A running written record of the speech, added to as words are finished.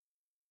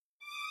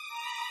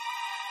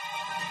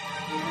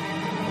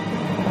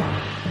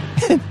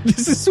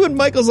This is when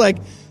Michael's like,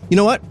 you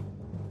know what?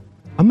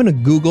 I'm going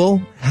to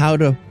Google how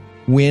to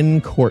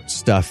win court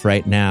stuff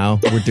right now.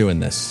 We're doing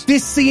this.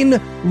 This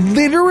scene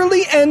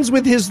literally ends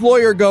with his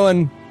lawyer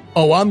going,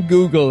 oh, I'm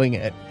Googling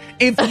it.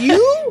 If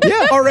you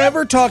are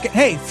ever talking,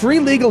 hey, free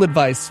legal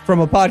advice from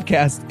a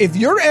podcast. If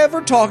you're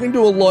ever talking to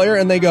a lawyer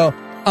and they go,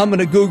 I'm going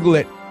to Google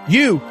it,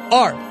 you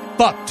are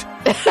fucked.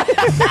 You're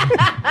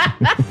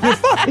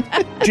fucked.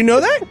 Do you know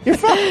that? You're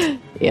fucked.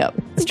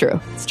 Yep, it's true.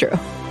 It's true.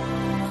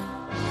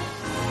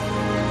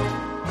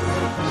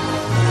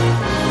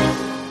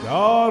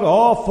 God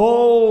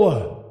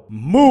awful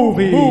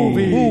movies.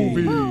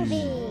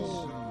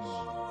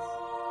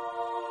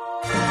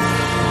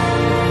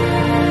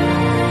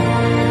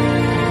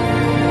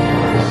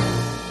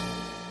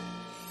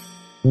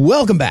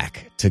 Welcome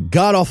back to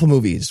God Awful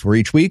Movies, where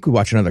each week we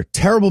watch another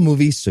terrible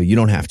movie so you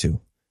don't have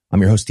to. I'm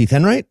your host, Heath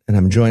Enright, and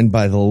I'm joined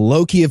by the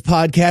Loki of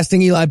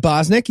podcasting, Eli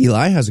Bosnick.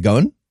 Eli, how's it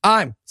going?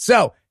 I'm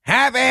so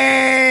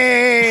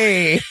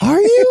happy. Are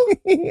you?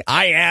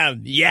 I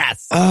am,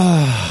 yes.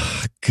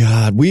 Oh,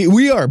 God.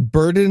 We are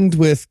burdened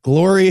with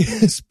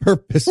glorious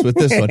purpose with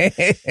this one.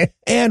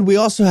 And we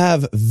also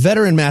have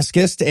veteran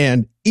masochist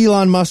and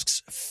Elon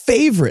Musk's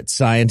favorite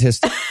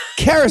scientist,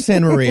 Cara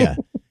San Maria.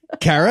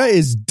 Cara,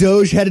 is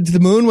Doge headed to the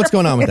moon? What's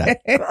going on with that?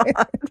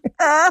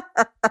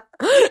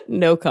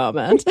 No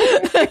comment.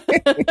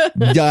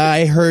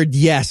 I heard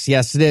yes,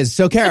 it is.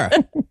 So, Cara,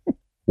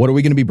 what are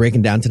we going to be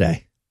breaking down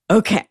today?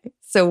 Okay,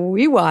 so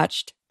we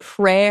watched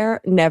Prayer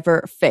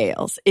Never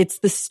Fails. It's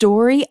the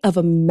story of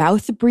a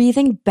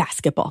mouth-breathing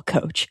basketball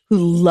coach who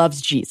loves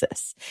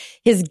Jesus.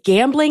 His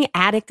gambling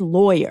addict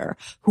lawyer,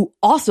 who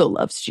also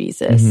loves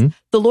Jesus. Mm-hmm.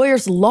 The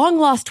lawyer's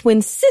long-lost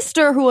twin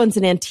sister, who owns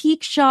an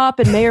antique shop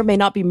and may or may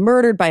not be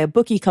murdered by a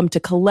bookie come to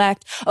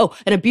collect. Oh,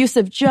 an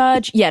abusive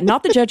judge. Yeah,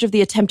 not the judge of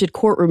the attempted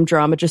courtroom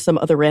drama, just some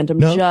other random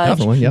judge.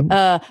 Yep.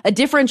 A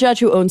different judge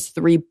who owns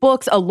 3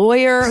 books. A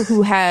lawyer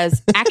who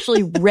has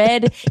actually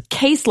read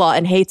case law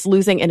and hates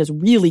losing and is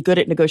really good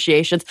at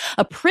negotiations.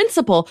 A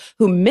principal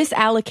who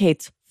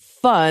misallocates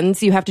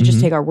funds. You have to just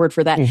take our word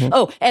for that. Mm-hmm.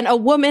 Oh, and a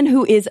woman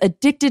who is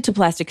addicted to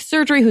plastic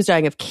surgery, who's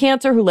dying of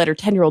cancer, who let her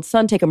 10-year-old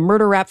son take a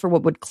murder rap for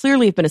what would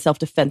clearly have been a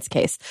self-defense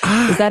case.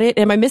 Is that it?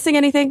 Am I missing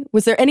anything?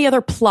 Was there any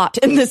other plot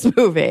in this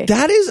movie?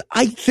 That is,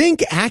 I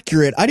think,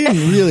 accurate. I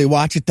didn't really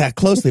watch it that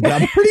closely, but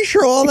I'm pretty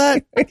sure all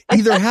that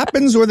either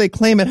happens or they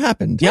claim it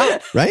happened. Yeah.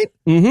 Right?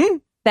 Mm-hmm.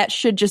 That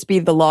should just be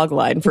the log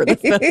line for the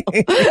film.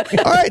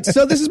 All right,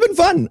 so this has been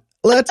fun.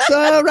 Let's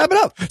wrap it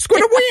up.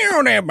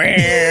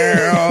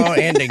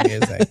 Ending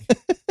music.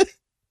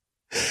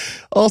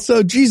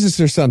 Also, Jesus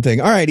or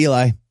something. All right,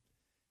 Eli.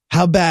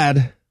 How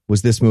bad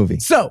was this movie?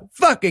 So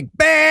fucking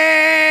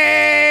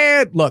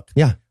bad. Look.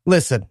 Yeah.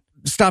 Listen.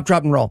 Stop,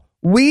 drop, and roll.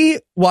 We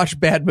watch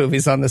bad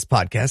movies on this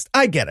podcast.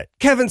 I get it.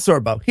 Kevin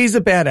Sorbo. He's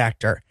a bad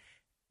actor.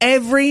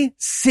 Every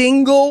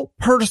single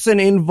person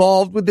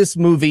involved with this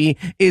movie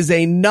is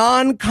a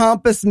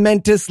non-compos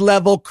mentis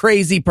level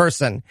crazy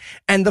person.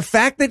 And the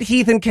fact that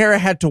Heath and Cara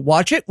had to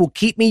watch it will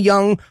keep me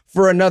young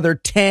for another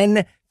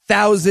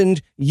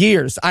 10,000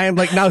 years. I am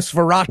like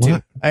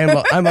Nosferatu.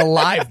 I'm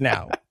alive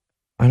now.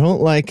 I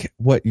don't like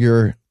what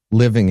your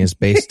living is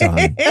based on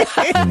in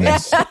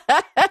this.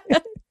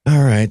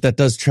 All right. That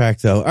does track,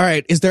 though. All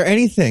right. Is there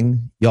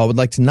anything y'all would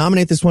like to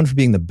nominate this one for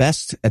being the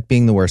best at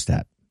being the worst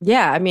at?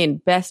 Yeah, I mean,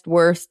 best,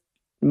 worst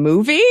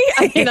movie?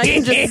 I mean, I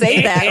can just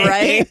say that,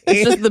 right?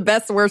 It's just the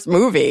best, worst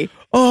movie.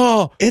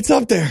 Oh, it's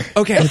up there.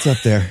 Okay. It's up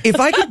there. If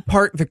I could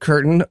part the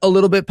curtain a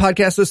little bit,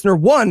 podcast listener,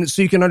 one,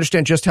 so you can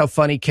understand just how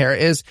funny Cara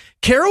is.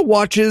 Cara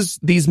watches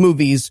these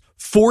movies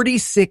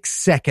 46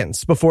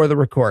 seconds before the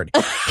record.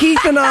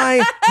 Heath and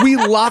I, we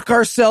lock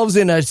ourselves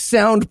in a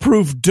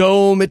soundproof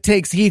dome. It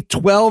takes Heath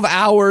 12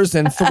 hours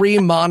and 3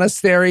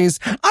 monasteries.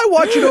 I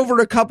watch it over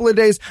a couple of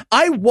days.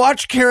 I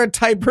watch Cara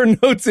type her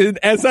notes in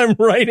as I'm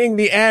writing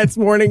the ads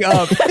morning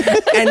of.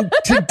 And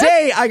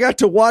today I got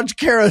to watch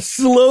Cara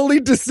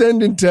slowly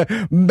descend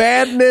into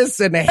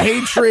madness and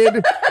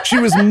hatred. She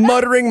was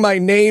muttering my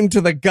name to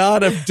the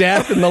god of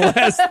death in the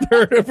last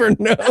third of her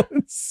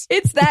notes.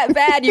 It's that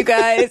bad, you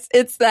guys.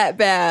 It's that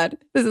bad.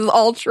 This is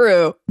all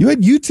true. You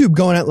had YouTube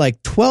going at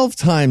like 12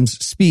 times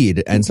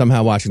speed and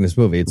somehow watching this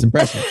movie. It's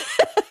impressive.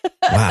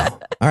 Wow.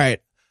 All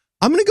right.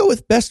 I'm going to go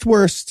with best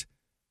worst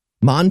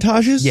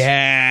montages.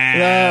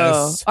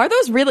 Yes. Oh. Are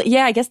those really?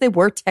 Yeah, I guess they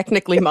were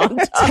technically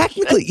montages.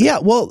 Technically, yeah.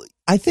 Well,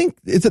 I think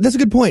that's a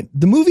good point.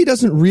 The movie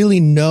doesn't really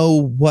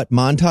know what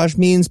montage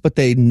means, but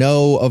they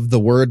know of the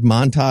word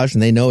montage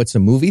and they know it's a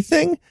movie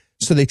thing.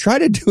 So they try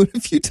to do it a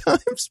few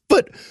times.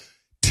 But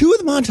 2 of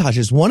the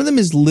montages, one of them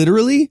is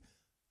literally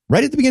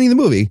right at the beginning of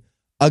the movie,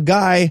 a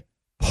guy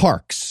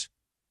parks.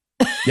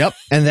 Yep.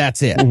 And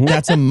that's it. Mm-hmm.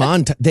 That's a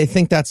montage. They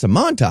think that's a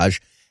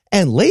montage.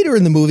 And later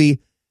in the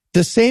movie,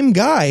 the same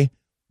guy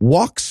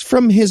walks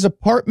from his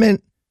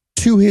apartment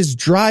to his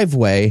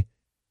driveway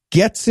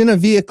gets in a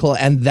vehicle,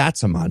 and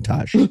that's a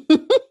montage.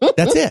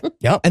 That's it.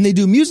 Yep. And they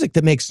do music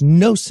that makes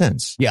no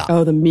sense. Yeah.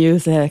 Oh, the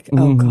music.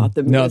 Oh, God,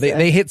 the music. No,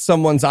 they hit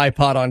someone's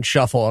iPod on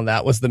shuffle, and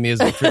that was the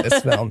music for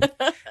this film.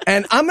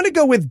 And I'm going to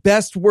go with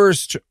best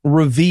worst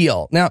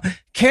reveal. Now,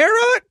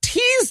 Kara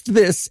teased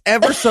this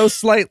ever so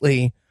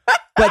slightly,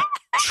 but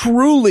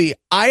truly,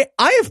 I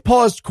have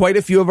paused quite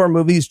a few of our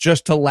movies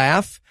just to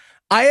laugh.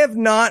 I have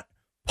not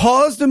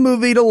paused a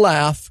movie to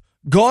laugh,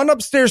 gone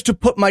upstairs to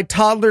put my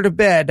toddler to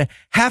bed,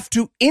 have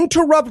to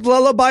interrupt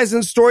lullabies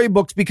and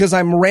storybooks because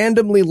I'm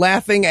randomly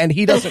laughing and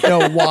he doesn't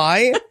know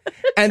why,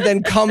 and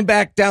then come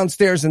back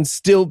downstairs and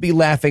still be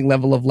laughing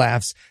level of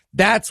laughs.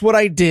 That's what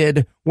I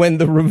did when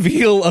the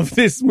reveal of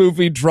this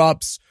movie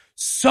drops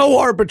so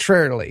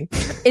arbitrarily.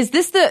 Is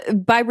this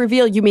by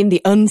reveal, you mean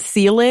the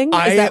unsealing?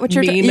 Is that what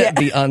you're mean yeah.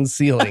 the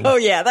unsealing. Oh,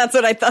 yeah, that's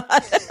what I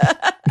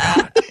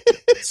thought.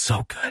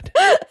 So good.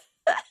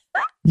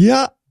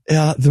 Yeah.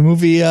 The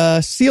movie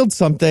sealed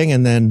something,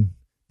 and then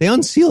they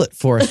unseal it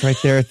for us right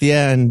there at the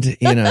end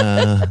in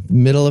the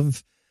middle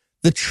of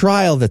the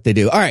trial that they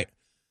do. All right.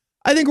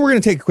 I think we're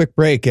going to take a quick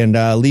break and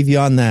leave you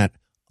on that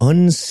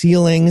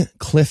unsealing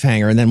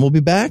cliffhanger, and then we'll be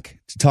back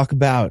to talk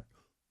about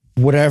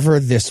whatever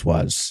this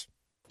was.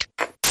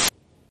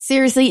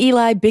 Seriously,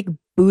 Eli,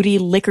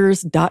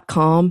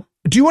 bigbootyliquors.com.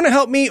 Do you want to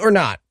help me or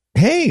not?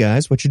 Hey,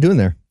 guys, what you doing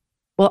there?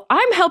 Well,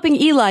 I'm helping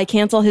Eli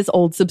cancel his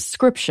old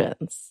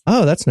subscriptions.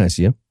 Oh, that's nice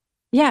of you.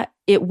 Yeah,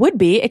 it would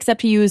be,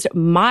 except he used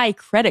my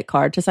credit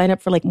card to sign up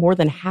for like more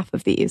than half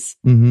of these.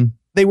 Mm-hmm.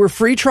 They were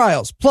free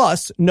trials.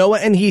 Plus, Noah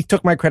and Heath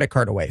took my credit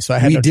card away, so I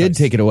had We no did choice.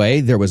 take it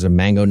away. There was a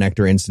mango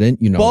nectar incident.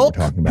 You know Bulk what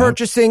we're talking about.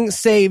 purchasing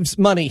saves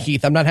money,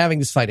 Heath. I'm not having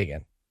this fight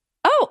again.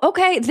 Oh,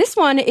 okay. This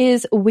one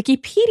is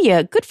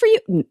Wikipedia. Good for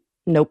you.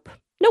 Nope.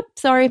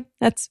 Sorry.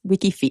 That's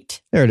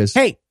WikiFeet. There it is.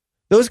 Hey,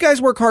 those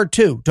guys work hard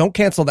too. Don't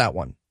cancel that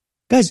one.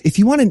 Guys, if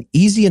you want an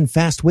easy and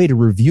fast way to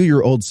review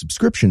your old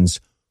subscriptions,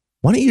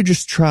 why don't you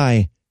just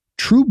try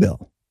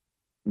Truebill?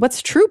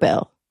 What's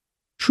Truebill?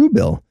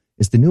 Truebill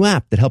is the new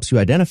app that helps you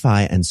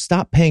identify and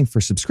stop paying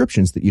for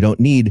subscriptions that you don't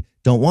need,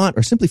 don't want,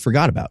 or simply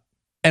forgot about.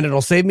 And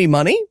it'll save me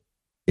money?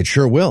 It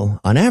sure will.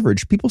 On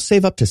average, people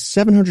save up to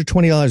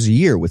 $720 a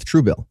year with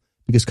Truebill.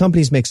 Because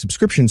companies make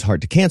subscriptions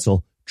hard to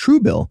cancel,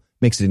 Truebill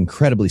makes it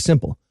incredibly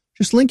simple.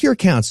 Just link your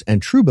accounts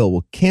and Truebill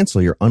will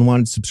cancel your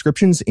unwanted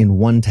subscriptions in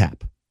one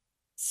tap.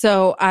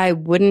 So I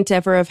wouldn't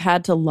ever have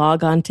had to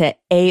log on to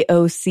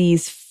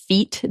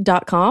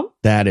AOC'sFeet.com?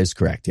 That is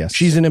correct, yes.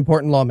 She's an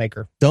important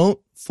lawmaker. Don't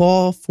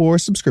fall for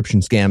subscription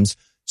scams.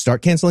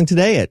 Start canceling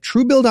today at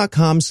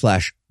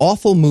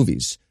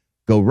Truebill.com/awfulmovies.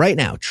 Go right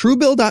now,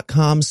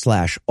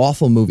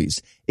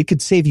 Truebill.com/awfulmovies. It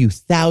could save you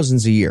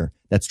thousands a year.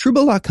 That's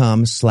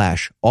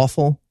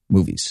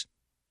Truebill.com/awfulmovies.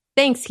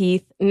 Thanks,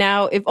 Heath.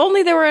 Now, if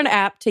only there were an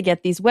app to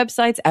get these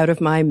websites out of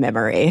my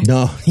memory.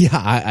 No,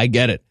 yeah, I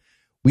get it.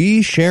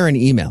 We share an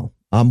email.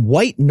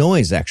 White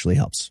noise actually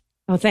helps.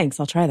 Oh, thanks.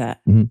 I'll try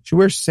that. She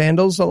wears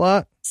sandals a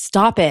lot.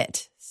 Stop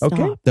it. Stop.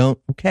 Okay. Don't.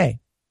 Okay.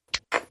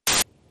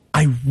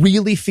 I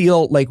really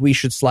feel like we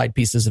should slide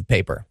pieces of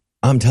paper.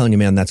 I'm telling you,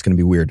 man, that's going to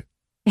be weird.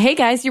 Hey,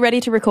 guys, you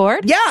ready to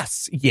record?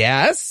 Yes.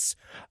 Just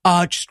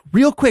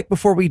real quick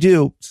before we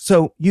do.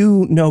 So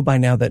you know by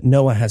now that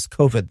Noah has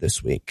COVID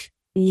this week.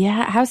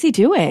 Yeah. How's he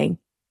doing?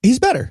 He's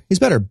better,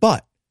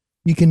 but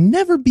you can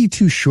never be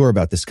too sure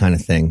about this kind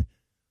of thing,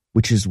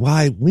 which is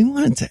why we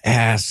wanted to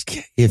ask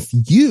if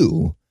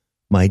you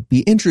might be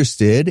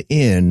interested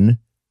in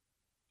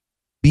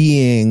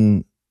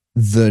being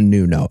the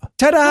new Noah.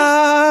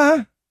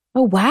 Ta-da!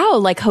 Oh, wow.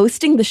 Like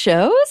hosting the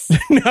shows?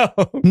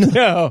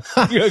 No.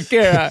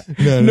 Kara.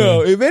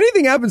 No. If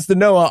anything happens to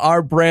Noah,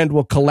 our brand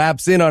will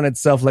collapse in on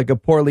itself like a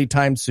poorly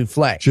timed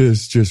souffle.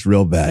 Just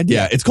real bad.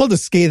 Yeah. It's called The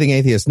Scathing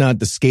Atheist, not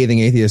The Scathing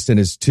Atheist and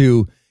his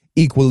two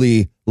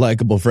equally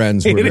likable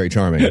friends who are very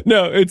charming.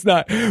 No, it's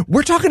not.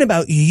 We're talking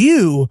about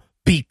you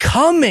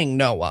becoming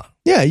Noah.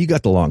 Yeah, you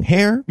got the long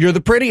hair. You're the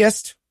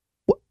prettiest.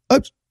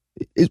 Would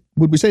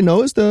we say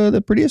Noah's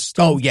the prettiest?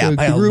 Oh, yeah,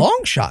 by a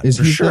long shot,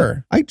 for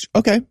sure.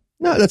 Okay.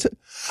 No, that's it.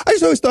 I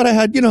just always thought I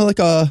had, like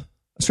a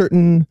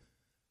certain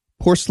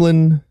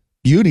porcelain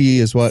beauty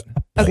is what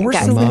Okay, my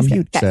guys, mom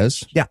guys.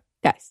 says. Yeah.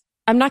 Guys,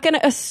 I'm not going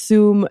to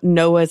assume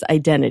Noah's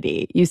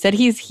identity. You said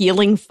he's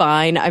healing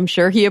fine. I'm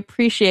sure he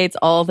appreciates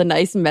all the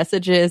nice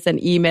messages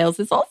and emails.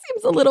 This all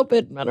seems a little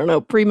bit, I don't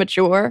know,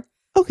 premature.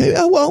 Okay,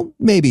 well,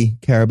 maybe,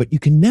 Kara, but you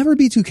can never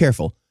be too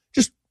careful.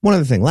 Just one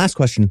other thing. Last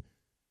question.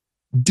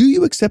 Do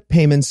you accept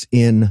payments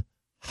in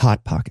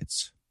Hot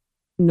Pockets?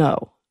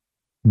 No.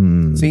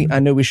 See, I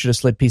knew we should have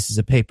slid pieces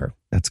of paper.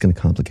 That's going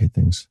to complicate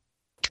things.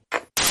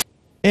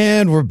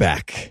 And we're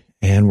back.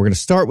 And we're going to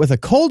start with a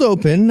cold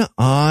open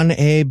on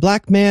a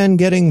black man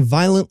getting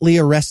violently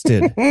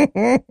arrested.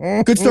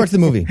 Good start to the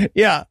movie.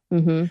 Yeah.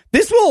 Mm-hmm.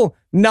 This will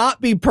not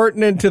be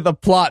pertinent to the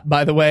plot,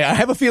 by the way. I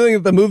have a feeling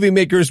that the movie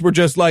makers were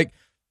just like,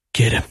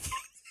 get him.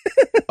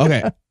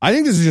 Okay. I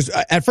think this is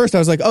just, at first I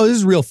was like, oh, this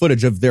is real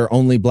footage of their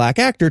only black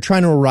actor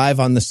trying to arrive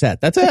on the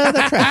set. That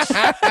tracks.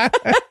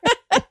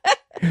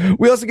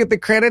 We also get the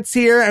credits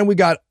here, and we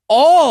got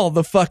all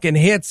the fucking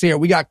hits here.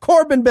 We got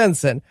Corbin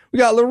Benson. We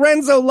got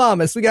Lorenzo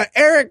Lamas. We got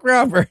Eric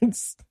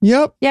Roberts.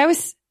 Yep. Yeah, I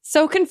was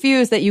so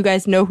confused that you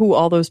guys know who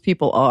all those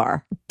people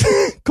are.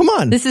 Come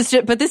on. This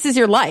is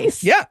your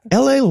life. Yeah.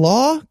 L.A.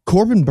 Law,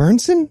 Corbin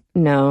Burnson?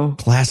 No.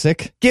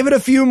 Classic. Give it a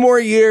few more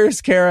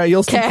years, Kara.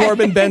 You'll see Okay.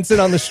 Corbin Benson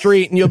on the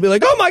street, and you'll be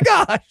like, oh my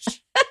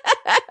gosh.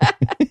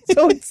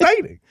 So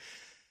exciting.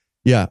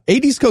 Yeah.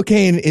 80s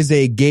cocaine is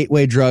a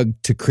gateway drug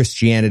to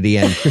Christianity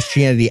and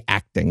Christianity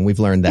acting. We've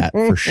learned that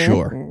for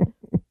sure.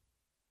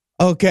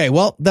 Okay,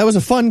 well, that was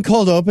a fun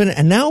cold open,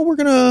 and now we're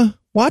going to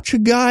watch a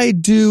guy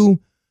do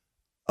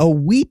a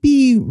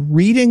weepy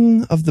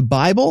reading of the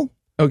Bible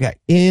Okay.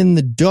 in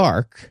the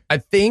dark. I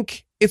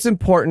think it's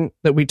important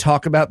that we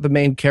talk about the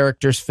main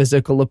character's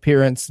physical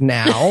appearance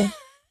now.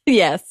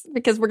 Yes,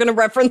 because we're going to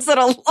reference it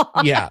a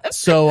lot. Yeah.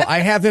 So I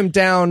have him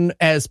down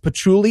as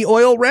patchouli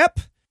oil rep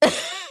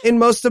in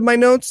most of my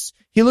notes.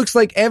 He looks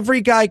like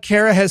every guy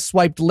Kara has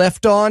swiped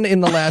left on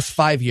in the last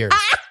 5 years.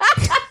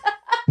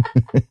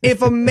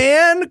 If a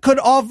man could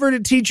offer to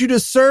teach you to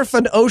surf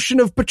an ocean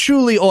of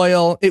patchouli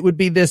oil, it would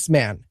be this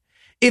man.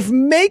 If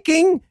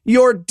making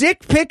your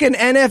dick pic an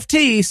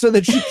NFT so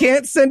that you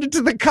can't send it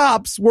to the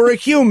cops were a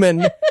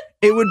human,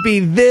 it would be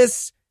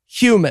this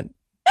human.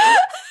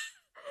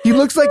 He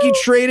looks like he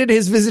traded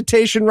his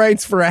visitation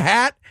rights for a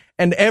hat,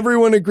 and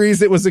everyone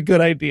agrees it was a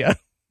good idea.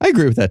 I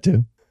agree with that,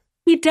 too.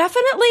 He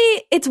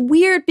definitely, it's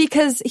weird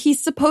because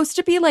he's supposed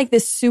to be like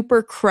this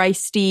super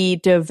Christy,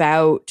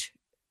 devout,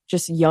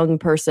 just young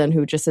person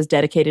who just has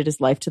dedicated his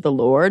life to the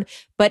Lord.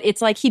 But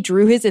it's like he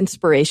drew his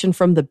inspiration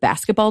from the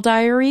Basketball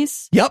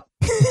Diaries. Yep.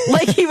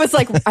 Like he was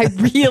like, I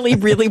really,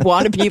 really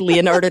want to be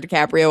Leonardo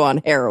DiCaprio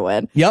on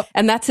heroin. Yep.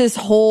 And that's his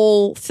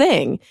whole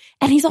thing.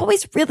 And he's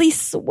always really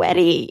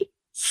sweaty.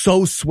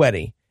 So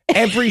sweaty.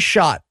 Every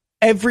shot,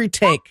 every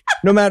take,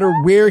 no matter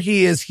where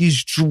he is,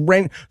 he's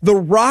drenched. The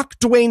Rock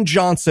Dwayne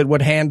Johnson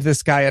would hand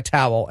this guy a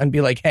towel and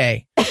be like,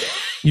 hey,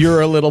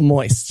 you're a little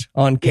moist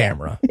on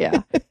camera.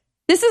 Yeah.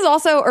 This is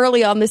also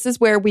early on. This is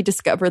where we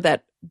discover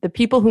that the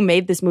people who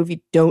made this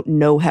movie don't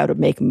know how to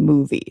make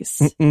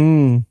movies.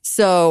 Mm.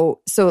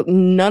 So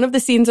none of the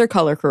scenes are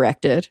color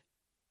corrected.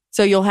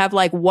 So you'll have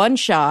like one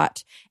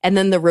shot and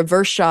then the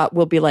reverse shot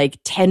will be like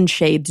 10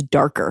 shades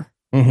darker.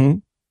 Mm-hmm.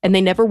 And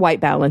they never white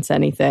balance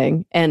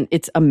anything. And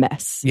it's a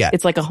mess. Yeah.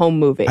 It's like a home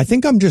movie. I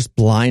think I'm just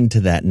blind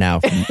to that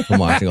now from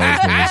watching all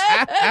these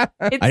movies.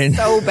 It's I didn't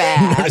so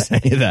bad. notice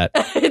any of that.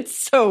 It's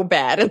so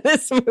bad in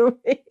this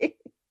movie.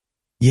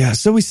 Yeah,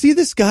 so we see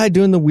this guy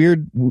doing the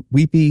weird,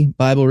 weepy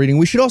Bible reading.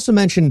 We should also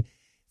mention,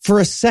 for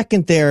a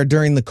second there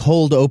during the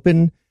cold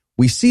open,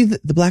 we see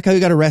the black guy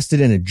who got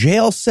arrested in a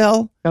jail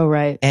cell. Oh,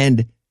 right.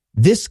 And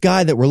this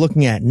guy that we're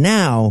looking at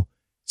now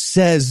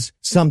says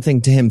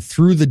something to him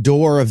through the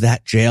door of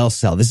that jail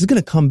cell. This is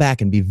going to come back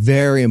and be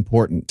very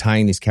important,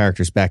 tying these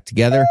characters back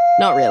together.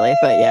 Not really,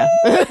 but yeah.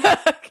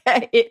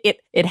 Okay.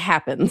 It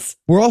happens.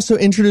 We're also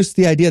introduced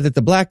to the idea that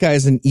the black guy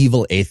is an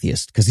evil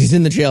atheist because he's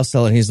in the jail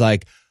cell and he's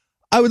like,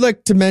 I would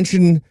like to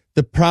mention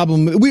the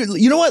problem.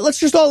 You know what? Let's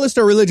just all list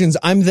our religions.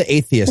 I'm the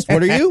atheist.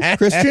 What are you?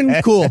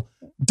 Christian? Cool.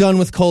 Done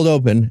with cold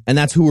open. And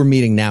that's who we're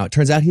meeting now. It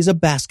turns out he's a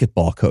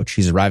basketball coach.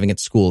 He's arriving at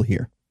school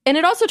here. And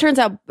it also turns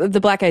out the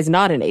black guy's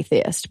not an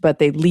atheist, but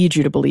they lead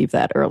you to believe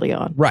that early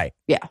on. Right.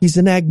 Yeah. He's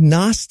an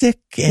agnostic.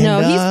 And,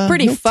 No, he's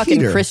pretty he'll fucking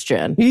teeter.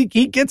 Christian. He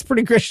gets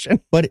pretty Christian.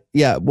 But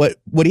yeah, what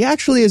he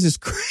actually is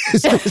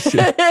Christian.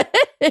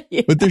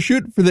 Yeah, But they're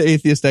shooting for the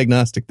atheist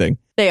agnostic thing.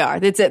 they are.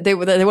 They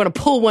want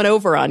to pull one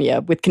over on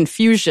you with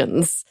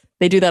confusions.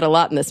 They do that a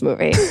lot in this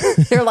movie.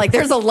 They're like,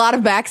 there's a lot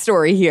of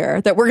backstory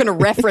here that we're going to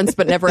reference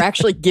but never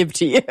actually give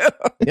to you.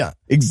 Yeah,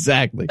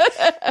 exactly.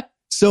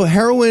 So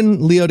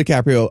heroin Leo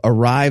DiCaprio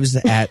arrives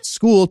at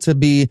school to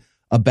be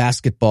a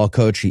basketball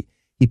coach.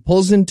 He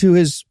pulls into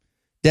his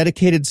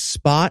dedicated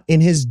spot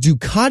in his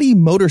Ducati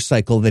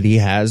motorcycle that he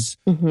has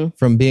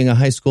from being a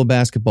high school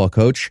basketball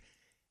coach.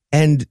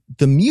 And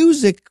the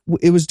music,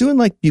 it was doing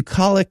like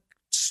bucolic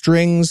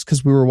strings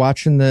because we were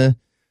watching the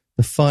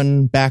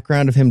fun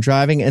background of him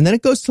driving. And then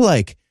it goes to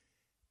like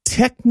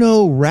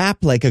techno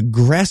rap, like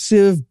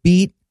aggressive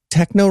beat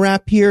techno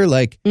rap here.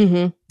 Like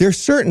there's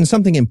certain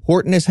something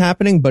important is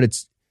happening, but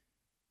it's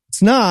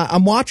not.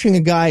 I'm watching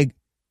a guy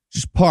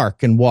just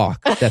park and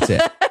walk. That's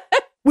it.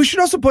 We should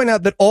also point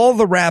out that all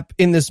the rap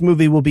in this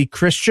movie will be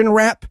Christian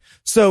rap.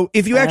 So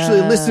if you actually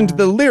listen to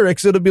the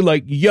lyrics, it'll be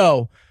like,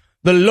 yo,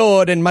 the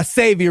Lord and my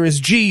Savior is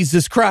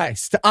Jesus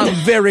Christ. I'm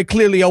very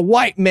clearly a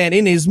white man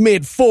in his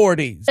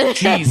mid-40s.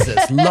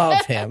 Jesus,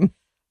 love him.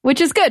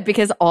 Which is good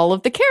because all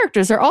of the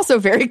characters are also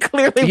very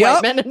clearly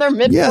white men in their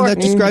mid-40s. Yeah, that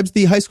describes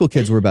the high school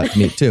kids we're about to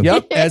meet too.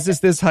 Yep, as is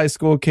this high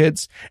school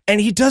kids.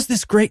 And he does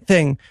this great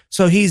thing.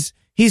 So he's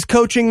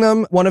coaching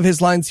them. One of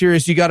his lines here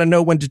is, you got to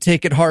know when to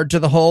take it hard to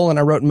the hole. And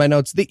I wrote in my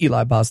notes, the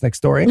Eli Bosnick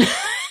story.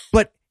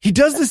 But he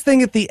does this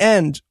thing at the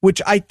end,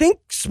 which I think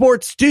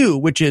sports do,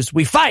 which is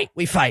we fight.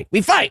 No,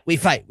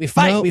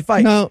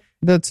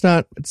 it's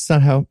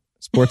not how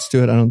sports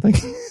do it, I don't think.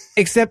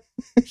 Except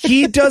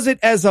he does it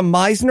as a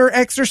Meisner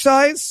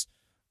exercise,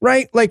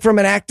 right? Like from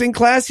an acting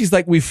class, he's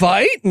like, we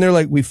fight? And they're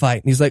like, we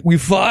fight. And he's like, we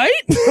fight?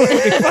 We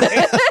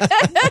fight?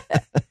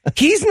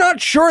 He's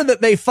not sure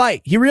that they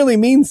fight. He really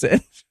means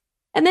it.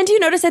 And then do you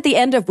notice at the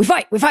end of we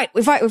fight,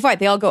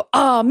 they all go,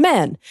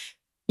 amen.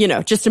 You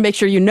know, just to make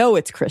sure you know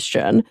it's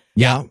Christian.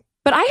 Yeah.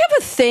 But I have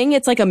a thing,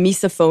 it's like a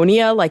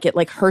misophonia, like it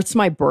like hurts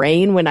my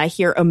brain when I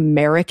hear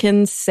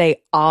Americans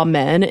say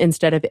amen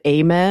instead of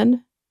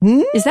amen.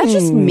 Is that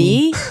just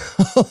me?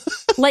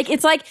 Like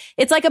it's like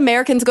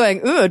Americans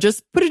going, "Ooh,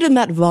 just put it in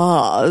that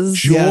vase."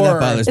 Sure. Yeah, that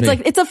bothers it's me.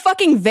 like it's a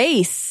fucking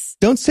vase.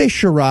 Don't say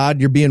charade.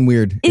 You're being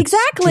weird.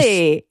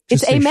 Exactly.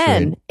 Just it's say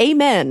amen. charade.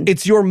 Amen.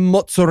 It's your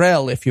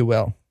mozzarella, if you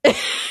will. Ew.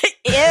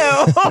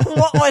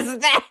 What was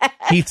that?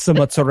 Heath's a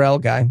mozzarella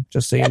guy,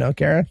 just so you know,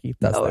 Kara. Heath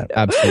does that. No.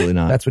 Absolutely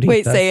not. That's what Heath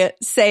Wait, does. say it.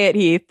 Say it,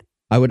 Heath.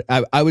 I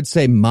would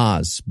say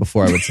Maz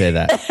before I would say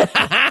that.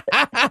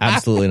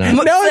 Absolutely not. Now I'm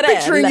Mozzarella.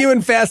 picturing you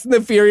in Fast and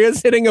the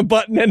Furious hitting a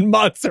button and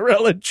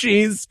mozzarella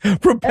cheese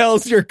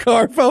propels your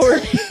car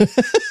forward.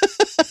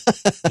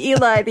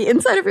 Eli, the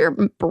inside of your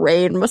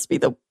brain must be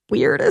the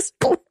weirdest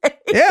place.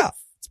 Yeah,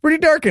 it's pretty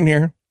dark in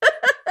here.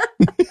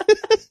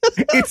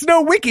 It's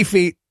no wiki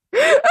feet.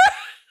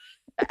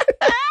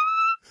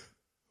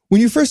 When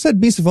you first said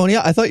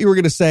misophonia, I thought you were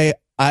going to say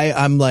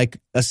I'm like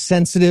a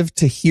sensitive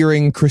to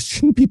hearing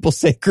Christian people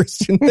say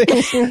Christian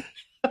things.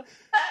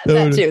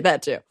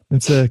 That too.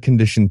 It's a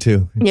condition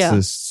too. Yeah.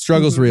 The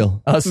struggle's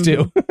real. Us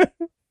too.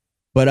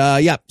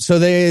 But yeah, so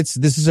this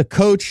is a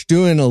coach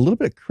doing a little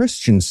bit of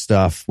Christian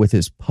stuff with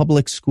his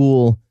public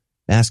school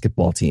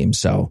basketball team.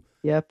 So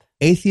Yep.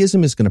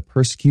 atheism is going to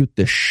persecute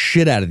the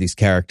shit out of these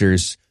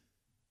characters.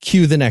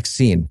 Cue the next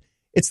scene.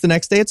 It's the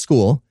next day at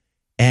school,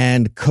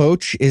 and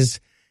coach is,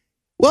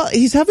 well,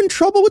 he's having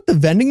trouble with the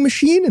vending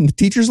machine in the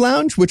teacher's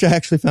lounge, which I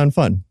actually found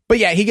fun. But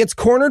yeah, he gets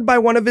cornered by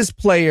one of his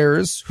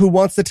players who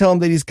wants to tell him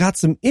that he's got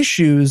some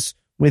issues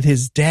with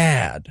his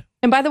dad.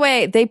 And by the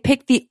way, they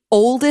picked the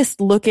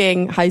oldest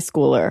looking high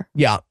schooler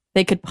Yeah.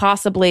 they could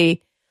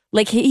possibly,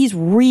 like, he's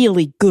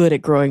really good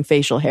at growing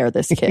facial hair,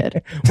 this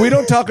kid. We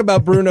don't talk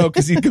about Bruno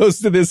because he goes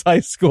to this high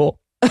school.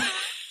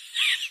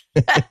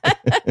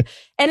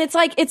 And it's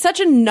like, it's such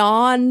a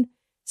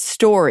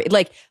non-story.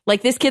 Like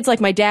this kid's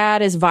like, my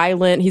dad is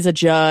violent. He's a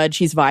judge.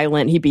 He's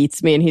violent. He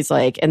beats me. And he's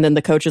like, and then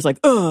the coach is like,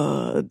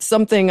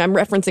 something I'm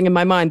referencing in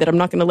my mind that I'm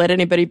not going to let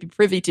anybody be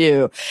privy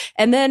to.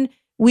 And then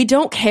we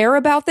don't care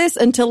about this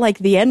until like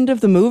the end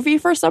of the movie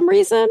for some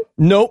reason.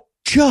 Nope.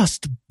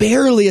 Just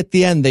barely at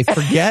the end, they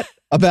forget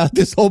about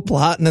this whole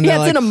plot, and then they're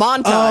Yeah, it's like, in a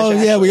montage. "Oh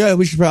yeah,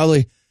 we should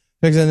probably."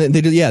 And then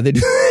they do. Yeah, they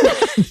do.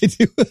 They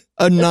do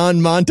a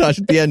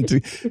non-montage at the end to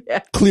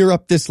clear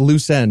up this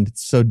loose end.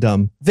 It's so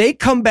dumb. They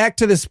come back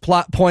to this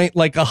plot point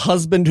like a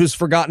husband who's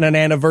forgotten an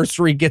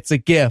anniversary gets a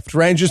gift,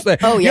 right? And just like,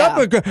 Oh,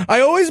 yeah. "Yep,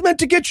 I always meant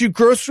to get you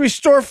grocery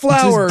store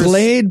flowers." Just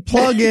Glade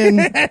plug-in.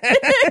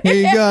 Here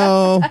you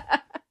go.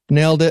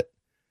 Nailed it.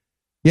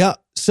 Yeah.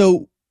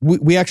 So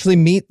we actually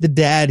meet the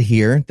dad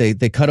here.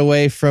 They cut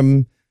away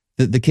from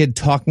the kid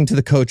talking to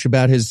the coach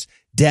about his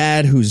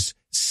dad who's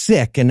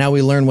sick, and now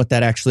we learn what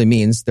that actually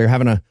means. They're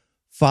having a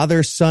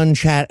father-son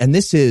chat, and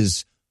this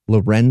is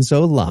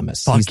Lorenzo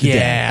Lamas. Fuck He's the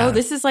yeah. dad. Oh,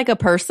 this is like a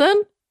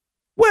person?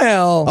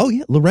 Well, Oh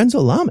yeah, Lorenzo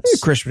Lamas. he's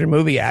a Christian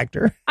movie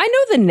actor. I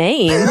know the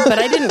name, but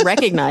I didn't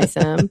recognize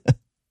him.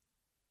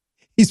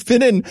 He's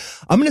been in,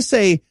 I'm going to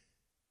say,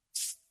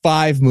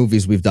 5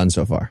 movies we've done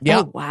so far. Yeah.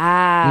 Oh,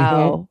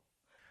 wow.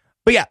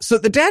 But yeah, so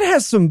the dad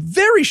has some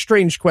very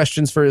strange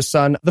questions for his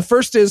son. The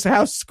first is,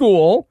 how's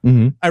school?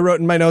 Mm-hmm. I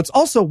wrote in my notes,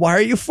 also, why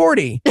are you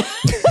 40?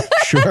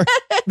 Sure.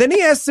 Then he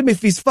asks him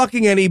if he's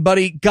fucking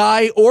anybody,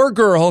 guy or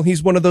girl.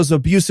 He's one of those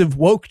abusive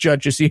woke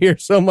judges you hear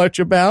so much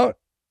about.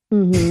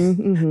 And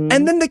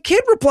then the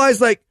kid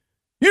replies like,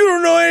 you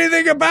don't know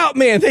anything about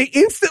me. And they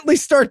instantly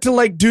start to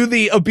like do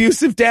the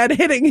abusive dad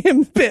hitting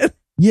him bit.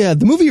 Yeah,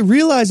 the movie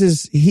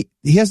realizes he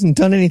hasn't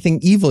done anything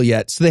evil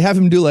yet, so they have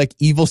him do like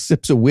evil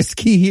sips of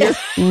whiskey here.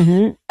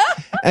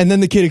 And then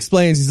the kid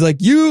explains, he's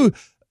like,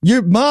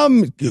 your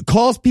mom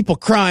calls people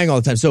crying all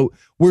the time. So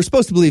we're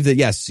supposed to believe that,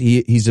 yes,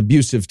 he's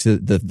abusive to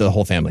the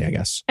whole family, I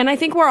guess. And I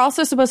think we're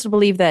also supposed to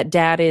believe that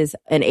dad is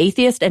an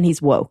atheist and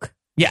he's woke.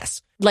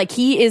 Yes. Like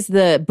he is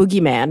the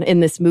boogeyman in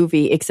this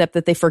movie, except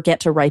that they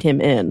forget to write him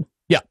in.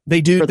 Yeah,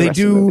 they do. For the They rest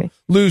of the do movie.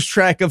 lose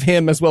track of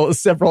him as well as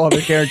several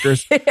other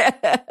characters.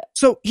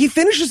 So he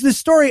finishes this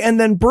story, and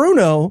then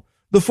Bruno,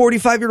 the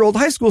 45-year-old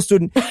high school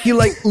student, he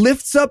like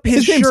lifts up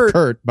his name's shirt.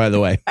 Kurt, by the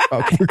way.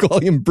 Okay. We're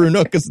calling him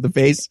Bruno because of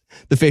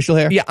the facial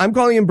hair. Yeah, I'm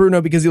calling him Bruno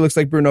because he looks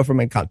like Bruno from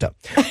Encanto.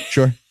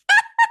 Sure.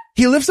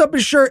 He lifts up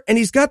his shirt and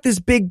he's got this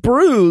big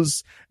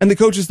bruise. And the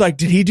coach is like,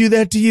 did he do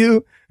that to you?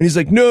 And he's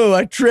like, no,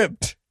 I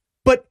tripped.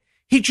 But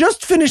he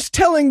just finished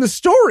telling the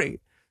story.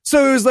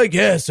 So he was like,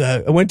 yes,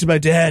 I went to my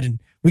dad and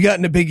we got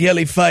in a big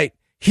yelly fight.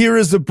 Here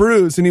is a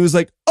bruise. And he was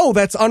like, oh,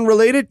 that's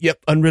unrelated? Yep,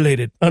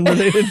 unrelated.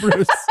 Unrelated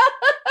bruise.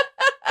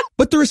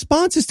 But the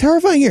response is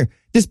terrifying here.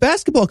 This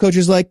basketball coach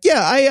is like,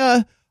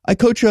 yeah, I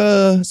coach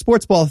a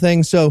sports ball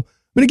thing, so I'm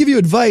going to give you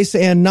advice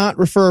and not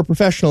refer a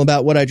professional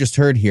about what I just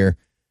heard here.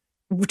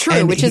 True,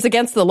 And which is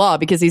against the law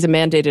because he's a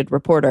mandated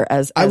reporter.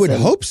 I would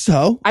hope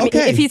so. I mean,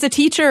 Okay. if he's a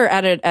teacher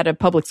at a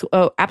public school,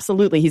 oh,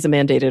 absolutely, he's a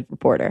mandated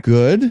reporter.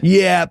 Good.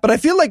 Yeah, but I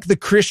feel like the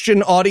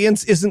Christian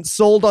audience isn't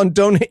sold on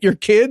don't hit your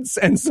kids,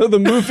 and so the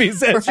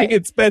movie's hedging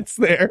its bets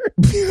there.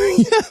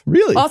 Yeah,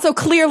 really. Also,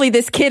 clearly,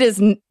 this kid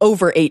is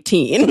over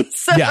 18,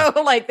 so Yeah.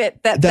 like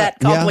that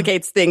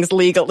complicates things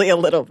legally a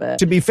little bit.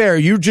 To be fair,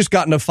 you just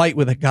got in a fight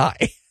with a guy.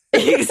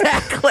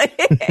 Exactly.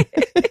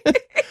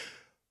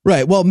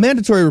 Right. Well,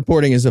 mandatory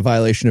reporting is a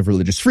violation of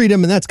religious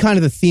freedom, and that's kind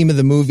of the theme of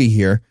the movie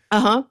here.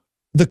 Uh-huh.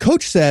 The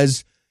coach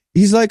says,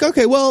 he's like,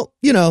 okay, well,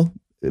 you know,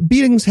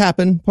 beatings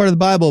happen, part of the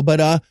Bible, but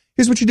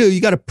here's what you do.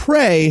 You got to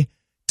pray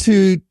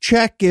to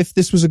check if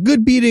this was a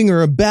good beating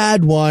or a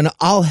bad one.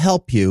 I'll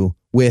help you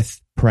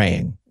with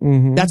praying.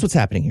 Mm-hmm. That's what's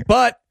happening here.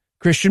 But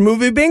Christian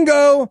movie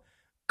bingo,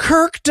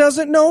 Kirk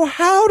doesn't know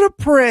how to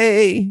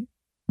pray.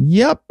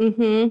 Yep.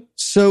 Mm-hmm.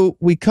 So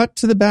we cut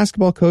to the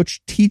basketball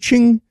coach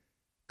teaching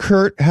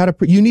Kurt how to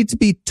pray. You need to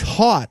be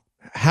taught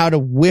how to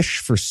wish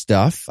for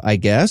stuff, I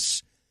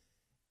guess.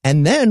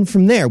 And then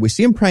from there, we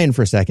see him praying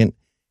for a second.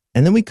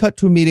 And then we cut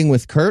to a meeting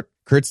with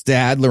Kurt's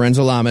dad,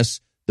 Lorenzo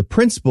Lamas, the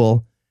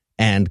principal,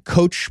 and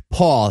Coach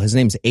Paul. His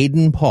name's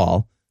Aiden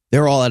Paul.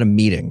 They're all at a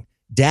meeting.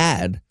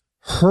 Dad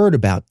heard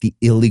about the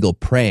illegal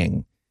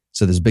praying.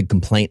 So there's a big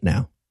complaint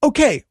now.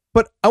 Okay,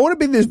 but I want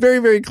to be this very,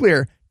 very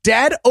clear.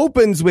 Dad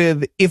opens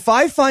with, if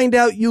I find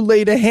out you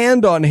laid a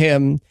hand on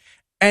him,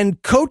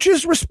 and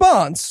Coach's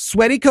response,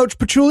 sweaty coach,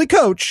 patchouli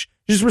coach,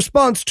 his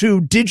response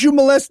to, did you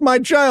molest my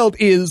child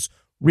is,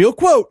 real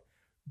quote,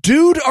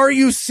 dude, are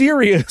you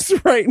serious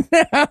right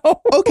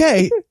now?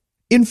 Okay.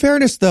 In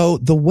fairness, though,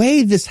 the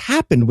way this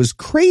happened was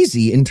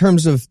crazy in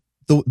terms of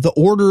the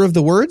order of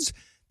the words.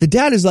 The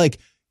dad is like,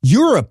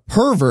 you're a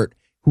pervert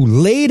who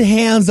laid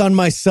hands on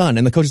my son.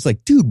 And the coach is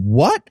like, dude,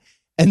 what?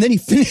 And then he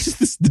finishes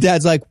this. The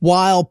dad's like,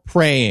 while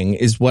praying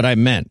is what I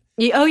meant.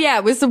 Oh, yeah.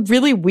 It was a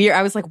really weird.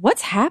 I was like,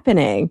 what's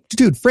happening?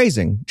 Dude,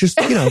 phrasing. Just,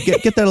 you know,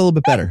 get that a little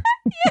bit better.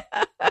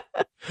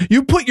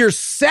 You put your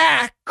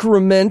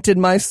sacrament in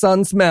my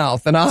son's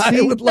mouth, and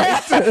I would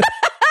like to.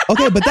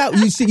 Okay, but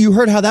you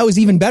heard how that was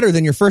even better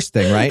than your first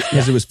thing, right?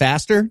 Because it was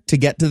faster to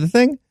get to the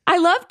thing. I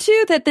love,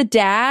 too, that the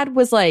dad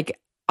was like,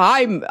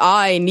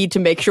 I need to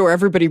make sure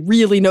everybody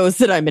really knows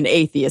that I'm an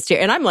atheist here.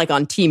 And I'm like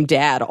on team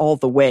dad all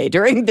the way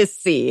during this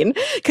scene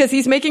because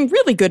he's making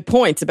really good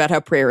points about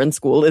how prayer in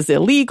school is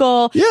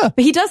illegal. Yeah.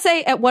 But he does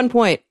say at one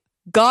point,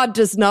 God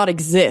does not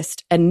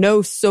exist and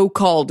no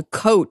so-called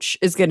coach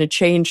is going to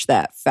change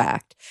that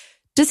fact.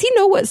 Does he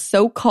know what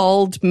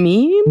so-called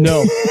means?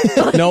 No,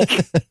 nope.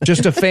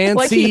 Just a fancy.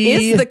 Like he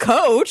is the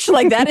coach.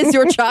 Like that is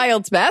your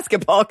child's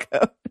basketball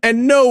coach.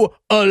 And no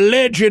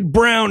alleged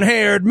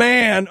brown-haired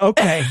man.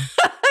 Okay.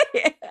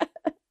 Yeah.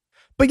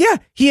 But yeah,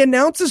 he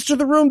announces to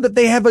the room that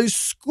they have a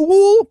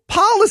school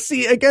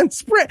policy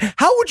against prayer.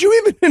 How would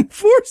you even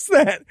enforce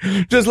that?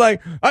 Just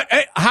like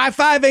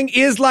high-fiving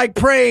is like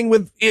praying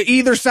with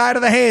either side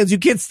of the hands. You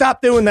kids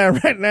stop doing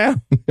that right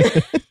now.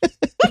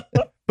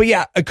 But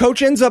yeah, a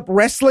coach ends up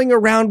wrestling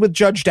around with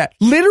Judge Dad,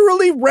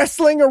 literally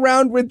wrestling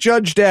around with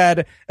Judge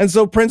Dad. And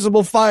so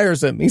principal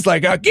fires him. He's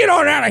like, get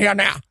on out of here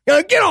now.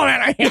 Get on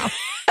out of here.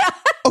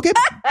 Okay,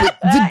 but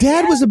the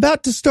dad was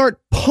about to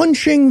start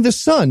punching the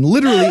son,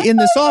 literally in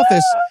this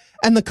office.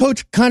 And the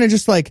coach kind of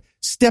just like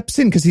steps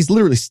in because he's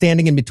literally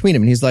standing in between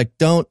him. And he's like,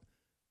 don't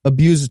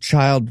abuse a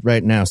child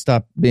right now.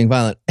 Stop being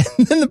violent.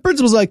 And then the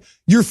principal's like,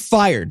 you're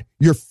fired.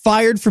 You're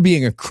fired for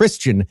being a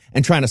Christian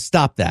and trying to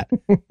stop that.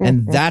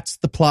 And that's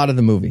the plot of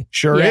the movie.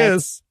 Sure Yeah.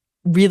 is.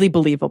 Really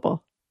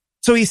believable.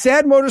 So he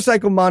sad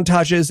motorcycle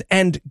montages,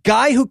 and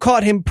guy who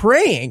caught him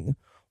praying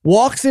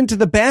walks into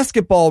the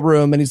basketball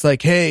room and he's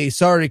like, hey,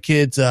 sorry,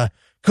 kids.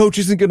 Coach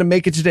isn't going to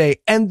make it today.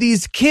 And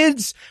these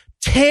kids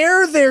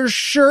tear their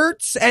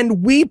shirts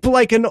and weep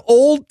like an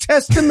Old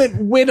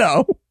Testament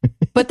widow.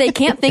 But they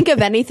can't think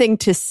of anything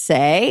to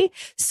say.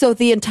 So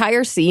the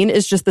entire scene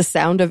is just the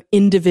sound of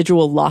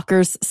individual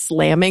lockers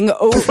slamming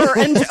over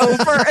and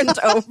over and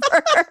over.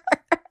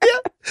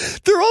 Yeah.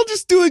 They're all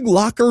just doing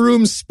locker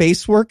room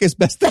space work as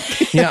best they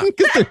can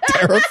because they're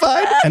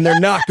terrified. And they're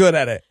not good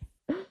at it.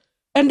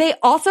 And they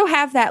also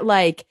have that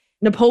like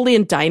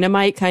Napoleon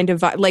Dynamite kind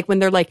of vibe. Like when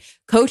they're like,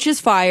 coach is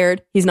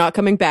fired. He's not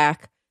coming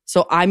back.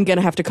 So I'm going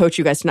to have to coach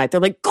you guys tonight.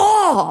 They're like,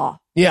 gaw.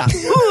 Yeah.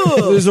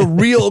 There's a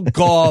real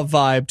gaw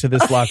vibe to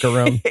this locker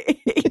room.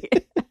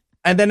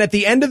 And then at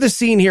the end of the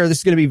scene here, this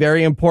is going to be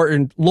very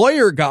important.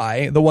 Lawyer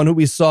guy, the one who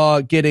we saw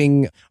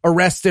getting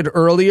arrested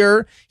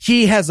earlier,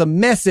 he has a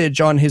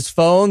message on his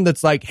phone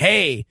that's like,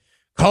 hey,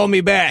 call me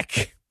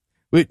back.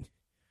 We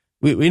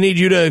need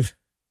you to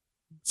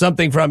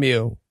something from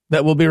you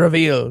that will be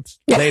revealed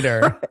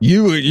later.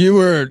 You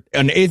were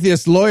an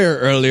atheist lawyer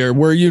earlier,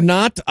 were you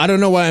not? I don't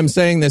know why I'm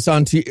saying this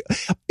on TV.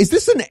 Is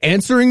this an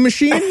answering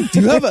machine?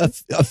 Do you have a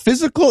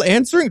physical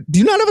answering? Do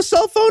you not have a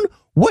cell phone?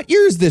 What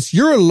year is this?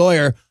 You're a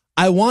lawyer.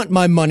 I want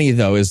my money,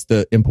 though, is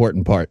the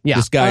important part. Yeah.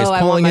 This guy is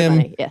I calling want my him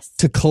money. Yes.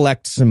 to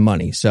collect some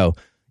money. So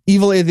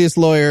Evil atheist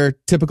lawyer,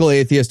 typical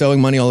atheist,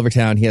 owing money all over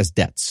town. He has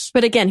debts.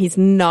 But again, he's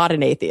not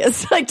an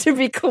atheist. Like, to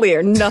be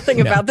clear,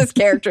 nothing about this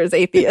character is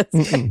atheist.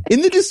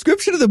 In the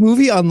description of the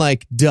movie on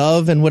like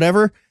Dove and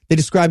whatever, they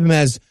describe him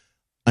as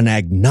an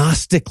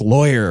agnostic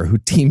lawyer who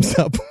teams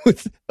up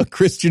with a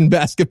Christian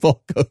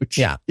basketball coach.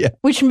 Yeah.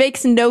 Which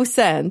makes no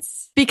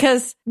sense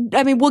because,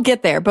 I mean, we'll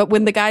get there. But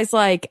when the guy's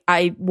like,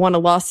 I want a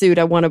lawsuit,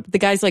 the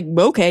guy's like,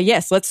 okay,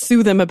 yes, let's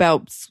sue them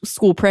about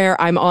school prayer.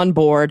 I'm on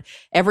board.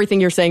 Everything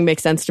you're saying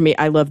makes sense to me.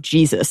 I love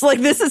Jesus. Like,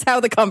 this is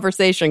how the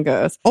conversation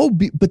goes. Oh,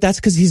 but that's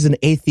because he's an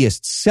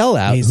atheist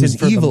sellout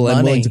who's evil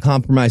and willing to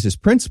compromise his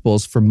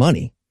principles for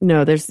money.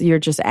 No, you're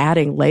just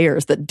adding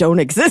layers that don't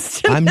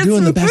exist. I'm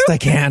doing the best I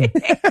can.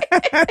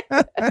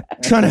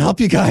 Trying to help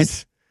you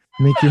guys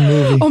make your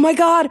movie. Oh my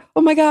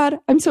God.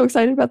 I'm so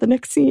excited about the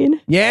next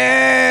scene.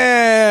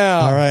 Yeah.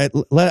 All right.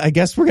 I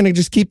guess we're going to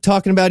just keep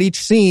talking about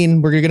each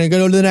scene. We're going to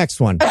go to the next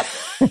one.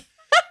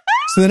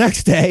 So the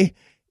next day,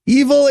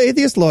 evil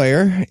atheist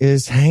lawyer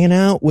is hanging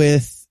out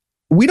with,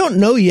 we don't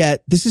know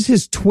yet. This is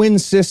his twin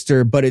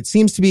sister, but it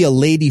seems to be a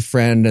lady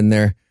friend,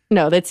 and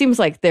No, that seems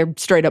like they're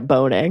straight up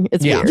boning.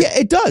 It's weird. Yeah,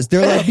 it does.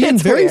 They're like being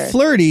very weird.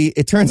 flirty.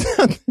 It turns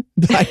out,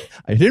 I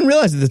didn't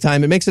realize at the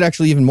time, it makes it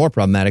actually even more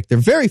problematic. They're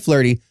very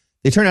flirty.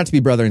 They turn out to be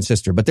brother and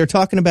sister, but they're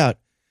talking about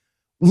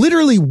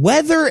literally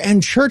weather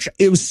and church.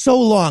 It was so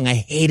long. I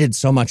hated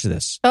so much of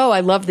this. Oh,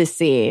 I love this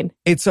scene.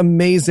 It's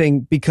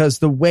amazing because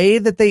the way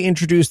that they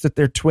introduced that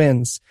they're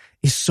twins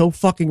is so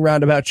fucking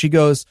roundabout. She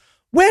goes,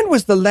 when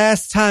was the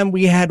last time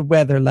we had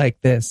weather like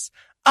this?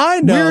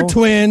 I know. We're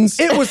twins.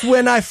 It was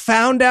when I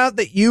found out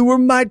that you were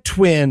my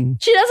twin.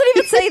 She doesn't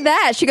even say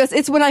that. She goes,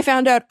 it's when I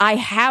found out I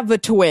have a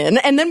twin.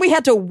 And then we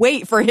had to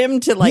wait for him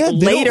to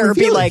later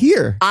be like,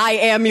 I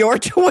am your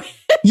twin.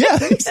 Yeah,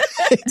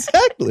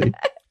 exactly.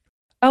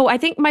 Oh, I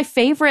think my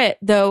favorite,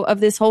 though, of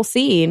this whole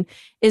scene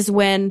is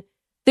when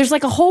there's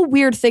like a whole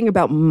weird thing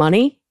about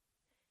money.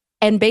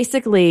 And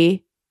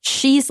basically,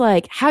 she's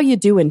like, how you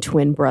doing,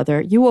 twin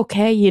brother? You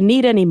okay? You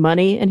need any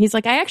money? And he's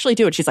like, I actually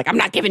do. And she's like, I'm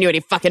not giving you any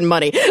fucking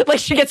money. Like,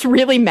 she gets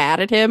really mad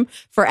at him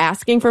for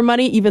asking for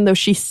money, even though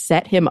she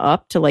set him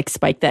up to like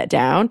spike that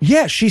down.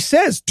 Yeah, she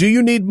says, do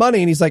you need money?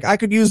 And he's like, I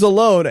could use a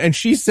loan. And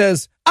she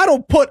says, I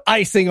don't put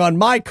icing on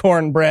my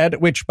cornbread,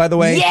 which, by the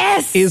way,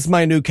 is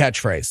my new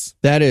catchphrase.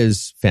 That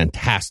is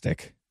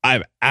fantastic.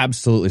 I'm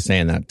absolutely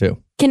saying that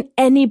too. Can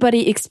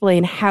anybody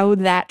explain how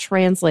that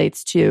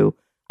translates to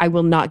I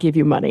will not give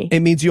you money? It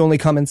means you only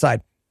come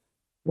inside.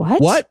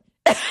 What?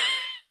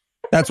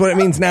 That's what it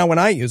means now when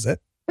I use it.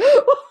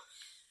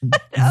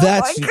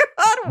 That's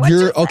oh my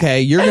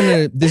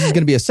God, this is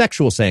gonna be a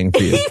sexual saying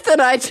for you. Heath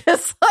and I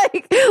just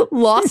like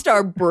lost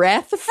our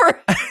breath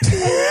for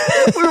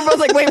we were both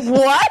like, wait,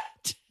 what?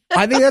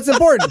 I think that's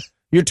important.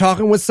 You're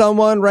talking with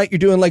someone, right? You're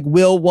doing like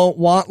will, won't,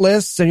 want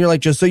lists. And you're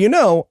like, just so you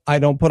know, I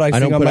don't put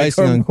icing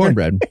on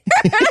cornbread.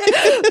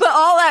 But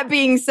all that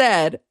being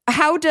said,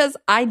 how does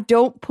I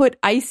don't put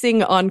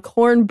icing on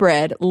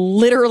cornbread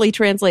literally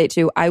translate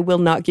to I will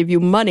not give you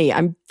money?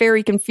 I'm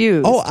very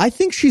confused. Oh, I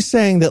think she's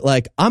saying that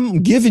like,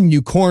 I'm giving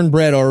you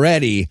cornbread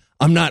already.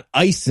 I'm not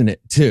icing it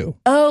too.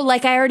 Oh,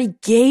 like I already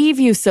gave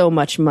you so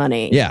much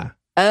money. Yeah.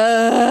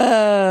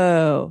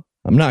 Oh.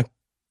 I'm not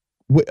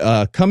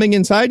coming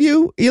inside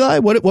you, Eli.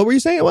 What were you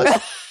saying it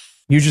was?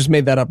 You just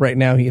made that up right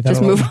now, Heath.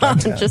 Just move on.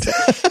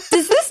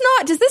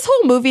 Does this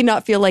whole movie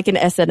not feel like an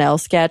SNL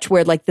sketch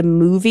where like the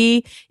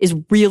movie is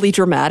really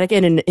dramatic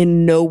and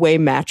in no way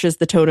matches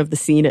the tone of the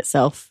scene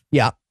itself?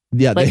 Yeah.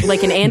 Yeah,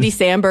 like an Andy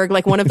Samberg,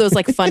 like one of those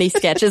like funny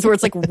sketches where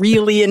it's like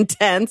really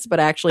intense, but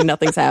actually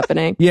nothing's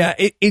happening. Yeah,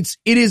 it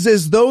is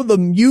as though the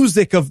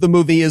music of the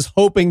movie is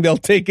hoping they'll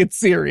take it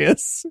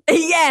serious.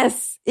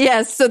 Yes.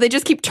 So they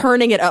just keep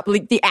turning it up.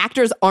 Like the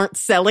actors aren't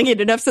selling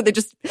it enough, so they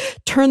just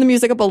turn the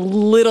music up a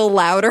little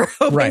louder,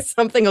 hoping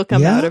something will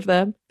come out of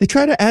them. They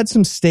try to add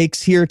some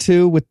stakes here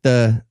too with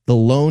the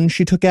loan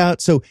she took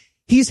out. So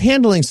he's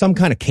handling some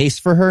kind of case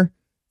for her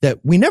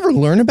that we never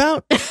learn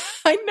about.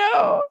 I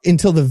know.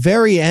 Until the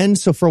very end.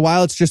 So for a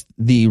while, it's just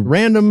the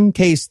random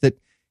case that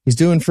he's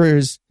doing for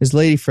his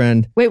lady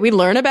friend. Wait, we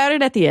learn about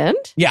it at the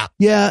end? Yeah.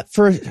 Yeah.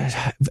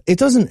 It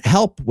doesn't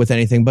help with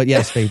anything, but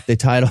yes, they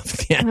tie it off at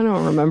the end. I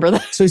don't remember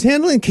that. So he's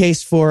handling a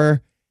case for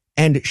her,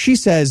 and she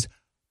says,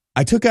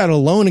 I took out a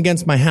loan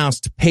against my house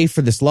to pay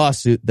for this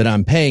lawsuit that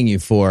I'm paying you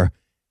for.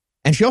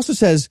 And she also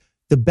says,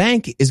 the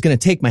bank is going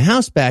to take my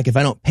house back if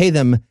I don't pay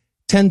them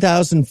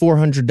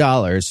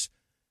 $10,400.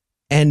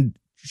 And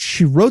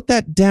she wrote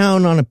that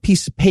down on a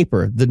piece of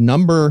paper, the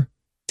number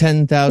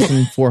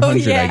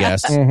 10,400, I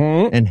guess,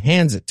 and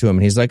hands it to him.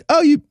 And he's like,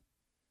 oh, you're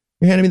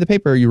handing me the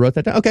paper. You wrote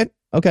that down.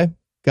 Okay.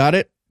 Got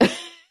it.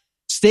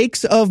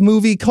 Stakes of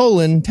movie :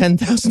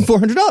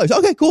 $10,400.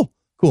 Okay,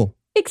 cool.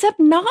 Except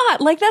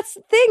not. Like, that's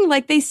the thing.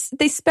 Like, they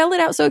spell it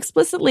out so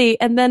explicitly.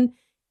 And then,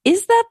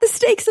 is that the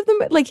stakes of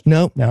the like?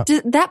 No.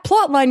 That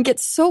plot line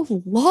gets so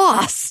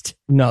lost.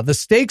 No, the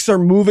stakes are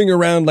moving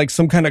around like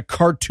some kind of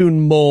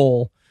cartoon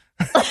mole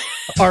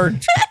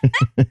art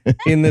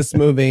in this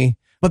movie.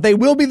 But they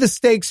will be the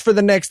stakes for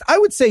the next, I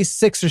would say,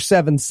 6 or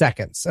 7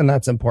 seconds. And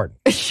that's important.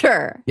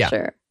 Sure.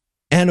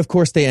 And of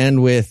course, they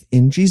end with,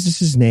 "In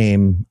Jesus'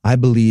 name, I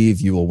believe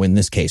you will win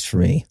this case for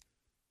me."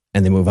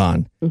 And they move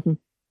on. Mm-hmm.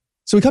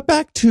 So we cut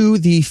back to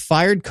the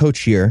fired coach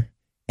here.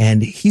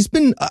 And he's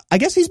been, I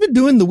guess he's been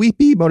doing the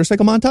weepy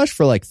motorcycle montage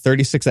for like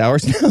 36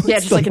 hours now. Yeah,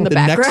 It's just like in the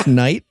background. next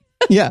night.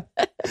 Yeah.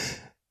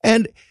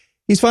 And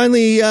he's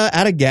finally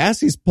out of gas.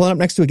 He's pulling up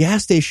next to a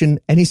gas station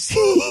and he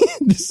sees,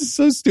 this is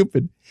so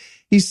stupid.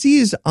 He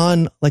sees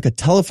on like a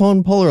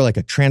telephone pole or like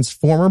a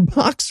transformer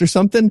box or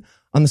something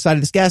on the side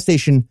of this gas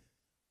station,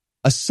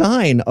 a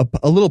sign,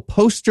 a little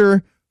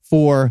poster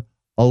for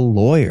a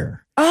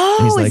lawyer. Oh,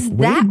 And he's is like,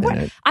 "Wait a that what?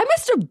 minute." I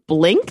must have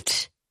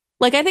blinked.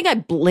 Like, I think I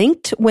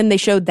blinked when they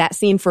showed that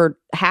scene for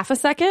half a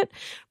second,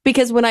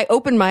 because when I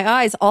opened my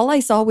eyes, all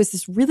I saw was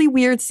this really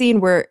weird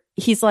scene where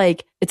he's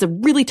like, it's a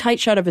really tight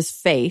shot of his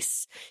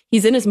face.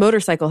 He's in his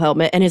motorcycle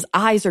helmet and his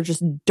eyes are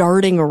just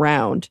darting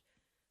around,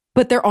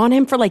 but they're on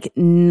him for like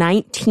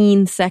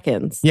 19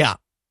 seconds. Yeah.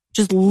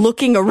 Just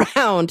looking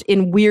around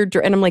in weird,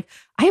 and I'm like,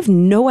 I have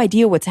no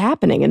idea what's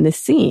happening in this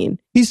scene.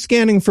 He's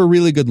scanning for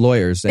really good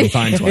lawyers and he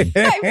finds one.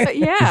 Yeah,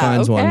 He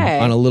finds one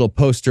on a little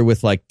poster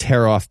with like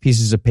tear off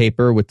pieces of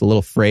paper with the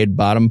little frayed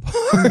bottom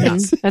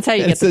parts. That's how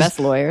you And get it the says, best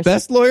lawyers.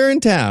 "Best lawyer in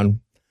town,"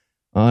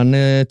 on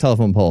a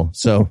telephone pole.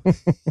 So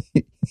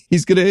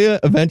he's going to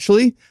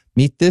eventually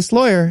meet this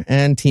lawyer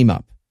and team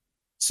up.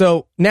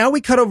 So now we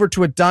cut over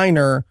to a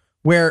diner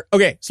where,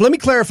 okay, so let me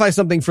clarify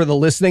something for the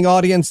listening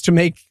audience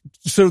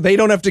so they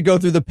don't have to go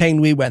through the pain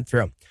we went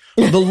through.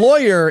 The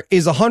lawyer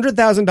is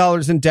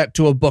 $100,000 in debt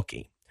to a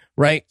bookie,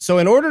 right? So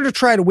in order to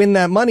try to win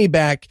that money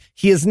back,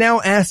 he is now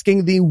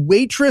asking the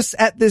waitress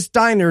at this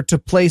diner to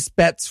place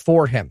bets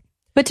for him.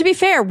 But to be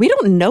fair, we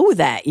don't know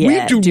that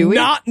yet. We do we?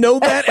 not know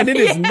that, and it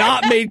is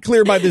not made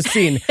clear by this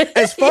scene.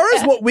 As far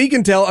as what we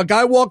can tell, a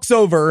guy walks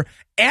over,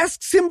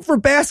 asks him for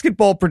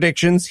basketball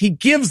predictions, he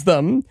gives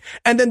them,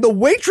 and then the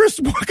waitress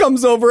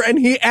comes over and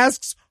he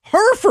asks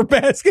her for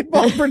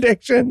basketball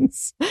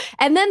predictions.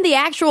 And then the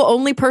actual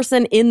only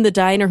person in the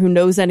diner who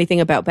knows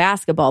anything about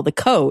basketball, the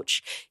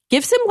coach,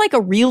 gives him like a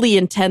really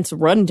intense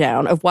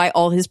rundown of why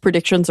all his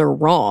predictions are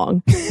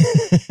wrong.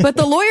 But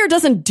the lawyer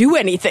doesn't do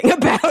anything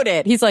about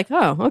it. He's like,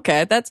 "Oh,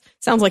 okay, that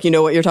sounds like you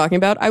know what you're talking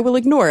about. I will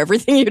ignore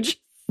everything you just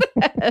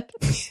said."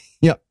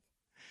 Yep.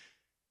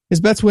 His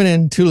bets went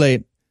in too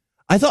late.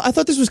 I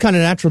thought this was kind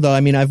of natural, though.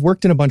 I mean, I've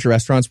worked in a bunch of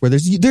restaurants where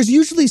there's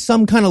usually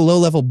some kind of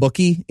low-level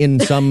bookie in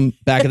some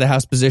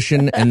back-of-the-house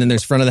position, and then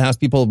there's front-of-the-house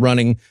people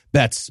running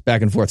bets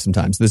back and forth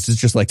sometimes. This is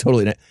just like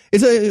totally...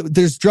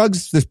 There's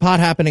drugs, there's pot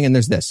happening, and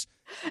there's this.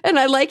 And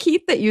I like,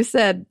 Heath, that you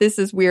said, "This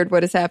is weird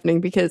what is happening,"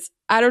 because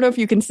I don't know if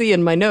you can see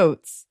in my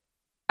notes,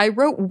 I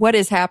wrote "what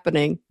is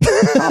happening"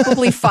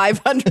 probably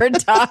 500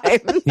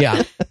 times.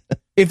 Yeah.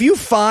 If you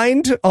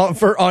find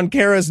on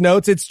Kara's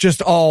notes, it's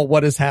just all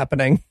 "what is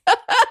happening."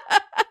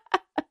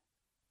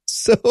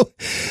 So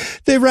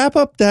they wrap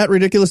up that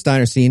ridiculous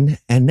diner scene,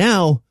 and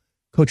now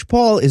Coach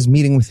Paul is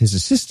meeting with his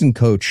assistant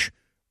coach,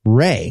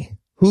 Ray,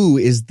 who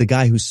is the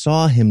guy who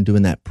saw him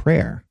doing that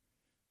prayer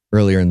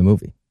earlier in the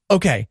movie.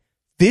 Okay,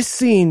 this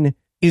scene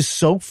is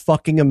so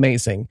fucking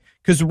amazing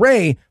because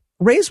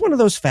Ray's one of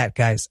those fat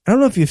guys. I don't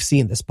know if you've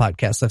seen this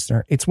podcast,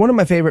 listener. It's one of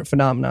my favorite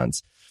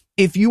phenomenons.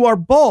 If you are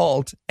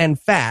bald and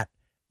fat,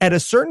 at a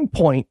certain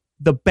point,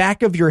 the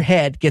back of your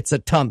head gets a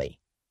tummy.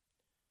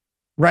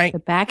 Right? The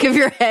back of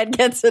your head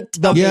gets a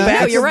tummy. Yeah,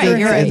 No, you're right.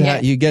 You're right. Yeah.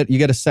 You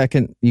get a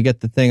second, you get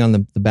the thing on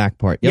the back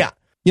part. Yep. Yeah.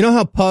 You know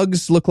how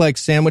pugs look like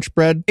sandwich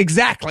bread?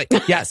 Exactly.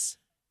 Yes.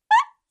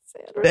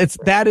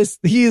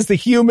 He is the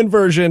human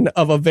version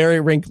of a very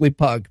wrinkly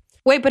pug.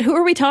 Wait, but who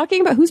are we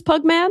talking about? Who's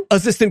Pugman?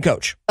 Assistant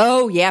coach.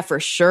 Oh, yeah,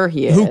 for sure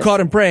he is. Who caught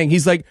him praying.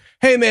 He's like,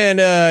 "Hey man,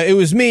 it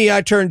was me.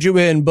 I turned you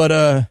in, but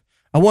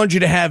I wanted you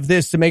to have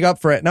this to make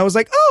up for it." And I was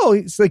like, "Oh,"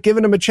 he's like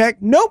giving him a check.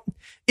 Nope.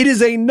 It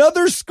is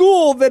another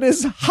school that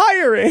is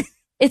hiring.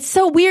 It's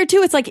so weird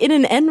too. It's like in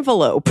an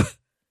envelope.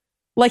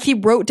 Like he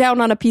wrote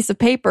down on a piece of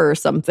paper or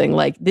something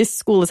like, "This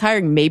school is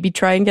hiring, maybe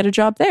try and get a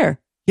job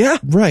there." Yeah.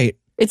 Right.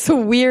 It's so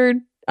weird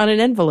on an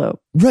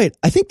envelope. Right.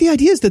 I think the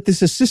idea is that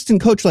this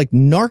assistant coach like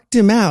narked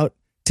him out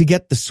to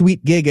get the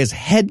sweet gig as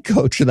head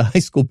coach of the high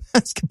school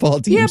basketball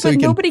team. Yeah, so but he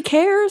can nobody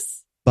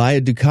cares. buy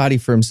a Ducati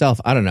for himself.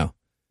 I don't know.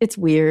 It's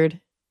weird.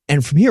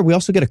 And from here, we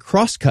also get a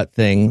cross-cut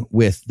thing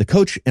with the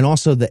coach and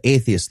also the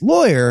atheist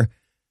lawyer.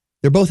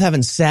 They're both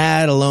having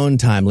sad alone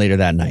time later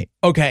that night.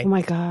 Okay. Oh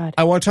my God.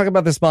 I want to talk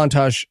about this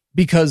montage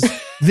because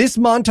this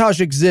montage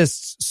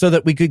exists so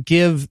that we could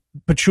give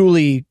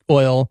Patchouli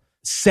Oil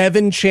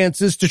 7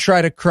 chances to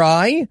try to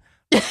cry.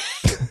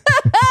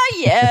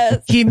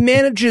 Yes. He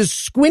manages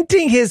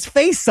squinting his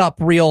face up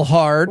real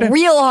hard.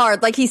 Real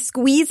hard. Like he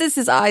squeezes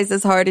his eyes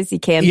as hard as he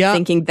can, Yeah.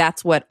 thinking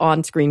that's what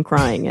on-screen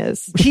crying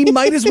is. He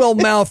might as well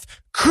mouth,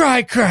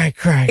 "Cry, cry,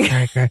 cry,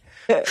 cry, cry.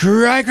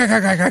 Cry, cry, cry,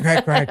 cry, cry,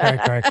 cry, cry, cry,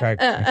 cry, cry,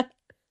 cry."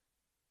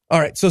 All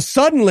right. So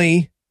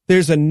suddenly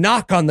there's a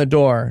knock on the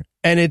door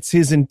and it's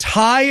his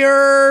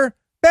entire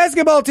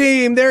basketball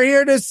team. They're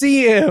here to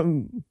see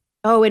him.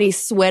 Oh, and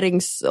he's sweating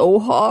so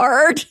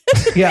hard.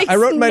 Yeah, I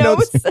wrote in my no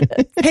notes, sense.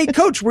 "Hey,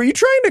 coach, were you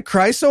trying to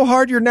cry so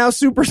hard you're now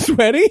super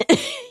sweaty?"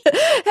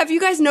 Have you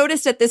guys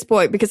noticed at this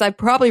point, because I've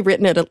probably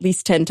written it at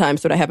least 10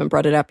 times, but I haven't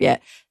brought it up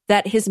yet,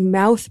 that his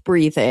mouth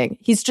breathing,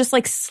 he's just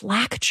like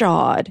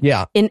slack-jawed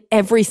in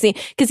every scene,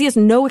 because he has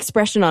no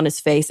expression on his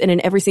face. And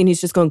in every scene,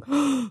 he's just going,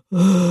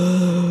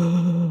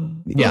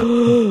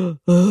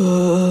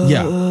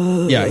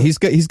 Yeah,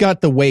 he's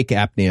got the wake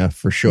apnea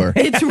for sure.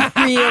 It's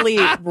really,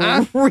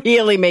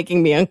 really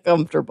making me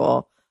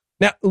uncomfortable.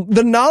 Now,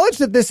 the knowledge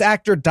that this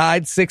actor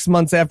died 6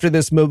 months after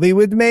this movie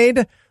was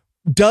made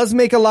does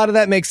make a lot of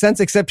that make sense,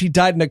 except he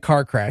died in a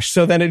car crash.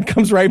 So then it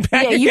comes right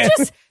back again.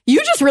 You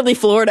just really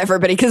floored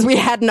everybody because we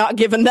had not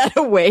given that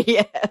away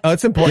yet. Oh,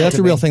 it's important. Yeah, that's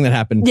a real thing that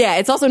happened. Yeah,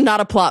 it's also not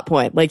a plot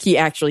point. Like, he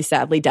actually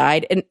sadly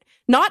died. And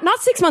not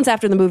 6 months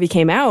after the movie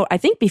came out. I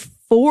think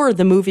before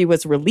the movie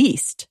was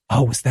released.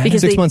 Oh, was that?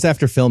 Because 6 months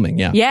after filming,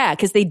 yeah. Yeah,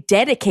 because they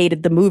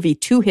dedicated the movie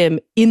to him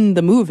in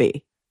the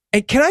movie.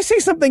 And can I say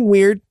something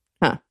weird?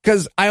 Huh.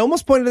 Because I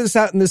almost pointed this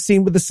out in the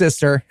scene with the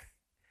sister.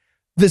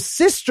 The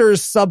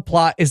sister's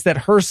subplot is that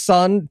her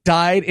son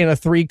died in a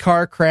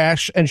 3-car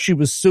crash and she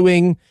was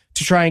suing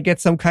to try and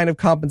get some kind of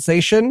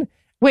compensation.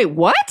 Wait,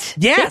 what?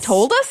 Yes. They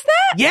told us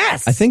that?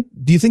 Yes.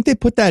 Do you think they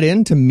put that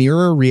in to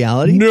mirror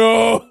reality?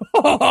 No.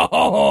 No.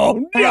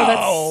 Oh,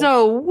 that's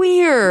so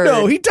weird.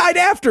 No, he died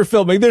after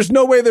filming. There's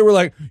no way they were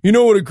like, you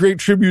know what a great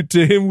tribute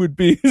to him would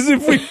be is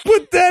if we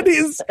put that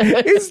his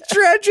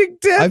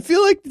tragic death. I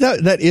feel like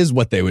that is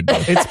what they would do.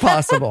 It's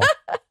possible.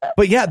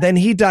 But yeah, then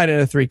he died in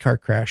a 3-car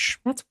crash.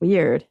 That's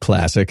weird.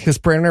 Classic. Because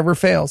prayer never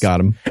fails. Got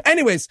him.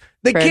 Anyways,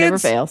 Prayer never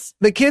fails.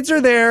 The kids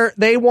are there.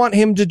 They want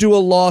him to do a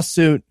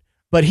lawsuit,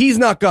 but he's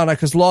not gonna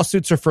because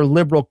lawsuits are for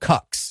liberal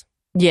cucks.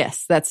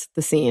 Yes, that's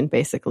the scene,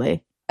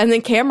 basically. And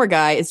then camera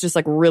guy is just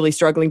like really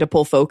struggling to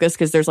pull focus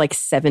because there's like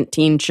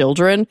 17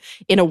 children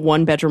in a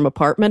 1-bedroom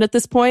apartment at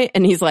this point.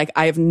 And he's like,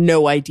 I have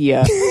no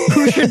idea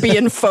who should be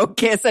in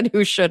focus and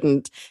who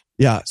shouldn't.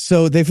 Yeah,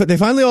 so they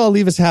finally all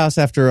leave his house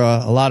after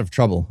a lot of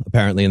trouble,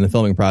 apparently, in the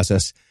filming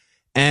process.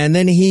 And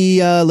then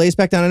he lays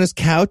back down on his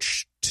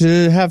couch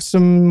to have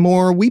some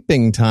more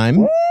weeping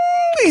time.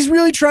 He's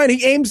really trying.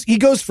 He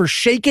goes for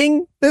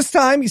shaking this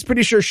time. He's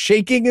pretty sure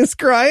shaking is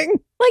crying.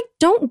 Like,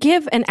 don't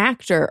give an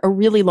actor a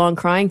really long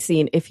crying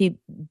scene if he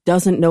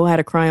doesn't know how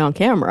to cry on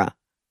camera.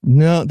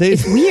 No,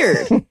 It's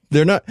weird.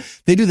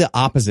 They do the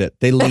opposite.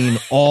 They lean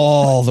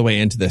all the way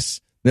into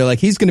this. They're like,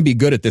 he's going to be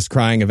good at this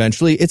crying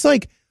eventually. It's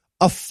like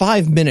a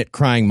 5-minute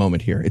crying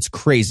moment here. It's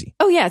crazy.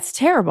 Oh, yeah, it's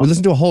terrible. We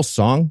listen to a whole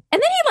song.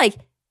 And then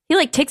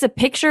he takes a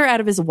picture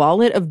out of his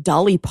wallet of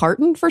Dolly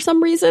Parton for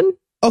some reason.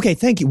 Okay,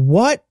 thank you.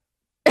 What?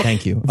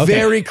 Thank you. Okay.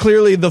 Very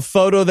clearly the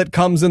photo that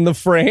comes in the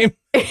frame.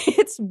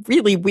 It's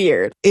really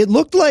weird. It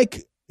looked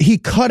like he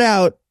cut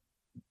out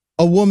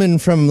a woman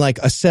from like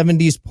a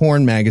 70s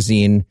porn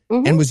magazine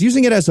and was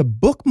using it as a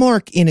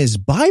bookmark in his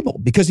Bible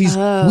because he's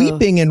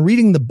weeping and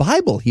reading the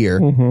Bible here.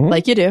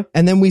 Like you do.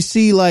 And then we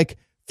see like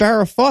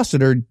Farrah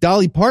Fawcett or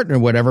Dolly Parton or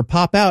whatever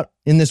pop out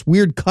in this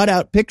weird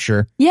cutout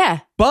picture. Yeah.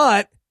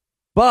 But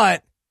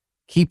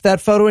keep that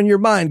photo in your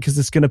mind because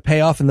it's going to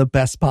pay off in the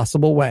best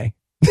possible way.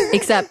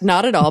 Except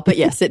not at all, but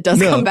yes, it does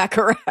come back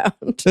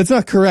around. That's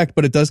not correct,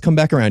 but it does come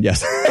back around,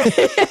 yes.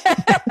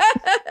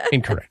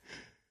 Incorrect.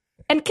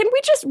 And can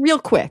we just real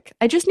quick,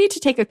 I just need to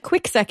take a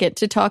quick second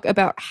to talk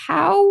about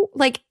how,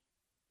 like,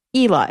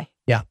 Eli.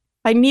 Yeah.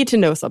 I need to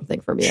know something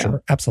from you.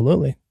 Sure,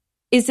 absolutely.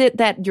 Is it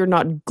that you're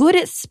not good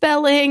at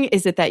spelling?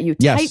 Is it that you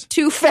type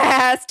too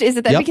fast? Is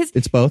it that because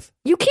it's both.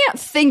 You can't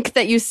think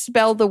that you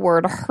spell the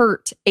word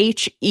hurt,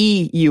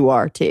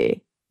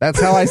 H-E-U-R-T. That's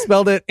how I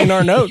spelled it in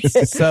our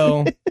notes.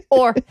 So,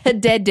 or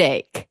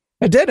headache.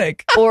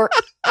 Headache. Or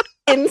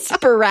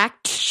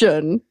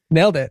inspiration.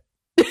 Nailed it.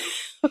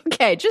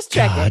 Okay, just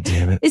checking. God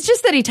damn it. It's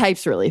just that he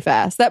types really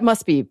fast. That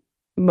must be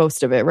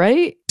most of it,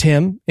 right?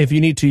 Tim, if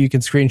you need to, you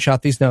can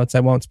screenshot these notes. I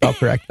won't spell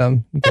correct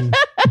them. You can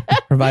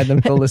provide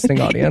them to the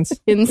listening audience.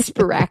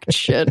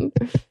 Inspiration.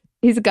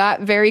 He's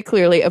got very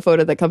clearly a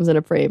photo that comes in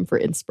a frame for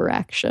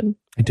inspiration.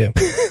 I do.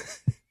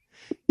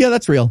 Yeah,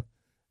 that's real.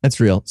 That's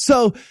real.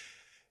 So,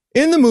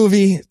 in the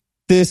movie,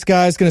 this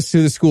guy's going to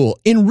sue the school.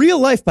 In real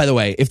life, by the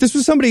way, if this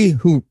was somebody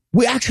who...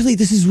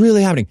 this is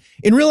really happening.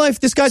 In real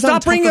life, this guy's on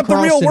Tucker bringing up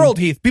Carlson. The real world,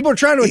 Heath. People are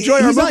trying to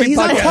enjoy our movie He's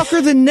podcast. on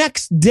Tucker the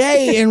next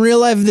day in real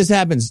life if this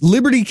happens.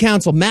 Liberty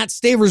Counsel, Matt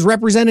Stavers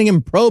representing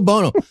him pro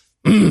bono.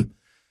 I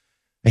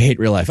hate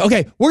real life.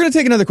 Okay, we're going to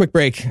take another quick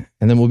break,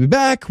 and then we'll be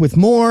back with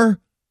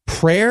more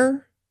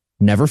Prayer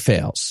Never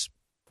Fails.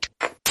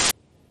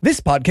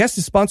 This podcast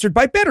is sponsored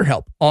by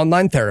BetterHelp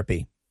Online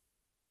Therapy.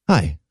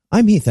 Hi,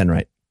 I'm Heath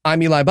Enright.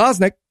 I'm Eli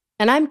Bosnick.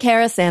 And I'm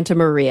Cara Santa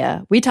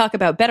Maria. We talk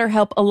about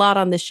BetterHelp a lot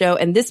on this show,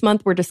 and this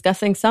month we're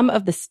discussing some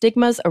of the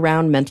stigmas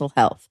around mental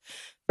health.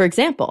 For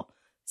example,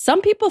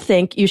 some people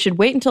think you should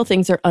wait until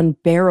things are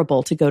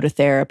unbearable to go to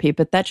therapy,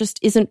 but that just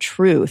isn't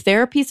true.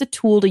 Therapy is a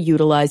tool to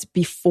utilize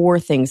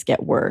before things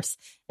get worse,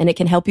 and it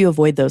can help you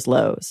avoid those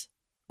lows.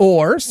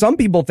 Or some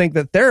people think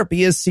that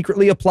therapy is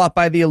secretly a plot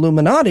by the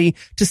Illuminati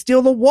to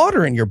steal the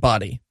water in your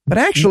body. But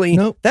actually,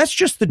 that's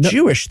just the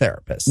Jewish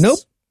therapists. Nope,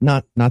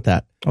 not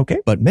that. Okay.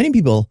 But many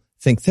people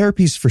think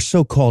therapy's for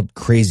so-called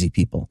crazy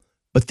people.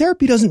 But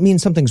therapy doesn't mean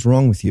something's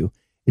wrong with you.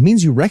 It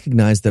means you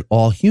recognize that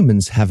all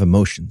humans have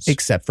emotions.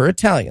 Except for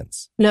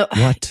Italians. No,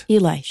 What?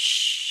 Eli,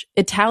 shh.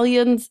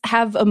 Italians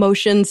have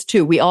emotions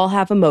too. We all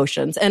have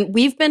emotions. And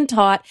we've been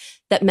taught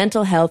that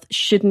mental health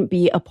shouldn't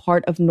be a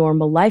part of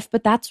normal life,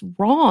 but that's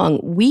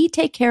wrong. We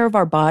take care of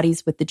our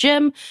bodies with the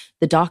gym,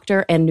 the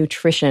doctor, and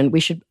nutrition.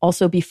 We should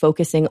also be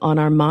focusing on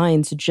our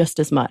minds just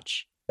as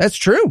much. That's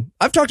true.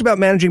 I've talked about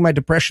managing my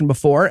depression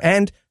before,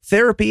 and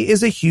therapy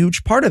is a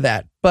huge part of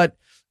that. But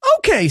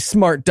okay,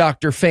 smart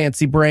Dr.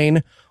 Fancy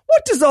Brain,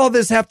 what does all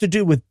this have to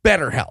do with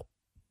BetterHelp?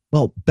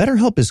 Well,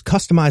 BetterHelp is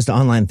customized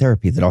online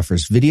therapy that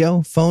offers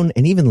video, phone,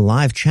 and even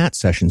live chat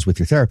sessions with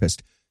your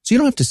therapist, so you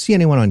don't have to see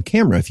anyone on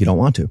camera if you don't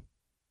want to.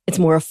 It's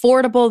more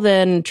affordable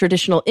than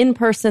traditional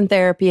in-person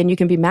therapy, and you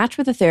can be matched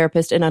with a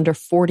therapist in under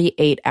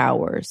 48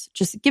 hours.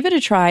 Just give it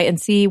a try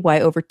and see why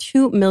over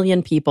 2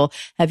 million people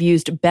have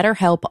used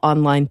BetterHelp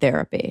online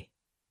therapy.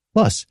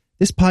 Plus,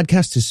 this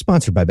podcast is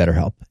sponsored by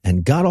BetterHelp,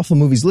 and God Awful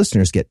Movies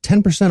listeners get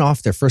 10%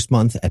 off their first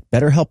month at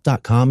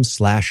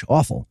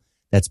betterhelp.com/awful.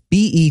 That's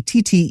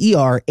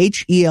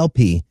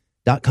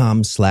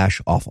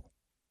BetterHelp.com/awful.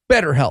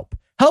 BetterHelp.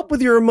 Help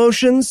with your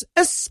emotions,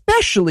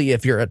 especially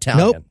if you're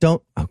Italian. Nope,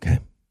 don't. Okay.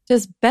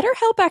 Does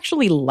BetterHelp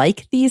actually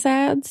like these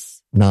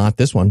ads? Not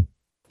this one.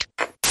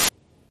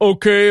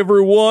 Okay,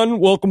 everyone.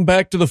 Welcome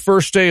back to the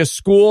first day of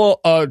school.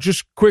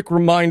 Just quick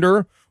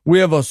reminder, we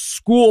have a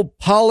school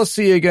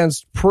policy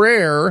against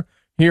prayer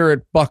here at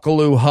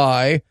Buckaloo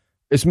High.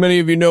 As many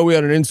of you know, we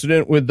had an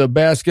incident with the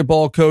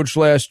basketball coach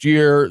last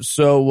year.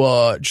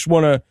 So just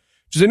want to,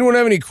 does anyone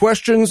have any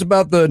questions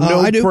about the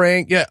I do.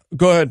 praying? Yeah,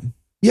 go ahead.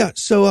 Yeah,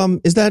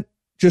 so is that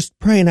just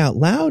praying out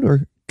loud,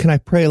 or can I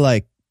pray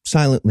like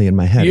silently in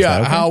my head? Is Yeah,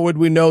 that okay? how would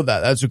we know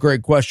that? That's a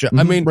great question.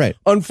 I mean, right.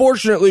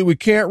 Unfortunately, we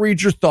can't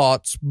read your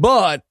thoughts,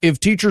 but if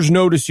teachers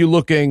notice you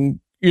looking,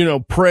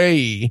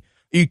 pray-y,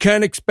 you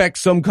can expect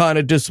some kind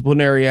of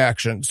disciplinary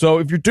action. So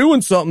if you're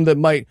doing something that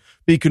might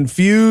be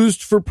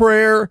confused for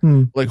prayer,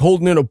 like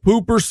holding in a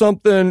poop or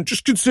something,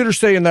 just consider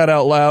saying that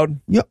out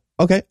loud. Yep.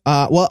 Okay.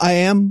 Well, I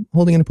am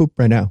holding in a poop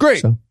right now.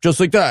 Great. So. Just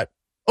like that.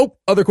 Oh,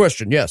 other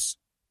question. Yes.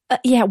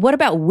 Yeah, what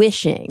about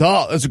wishing?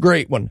 Oh, that's a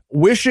great one.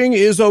 Wishing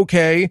is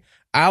okay,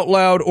 out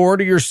loud or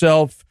to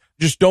yourself.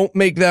 Just don't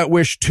make that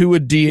wish to a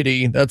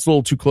deity. That's a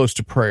little too close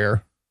to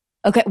prayer.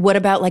 Okay, what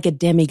about like a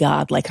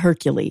demigod, like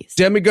Hercules?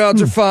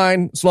 Demigods are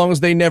fine as long as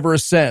they never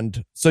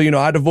ascend. So,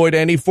 I'd avoid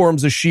any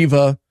forms of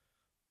Shiva.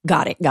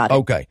 Got it.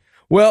 Okay.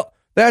 Well,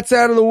 that's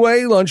out of the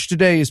way. Lunch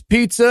today is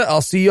pizza.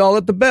 I'll see y'all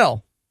at the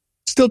bell.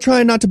 Still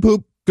trying not to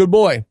poop. Good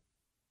boy.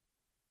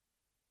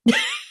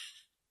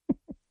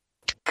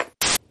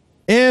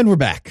 And we're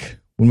back.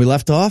 When we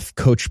left off,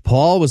 Coach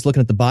Paul was looking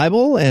at the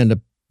Bible and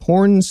a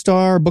porn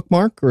star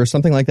bookmark or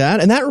something like that.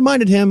 And that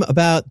reminded him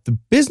about the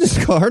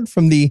business card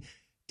from the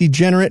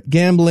degenerate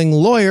gambling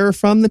lawyer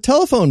from the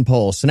telephone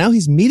pole. So now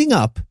he's meeting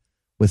up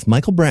with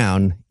Michael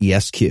Brown,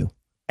 ESQ.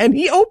 And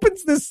he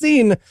opens the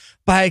scene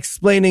by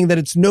explaining that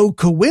it's no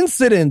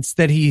coincidence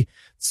that he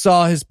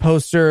saw his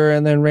poster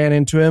and then ran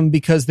into him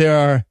because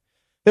there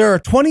are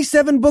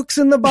 27 books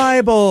in the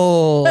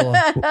Bible.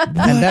 And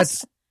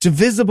that's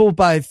divisible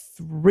by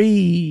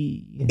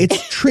 3.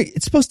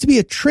 It's supposed to be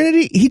a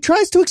trinity. He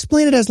tries to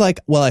explain it as like,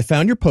 well, I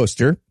found your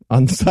poster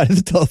on the side of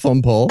the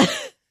telephone pole,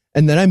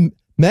 and then I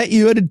met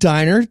you at a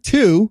diner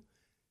too.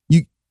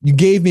 You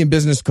gave me a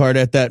business card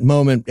at that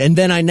moment, and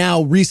then I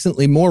now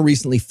more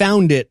recently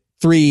found it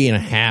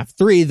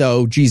 3.5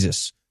 though.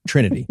 Jesus,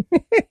 Trinity.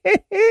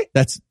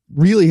 That's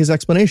really his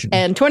explanation.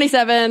 And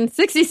 27,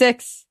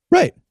 66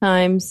 right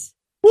times.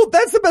 Well,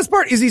 that's the best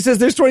part is he says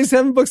there's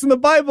 27 books in the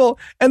Bible,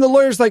 and the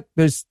lawyer's like,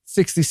 there's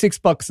 66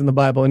 books in the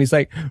Bible. And he's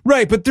like,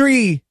 right, but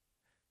 3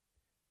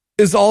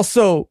 is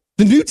also...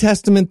 The New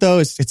Testament, though,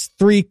 it's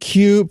 3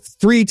 cubed.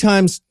 3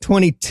 times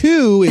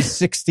 22 is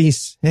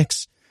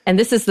 66. And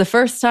this is the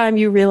first time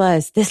you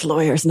realize this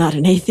lawyer's not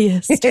an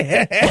atheist.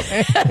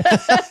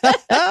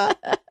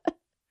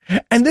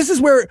 And this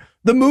is where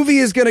the movie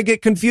is going to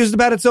get confused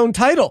about its own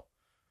title.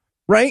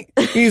 Right?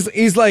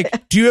 He's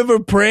like, do you ever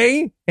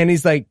pray? And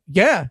he's like,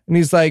 yeah. And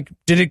he's like,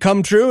 did it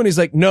come true? And he's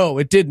like, no,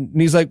 it didn't.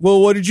 And he's like, well,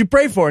 what did you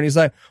pray for? And he's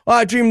like, well,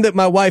 I dreamed that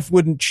my wife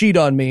wouldn't cheat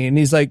on me. And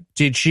he's like,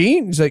 did she?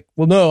 And he's like,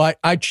 well, no,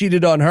 I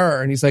cheated on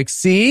her. And he's like,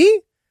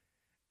 see?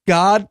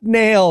 God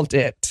nailed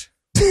it.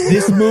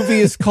 This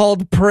movie is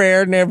called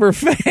Prayer Never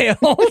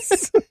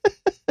Fails.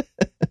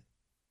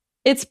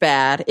 It's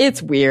bad.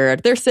 It's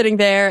weird. They're sitting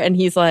there and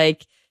he's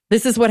like,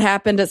 this is what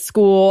happened at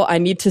school. I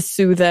need to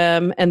sue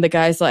them. And the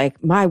guy's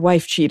like, my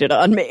wife cheated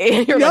on me.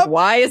 And you're like,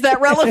 why is that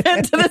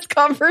relevant to this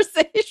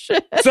conversation?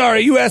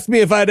 Sorry, you asked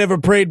me if I'd ever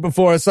prayed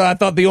before, so I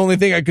thought the only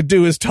thing I could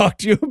do is talk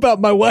to you about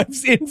my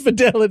wife's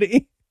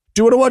infidelity. Do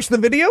you want to watch the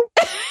video?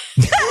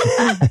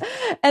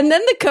 And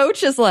then the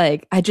coach is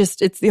like,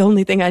 it's the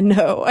only thing I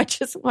know. I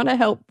just want to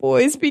help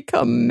boys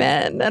become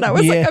men. And I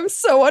was like, I'm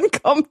so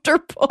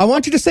uncomfortable. I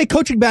want you to say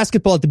coaching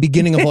basketball at the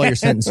beginning of all your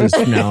sentences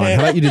from now on. How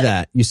about you do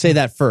that? You say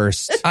that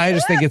first. I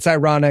just think it's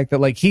ironic that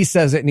like he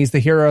says it and he's the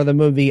hero of the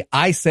movie.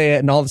 I say it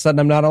and all of a sudden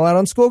I'm not allowed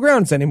on school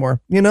grounds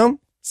anymore,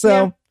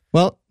 So,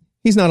 Well,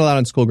 he's not allowed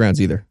on school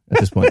grounds either at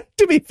this point.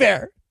 To be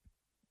fair.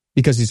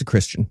 Because he's a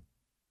Christian.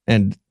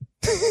 And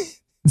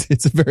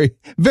it's a very,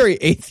 very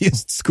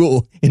atheist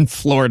school in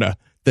Florida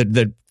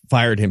that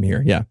fired him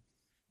here. Yeah.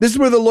 This is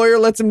where the lawyer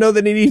lets him know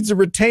that he needs a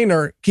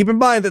retainer. Keep in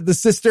mind that the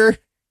sister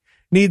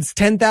needs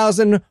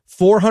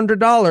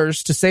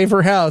 $10,400 to save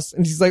her house.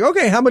 And she's like,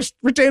 okay, how much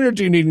retainer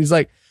do you need? And he's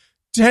like,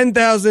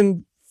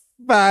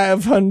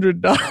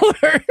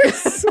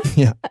 $10,500.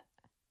 Yeah.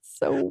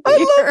 So weird. I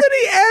love that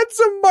he adds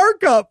some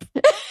markup.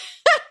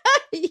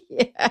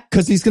 Yeah.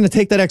 Because he's going to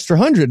take that extra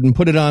 100 and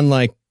put it on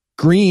like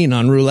green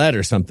on roulette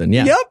or something.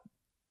 Yeah. Yep.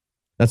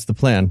 That's the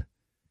plan.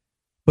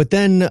 But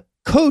then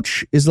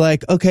Coach is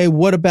like, okay,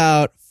 what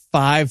about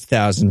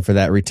 $5,000 for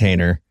that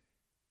retainer?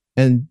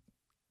 And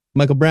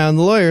Michael Brown,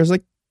 the lawyer, is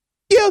like,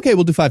 yeah, okay,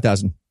 we'll do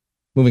 $5,000.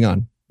 Moving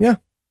on.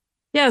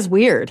 Yeah, it's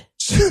weird.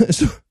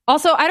 So,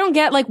 Also, I don't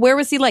get, like, where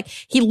was he? Like,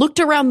 he looked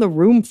around the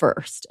room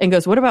first and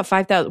goes, what about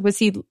 5,000? Was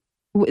he,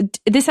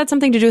 this had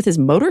something to do with his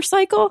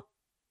motorcycle?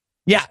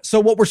 Yeah. So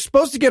what we're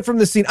supposed to get from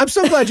this scene, I'm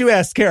so glad you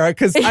asked, Kara,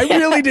 because I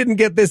really didn't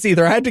get this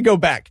either. I had to go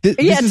back. this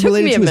Yeah, it is took me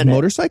related a to his minute.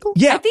 motorcycle?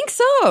 Yeah. I think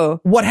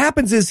so. What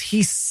happens is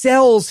he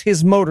sells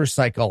his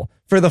motorcycle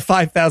for the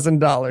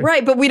 $5,000.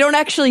 Right, but we don't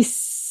actually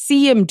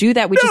see him do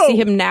that. We just No. see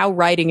him now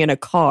riding in a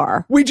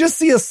car. We just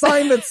see a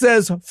sign that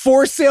says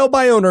for sale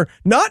by owner,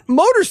 not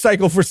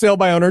motorcycle for sale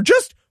by owner,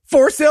 just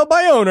for sale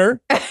by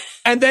owner.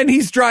 And then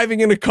he's driving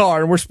in a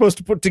car and we're supposed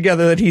to put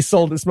together that he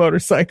sold his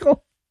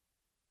motorcycle.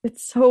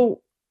 It's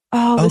so,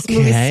 this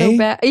movie's Okay. so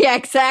bad. Yeah,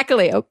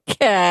 exactly.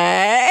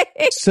 Okay.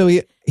 So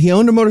he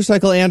owned a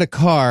motorcycle and a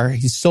car.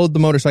 He sold the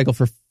motorcycle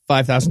for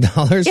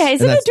 $5,000. Yeah, and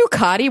isn't a that's-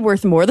 Ducati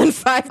worth more than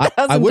 $5,000?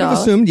 I would have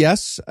assumed,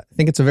 yes. I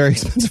think it's a very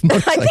expensive I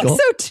motorcycle.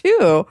 think so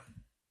too.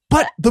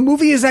 But the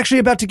movie is actually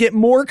about to get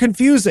more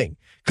confusing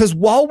because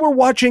while we're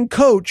watching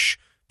Coach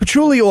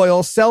Patchouli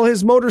Oil sell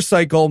his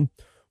motorcycle,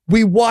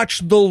 we watch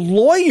the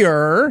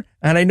lawyer,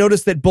 and I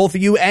noticed that both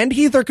of you and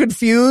Heath are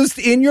confused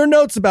in your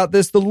notes about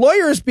this. The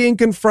lawyer is being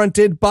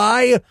confronted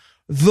by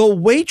the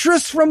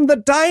waitress from the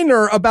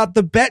diner about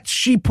the bets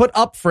she put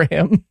up for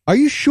him. Are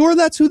you sure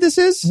that's who this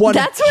is?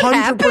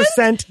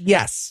 100%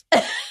 yes.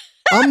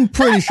 I'm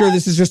pretty sure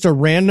this is just a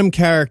random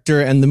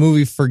character and the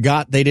movie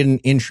forgot they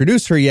didn't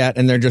introduce her yet.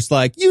 And they're just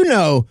like,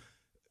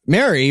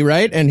 Mary,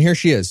 right? And here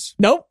she is.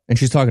 Nope. And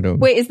she's talking to him.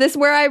 Wait, is this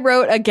where I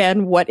wrote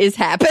again, what is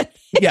happening?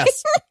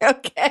 Yes.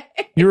 Okay.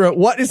 You wrote,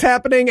 what is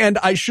happening? And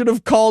I should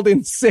have called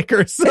in sick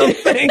or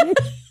something. You're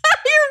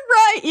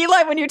right,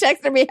 Eli, when you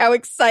texted me how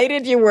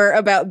excited you were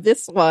about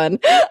this one,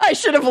 I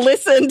should have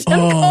listened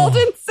and called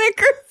in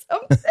sick or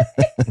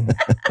something.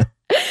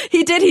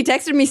 He did. He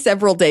texted me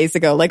several days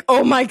ago, like,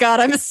 oh my God,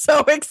 I'm so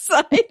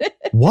excited.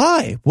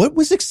 Why? What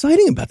was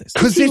exciting about this?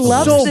 Because He it's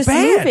loves so this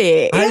bad.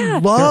 movie. I Yeah. They're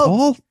love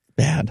all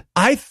bad.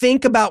 I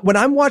think about when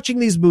I'm watching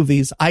these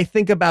movies, I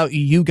think about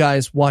you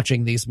guys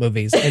watching these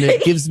movies and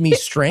it gives me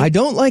strength. I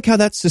don't like how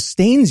that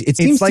sustains. It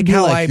seems like to be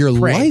how like I your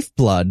pray.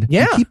 lifeblood.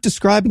 Yeah. You keep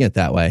describing it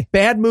that way.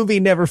 Bad movie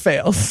never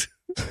fails.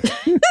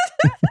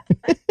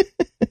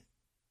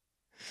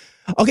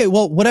 Okay,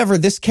 well, whatever.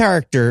 This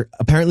character,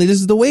 apparently this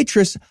is the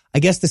waitress. I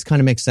guess this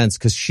kind of makes sense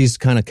because she's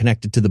kind of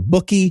connected to the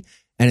bookie.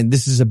 And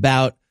this is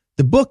about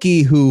the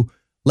bookie who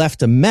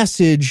left a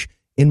message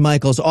in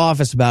Michael's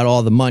office about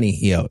all the money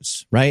he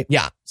owes, right?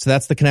 Yeah. So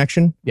that's the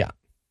connection? Yeah.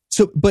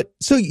 So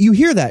you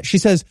hear that. She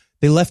says,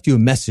 they left you a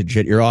message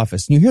at your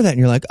office. And you hear that and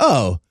you're like,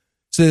 oh.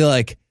 So they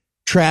like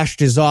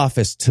trashed his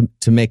office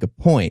to make a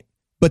point.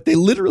 But they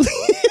literally,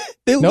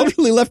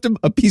 literally left him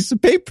a piece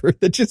of paper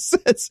that just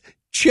says,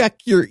 check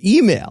your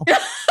email.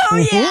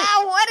 Oh,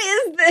 yeah. What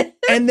is this?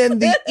 And then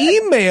the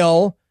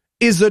email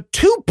is a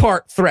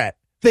 2-part threat.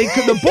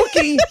 The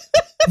bookie,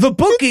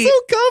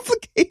 So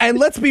complicated. and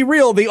let's be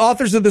real, the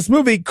authors of this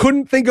movie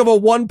couldn't think of a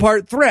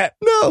 1-part threat.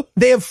 No.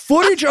 They have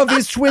footage of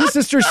his twin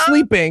sister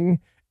sleeping,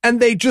 and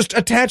they just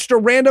attached a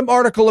random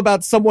article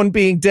about someone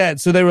being dead.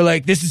 So they were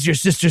like, this is your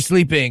sister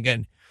sleeping,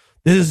 and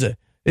this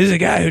is a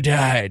guy who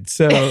died.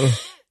 So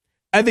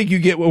I think you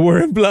get what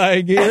we're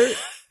implying here.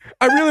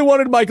 I really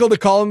wanted Michael to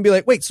call him and be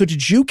like, wait, so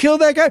did you kill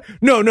that guy?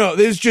 No,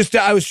 this is just,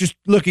 I was just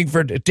looking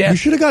for You death.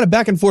 should have got a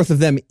back and forth of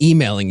them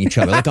emailing each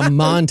other, like a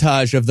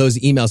montage of those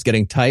emails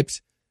getting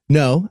typed.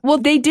 No. Well,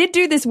 they did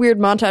do this weird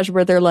montage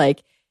where they're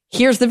like,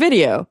 here's the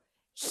video,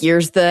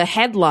 here's the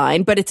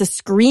headline, but it's a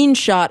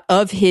screenshot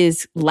of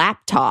his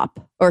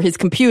laptop or his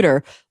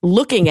computer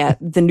looking at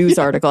the news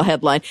article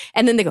headline.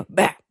 And then they go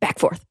back,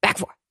 forth, back,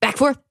 forth, back,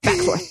 forth, back,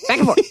 forth, back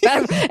and forth,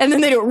 and then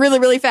they do it really,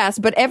 really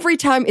fast. But every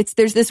time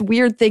there's this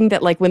weird thing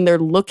that like when they're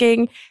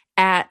looking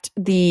at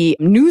the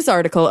news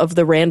article of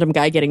the random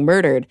guy getting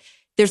murdered,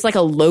 there's like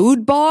a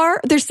load bar.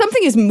 There's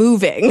something is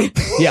moving.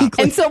 Yeah.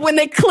 And so when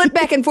they clip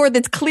back and forth,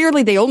 it's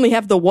clearly they only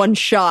have the one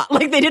shot.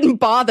 Like they didn't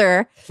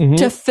bother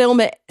to film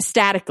it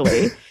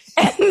statically.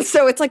 And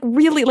so it's like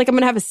really like I'm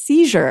going to have a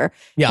seizure.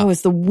 Yeah. Oh,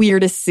 it's the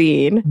weirdest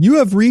scene. You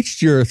have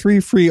reached your 3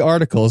 free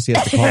articles. You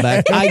have to call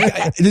back.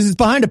 This is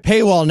behind a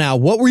paywall now.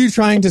 What were you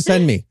trying to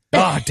send me?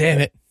 Oh,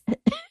 damn it.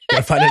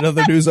 Gotta find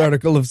another news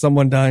article of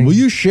someone dying. Will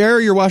you share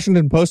your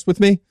Washington Post with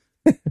me?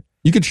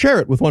 You could share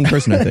it with one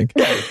person, I think.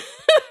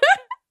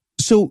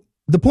 So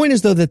the point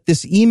is, though, that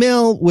this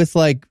email with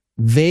like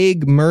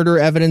vague murder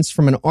evidence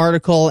from an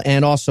article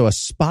and also a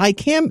spy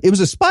cam. It was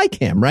a spy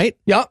cam, right?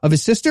 Yep. Of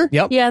his sister?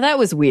 Yep. Yeah, that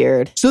was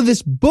weird. So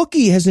this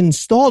bookie has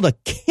installed a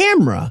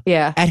camera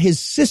Yeah. at his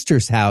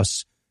sister's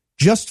house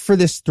just for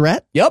this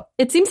threat? Yep.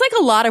 It seems like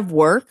a lot of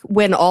work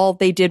when all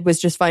they did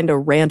was just find a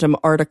random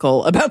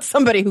article about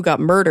somebody who got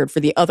murdered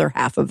for the other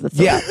half of the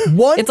film. Yeah.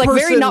 One It's like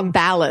very not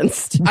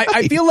balanced.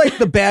 I feel like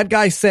the bad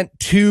guy sent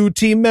 2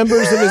 team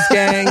members of his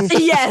gang.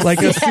 Yes.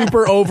 Like a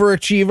super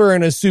overachiever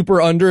and a super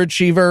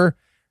underachiever.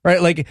 Right?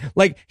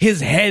 Like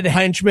his head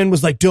henchman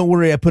was like, don't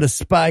worry, I put a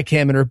spy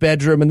cam in her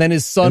bedroom. And then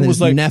his son And was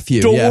his like,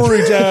 nephew, don't yeah.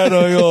 worry, Dad,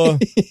 I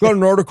got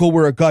an article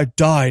where a guy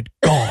died.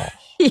 Gah.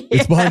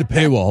 It's behind a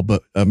paywall,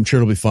 but I'm sure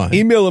it'll be fine.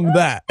 Email him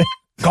that.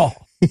 Gah.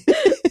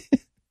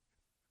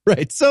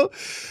 Right. So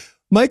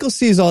Michael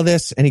sees all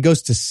this and he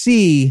goes to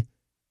see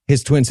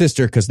his twin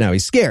sister because now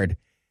he's scared.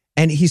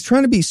 And he's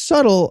trying to be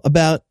subtle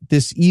about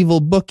this evil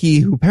bookie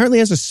who apparently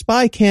has a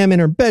spy cam in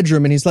her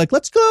bedroom. And he's like,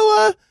 let's go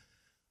on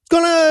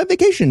a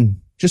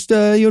vacation. Just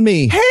you and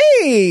me.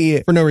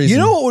 Hey, For no reason.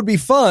 you know what would be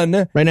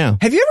fun? Right now.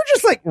 Have you ever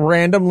just like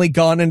randomly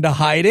gone into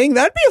hiding?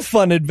 That'd be a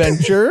fun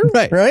adventure.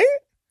 Right.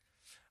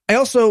 I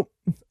also,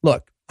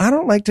 look, I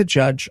don't like to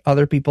judge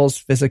other people's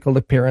physical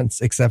appearance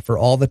except for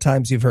all the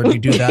times you've heard me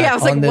do that Yeah, I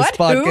was on like, this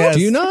what? Who? podcast. Do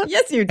you not?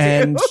 Yes, you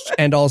do.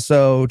 And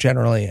also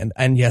generally,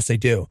 and yes, I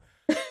do.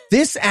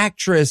 This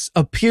actress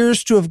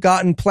appears to have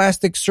gotten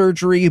plastic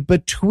surgery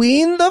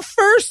between the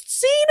first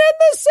scene and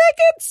the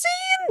second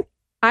scene.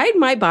 I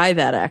might buy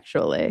that,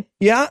 actually.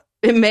 Yeah.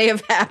 It may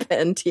have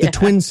happened. Yeah. The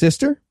twin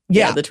sister?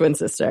 Yeah. The twin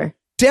sister.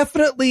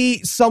 Definitely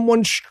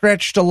someone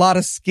stretched a lot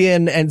of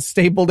skin and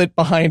stapled it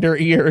behind her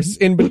ears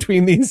in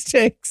between these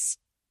takes.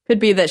 Could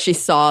be that she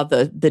saw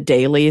the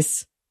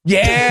dailies.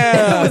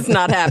 Yeah. Was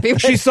not happy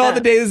with She saw that.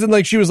 the dailies and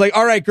like she was like,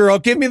 all right, girl,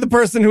 give me the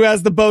person who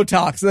has the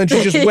Botox. And then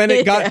she just went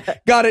and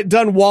got it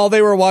done while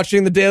they were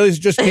watching the dailies,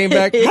 just came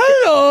back.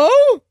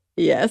 Hello.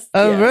 Yes.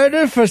 I'm yes.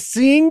 ready for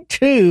scene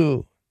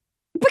 2.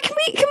 But can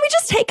we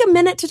just take a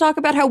minute to talk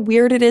about how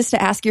weird it is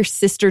to ask your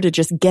sister to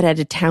just get out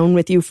of town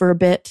with you for a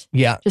bit?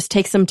 Yeah. Just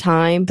take some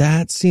time.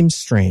 That seems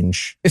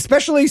strange.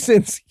 Especially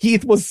since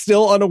Heath was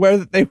still unaware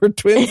that they were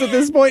twins at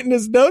this point in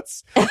his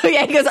notes.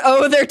 Yeah, he goes,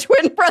 oh, they're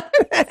twin brother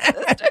and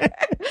sister.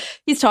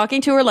 He's talking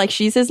to her like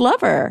she's his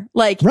lover.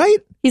 Like, Right?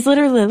 he's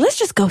literally, let's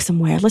just go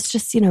somewhere. Let's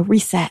just,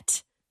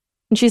 reset.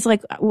 And she's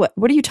like, what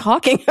are you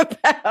talking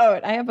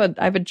about? I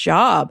have a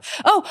job.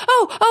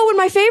 Oh, and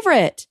my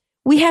favorite.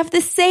 We have the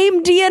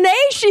same DNA,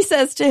 she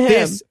says to him.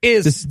 This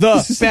is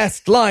the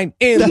best line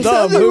in That's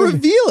how the they movie.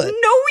 reveal it.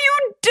 No,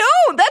 you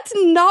don't. That's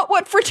not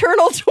what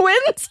fraternal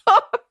twins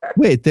are.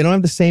 Wait, they don't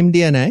have the same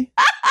DNA?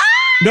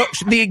 No,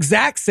 the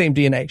exact same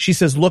DNA. She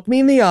says, look me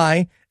in the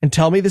eye and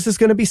tell me this is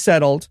going to be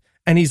settled.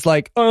 And he's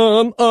like,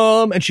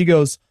 and she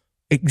goes,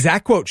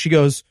 exact quote. She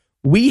goes,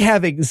 we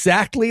have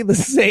exactly the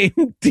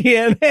same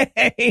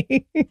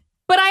DNA.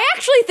 But I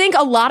actually think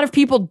a lot of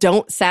people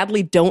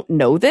sadly don't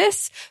know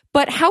this.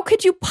 But how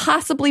could you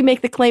possibly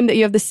make the claim that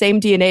you have the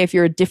same DNA if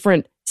you're a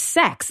different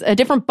sex, a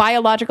different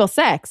biological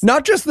sex?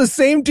 Not just the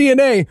same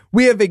DNA.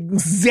 We have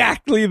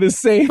exactly the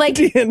same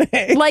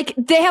DNA. Like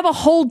they have a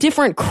whole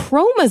different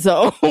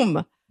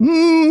chromosome.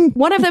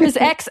 One of them is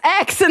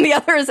XX and the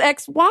other is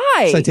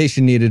XY.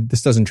 Citation needed.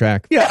 This doesn't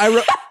track. Yeah,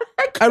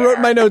 I wrote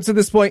my notes at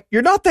this point.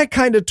 You're not that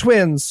kind of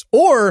twins,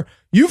 or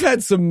you've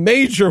had some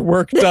major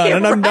work done,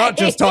 and I'm not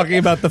just talking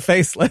about the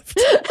facelift.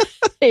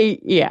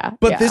 Yeah.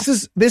 But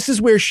this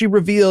is where she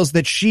reveals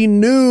that she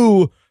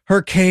knew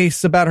her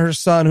case about her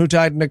son who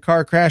died in a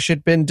car crash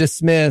had been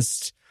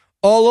dismissed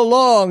all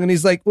along. And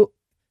he's like, well,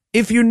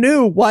 if you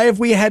knew, why have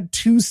we had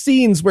 2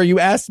 scenes where you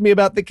asked me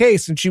about the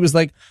case? And she was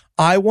like,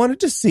 I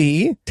wanted to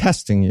see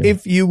Testing you.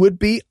 if you would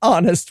be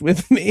honest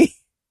with me.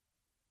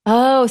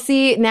 Oh,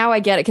 see, now I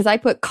get it because I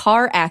put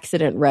car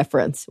accident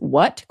reference.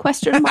 What?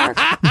 Question mark.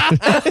 And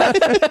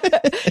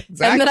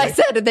then I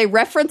said they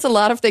reference a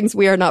lot of things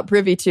we are not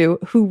privy to.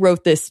 Who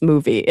wrote this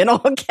movie in all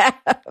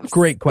caps?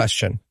 Great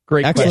question.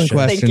 Great Excellent question.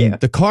 question. Thank you.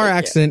 The car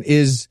accident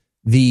is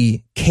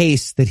the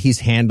case that he's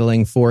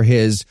handling for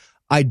his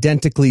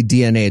identically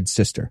DNA'd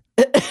sister.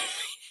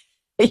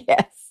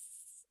 Yes.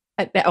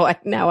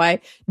 Now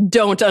I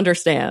don't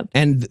understand.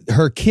 And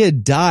her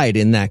kid died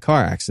in that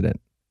car accident.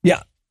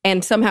 Yeah,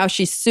 And somehow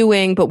she's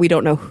suing, but we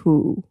don't know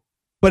who.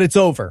 but it's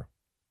over.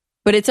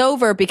 But it's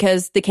over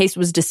because the case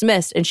was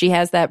dismissed and she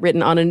has that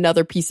written on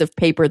another piece of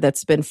paper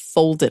that's been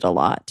folded a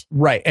lot.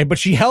 Right. But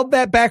she held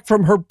that back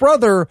from her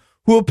brother,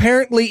 who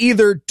apparently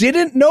either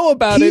didn't know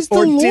about He's it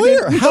or the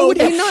lawyer. didn't How know would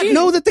he that not she-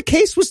 know that the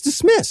case was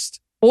dismissed?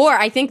 Or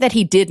I think that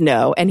he did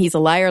know and he's a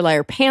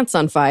liar, pants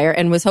on fire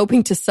and was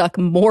hoping to suck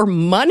more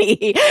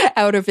money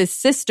out of his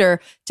sister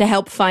to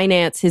help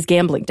finance his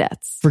gambling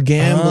debts. For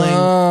gambling.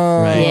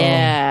 Oh. Right.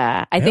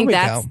 Yeah. I There think we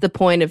that's go. the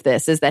point of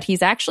this is that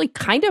he's actually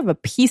kind of a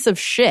piece of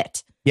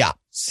shit. Yeah.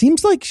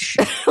 Seems like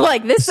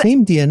Like this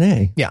same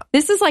DNA.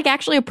 this is like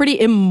actually a pretty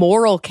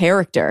immoral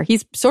character.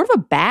 He's sort of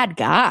a bad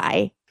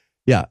guy.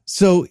 Yeah.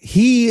 So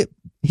he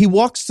he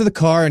walks to the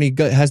car and he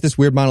has this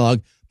weird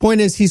monologue.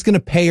 Point is, he's going to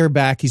pay her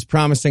back. He's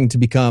promising to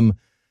become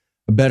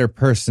a better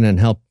person and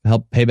help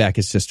pay back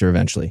his sister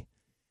eventually.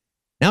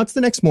 Now it's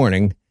the next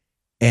morning,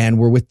 and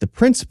we're with the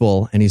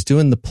principal, and he's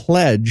doing the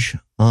pledge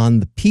on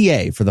the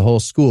PA for the whole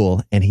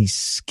school, and he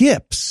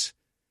skips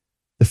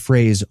the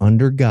phrase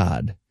 "under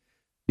God"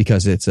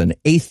 because it's an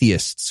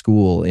atheist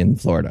school in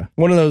Florida.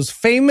 One of those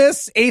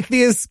famous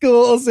atheist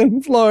schools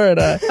in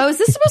Florida. Oh, is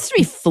this supposed to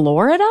be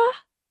Florida?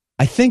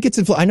 I think it's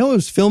in. I know it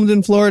was filmed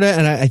in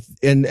Florida,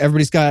 and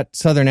everybody's got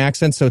Southern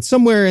accents, so it's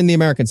somewhere in the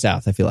American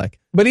South, I feel like.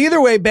 But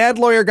either way, bad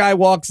lawyer guy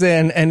walks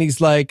in and he's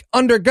like,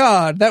 "Under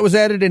God." That was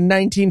added in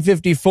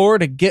 1954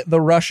 to get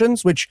the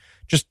Russians, which,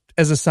 just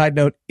as a side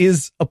note,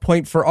 is a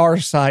point for our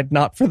side,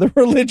 not for the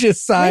religious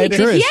side. Wait,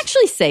 did he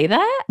actually say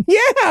that?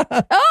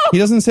 Yeah. Oh, He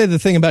doesn't say the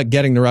thing about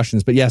getting the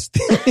Russians, but yes,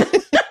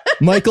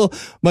 Michael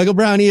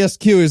Brown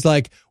ESQ is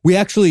like, we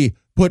actually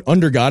put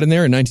 "under God" in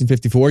there in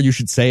 1954. You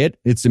should say it.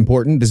 It's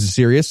important. This is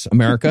serious.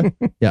 America.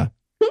 Yeah.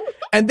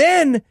 And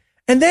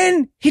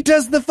then he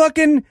does the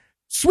fucking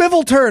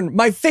swivel turn.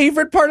 My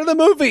favorite part of the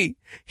movie.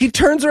 He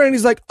turns around and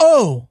he's like,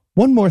 "Oh,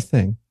 One more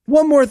thing.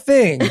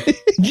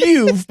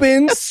 You've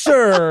been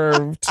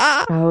served."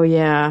 oh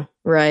yeah,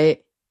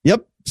 right.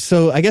 Yep.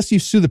 So I guess you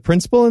sue the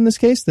principal in this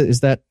case.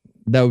 That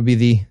would be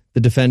the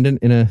defendant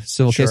in a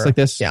civil case Sure. like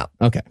this? Yeah.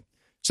 Okay.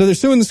 So they're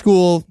suing the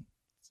school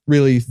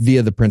really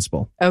via the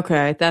principal.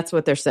 Okay, that's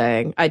what they're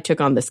saying. I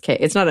took on this case.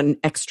 It's not an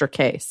extra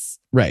case.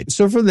 Right.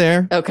 So from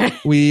there, Okay.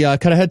 we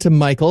cut ahead to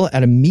Michael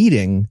at a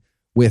meeting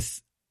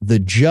with the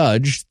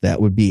judge.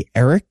 That would be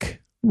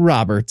Eric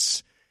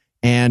Roberts,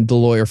 and the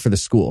lawyer for the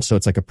school. So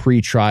it's like a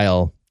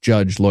pre-trial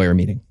judge-lawyer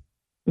meeting.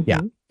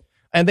 Yeah.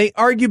 And they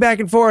argue back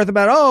and forth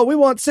about, "Oh, we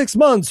want 6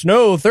 months.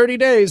 No, 30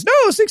 days.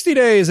 No, 60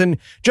 days. And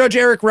Judge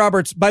Eric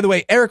Roberts, by the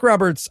way, Eric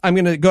Roberts, I'm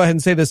going to go ahead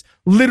and say this,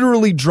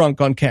 literally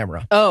drunk on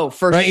camera. Oh,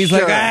 for Right? sure. He's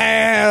like,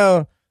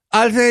 "I'll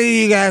tell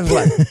you guys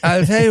what.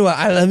 I'll tell you what.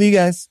 I love you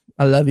guys.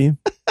 I love you.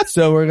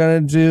 So we're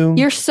going to do."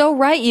 You're so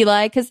right,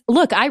 Eli. Because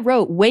look, I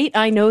wrote, "Wait,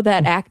 I know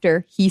that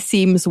actor. He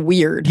seems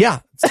weird." Yeah.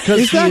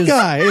 He's that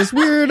guy. He's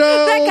weird,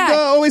 That guy.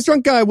 always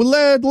drunk guy with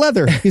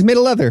leather. He's made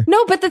of leather.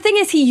 No, but the thing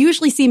is, he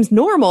usually seems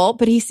normal,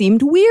 but he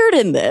seemed weird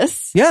in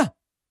this. Yeah.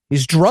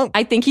 He's drunk.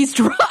 I think he's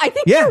drunk. I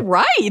think Yeah. you're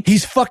right.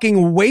 He's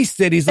fucking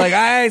wasted. He's like,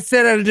 "I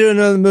said I'd do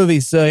another movie,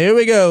 so here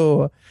we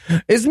go.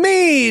 It's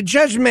me,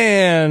 Judge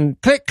Man.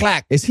 Click,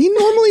 clack." Is he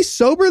normally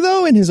sober,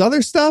 though, in his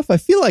other stuff? I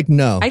feel like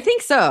no. I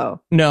think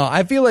so. No,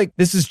 I feel like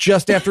this is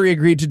just after he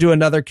agreed to do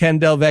another Ken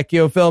Del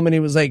Vecchio film, and he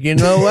was like, "You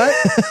know what?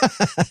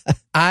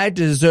 I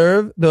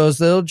deserve those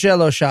little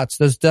Jello shots,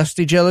 those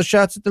dusty Jello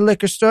shots at the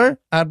liquor store.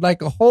 I'd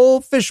like a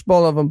whole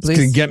fishbowl of them, It's going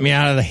please." to get me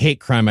out of the hate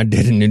crime I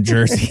did in New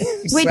Jersey.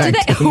 Wait, do they?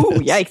 Oh,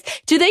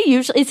 yikes! Do they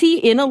usually? Is he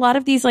in a lot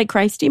of these like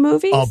Christy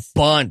movies? A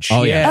bunch.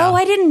 Oh, yeah. Oh,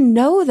 I didn't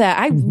know that.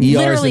 I ER's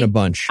literally in a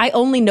bunch. I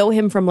only know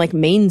him from like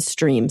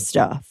mainstream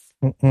stuff.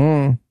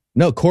 Mm.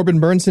 No, Corbin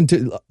Burnson,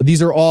 too.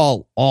 These are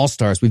all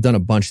all-stars. We've done a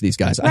bunch of these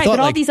guys. Right, I thought but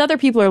all these other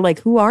people are like,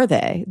 who are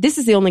they? This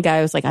is the only guy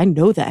I was like, I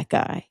know that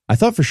guy. I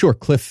thought for sure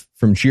Cliff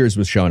from Cheers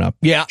was showing up.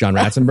 Yeah. John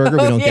Ratzenberger. We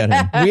don't get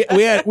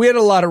him. We had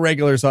a lot of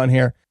regulars on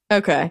here.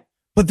 Okay.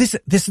 But this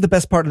is the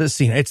best part of this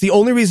scene. It's the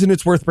only reason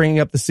it's worth bringing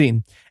up the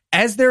scene.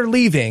 As they're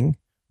leaving,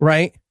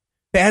 right,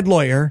 bad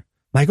lawyer,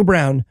 Michael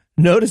Brown,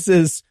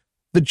 notices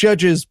the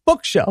judge's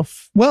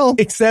bookshelf. Well,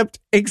 Except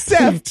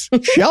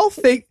shelf?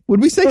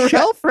 Would we say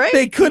shelf? Right.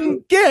 they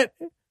couldn't get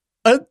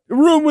a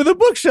room with a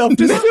bookshelf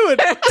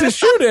to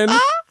shoot in.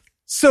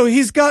 So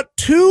he's got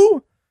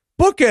two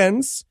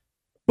bookends,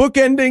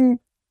 bookending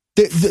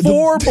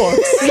four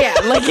books. Yeah,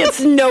 like it's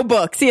no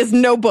books. He has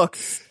no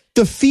books.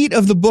 The feet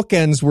of the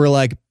bookends were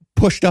like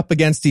pushed up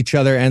against each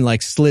other and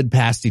like slid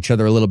past each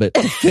other a little bit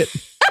to fit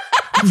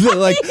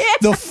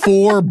the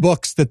four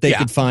books that they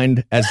could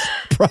find as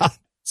prop.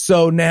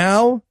 So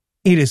now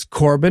it is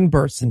Corbin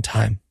Burnson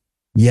time.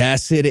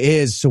 Yes, it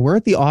is. So we're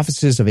at the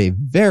offices of a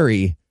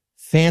very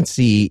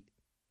fancy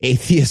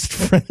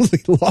atheist-friendly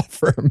law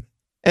firm.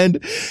 And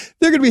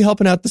they're going to be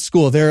helping out the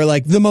school. They're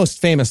like the most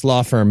famous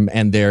law firm,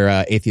 and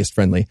they're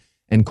atheist-friendly.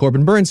 And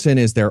Corbin Burnson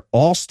is their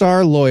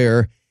all-star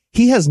lawyer.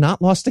 He has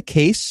not lost a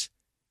case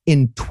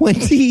in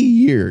 20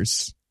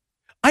 years.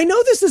 I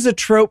know this is a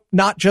trope,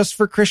 not just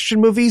for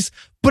Christian movies,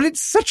 but it's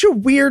such a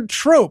weird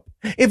trope.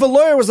 If a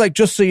lawyer was like,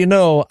 "Just so you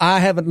know, I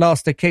haven't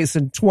lost a case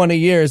in 20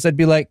 years, I'd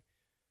be like,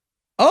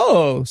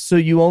 "Oh, so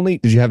you only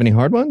Did you have any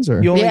hard ones?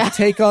 Or Yeah.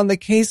 take on the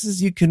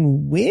cases you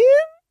can win?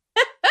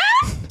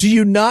 Do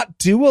you not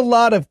do a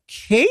lot of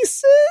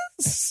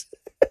cases?"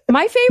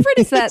 My favorite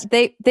is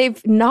that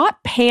they've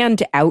not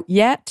panned out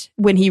yet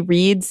when he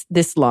reads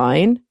this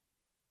line.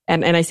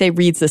 And I say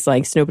reads this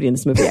line because nobody in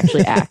this movie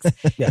actually acts.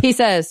 Yeah. He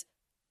says,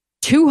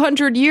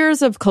 200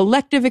 years of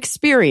collective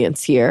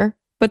experience here.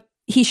 But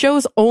he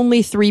shows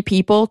only 3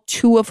 people,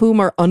 2 of whom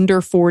are under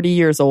 40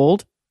 years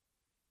old.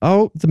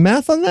 Oh, the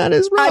math on that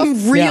is rough.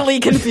 I'm really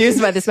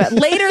confused by this math.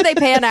 Later they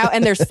pan out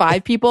and there's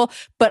 5 people,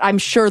 but I'm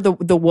sure the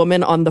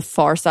woman on the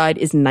far side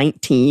is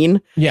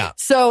 19. Yeah.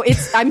 So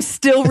I'm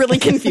still really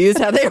confused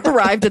how they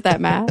arrived at that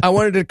math. I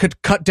wanted to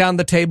cut down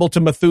the table to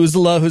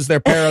Methuselah, who's their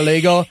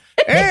paralegal.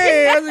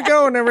 Hey, how's it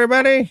going,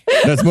 everybody?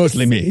 That's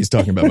mostly me. He's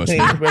talking about mostly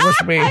me.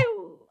 Must be.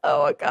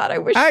 Oh, God, I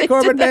wish Hi, they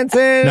Corbin did that.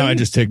 Benson. No, I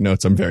just take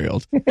notes. I'm very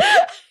old.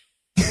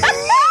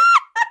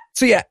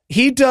 So yeah,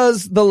 he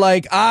does the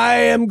I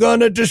am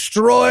gonna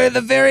destroy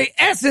the very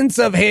essence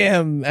of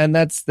him. And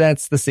that's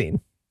the scene.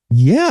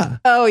 Yeah.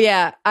 Oh,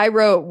 yeah. I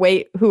wrote,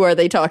 wait, who are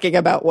they talking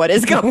about? What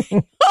is going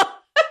on?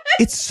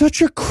 It's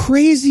such a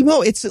crazy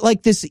moment. It's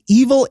like this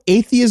evil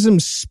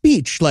atheism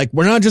speech. Like,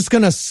 we're not just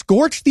going to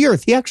scorch the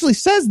earth. He actually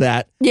says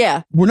that.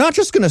 Yeah. We're not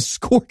just going to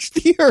scorch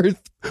the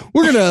earth.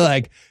 We're going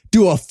to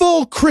do a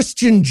full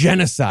Christian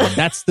genocide.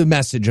 That's the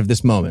message of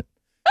this moment.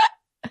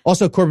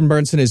 Also, Corbin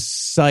Burnson is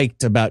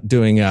psyched about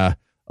doing a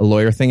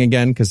lawyer thing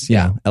again because, you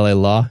know, LA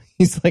law.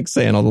 He's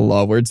saying all the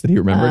law words that he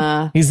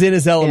remembered. He's in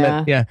his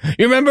element. Yeah.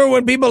 You remember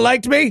when people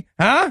liked me?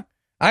 Huh?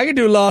 I can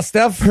do law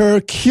stuff. Per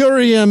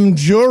curiam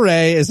jure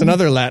is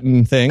another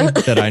Latin thing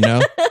that I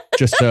know,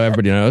 just so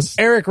everybody knows.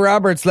 Eric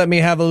Roberts let me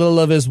have a little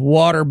of his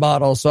water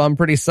bottle, so I'm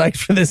pretty psyched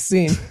for this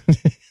scene.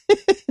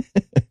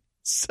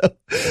 So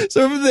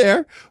from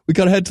there, we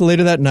got to head to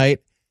later that night,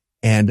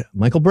 and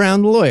Michael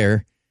Brown, the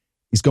lawyer,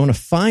 he's going to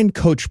find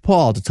Coach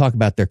Paul to talk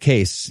about their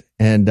case.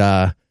 And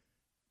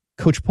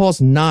Coach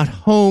Paul's not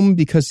home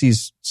because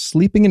he's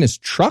sleeping in his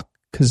truck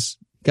because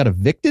he got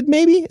evicted,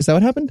 maybe? Is that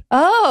what happened?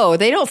 Oh,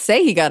 they don't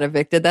say he got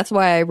evicted. That's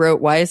why I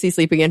wrote, why is he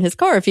sleeping in his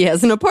car if he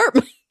has an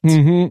apartment?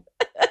 Mm-hmm.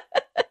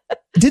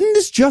 Didn't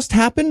this just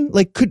happen?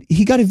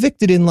 He got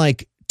evicted in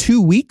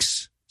 2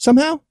 weeks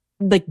somehow?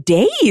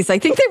 Days. I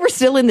think they were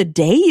still in the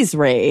days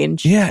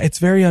range. Yeah, it's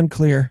very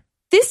unclear.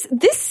 This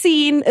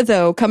scene,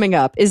 though, coming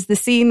up is the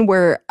scene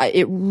where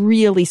it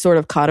really sort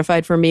of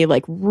codified for me,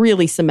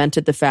 really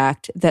cemented the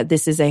fact that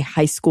this is a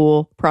high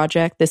school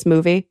project, this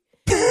movie.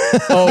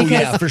 Oh,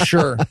 yeah, for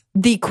sure.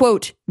 The,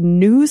 quote,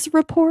 news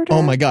reporter.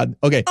 Oh, my God.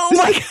 Okay. Oh,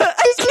 my God.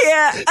 I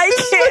This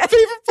is my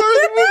favorite part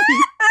of the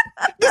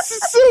movie. This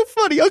is so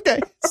funny. Okay.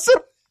 So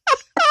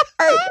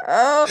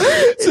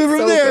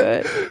from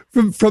there,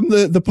 from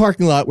the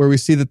parking lot where we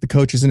see that the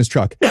coach is in his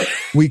truck,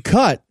 we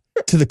cut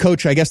to the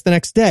coach, I guess, the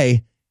next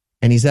day,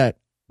 and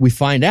we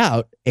find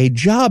out, a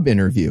job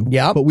interview.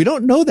 Yeah. But we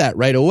don't know that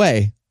right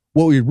away.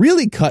 What we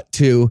really cut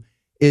to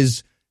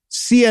is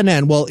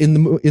CNN. Well, in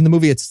the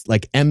movie, it's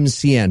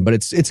MCN, but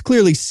it's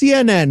clearly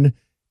CNN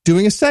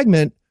doing a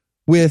segment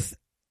with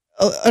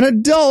an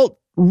adult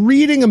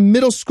reading a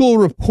middle school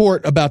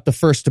report about the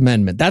First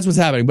Amendment. That's what's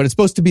happening. But it's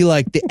supposed to be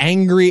the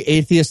angry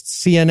atheist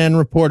CNN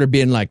reporter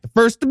being the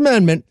First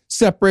Amendment,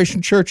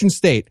 separation church and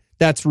state.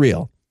 That's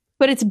real.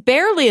 But it's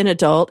barely an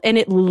adult, and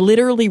it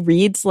literally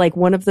reads like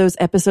one of those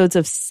episodes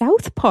of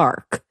South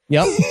Park.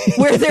 Yep.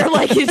 Where they're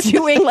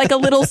doing a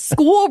little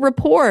school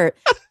report.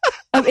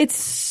 It's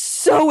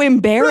so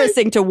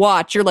embarrassing to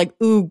watch. You're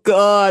ooh,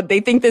 God,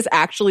 they think this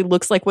actually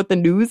looks like what the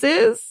news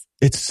is?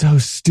 It's so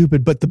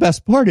stupid. But the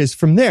best part is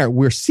from there,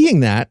 we're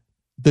seeing the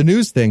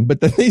news thing, but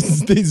then they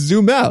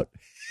zoom out.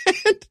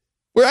 And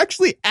we're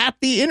actually at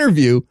the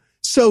interview.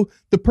 So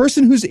the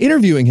person who's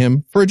interviewing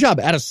him for a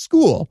job at a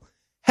school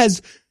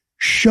has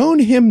shown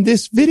him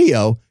this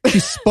video. She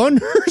spun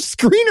her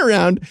screen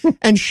around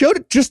and showed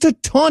it just to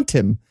taunt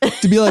him,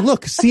 to be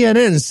look,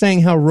 CNN is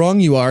saying how wrong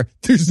you are.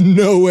 There's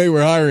no way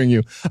we're hiring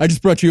you. I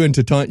just brought you in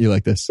to taunt you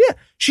like this. Yeah.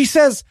 She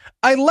says,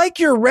 I like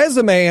your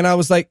resume. And I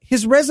was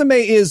his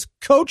resume is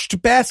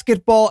coached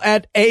basketball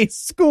at a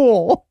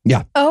school.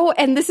 Yeah. Oh,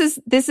 and this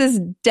is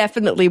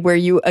definitely where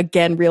you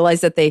again realize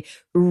that they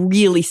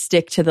really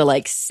stick to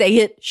the say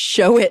it,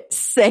 show it,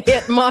 say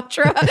it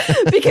mantra.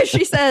 Because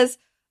she says,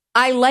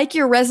 I like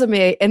your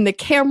resume, and the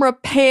camera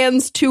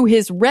pans to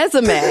his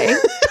resume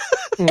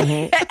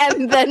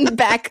and then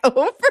back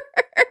over.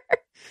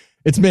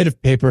 It's made of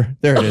paper.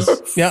 There it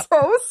is. Yeah.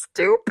 So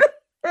stupid.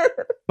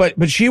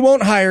 But she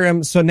won't hire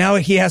him, so now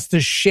he has to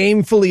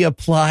shamefully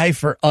apply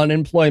for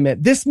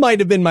unemployment. This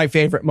might have been my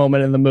favorite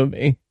moment in the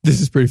movie.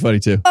 This is pretty funny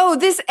too. Oh,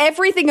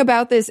 everything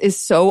about this is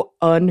so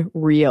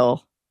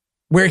unreal.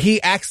 Where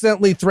he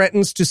accidentally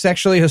threatens to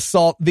sexually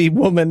assault the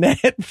woman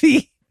at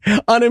the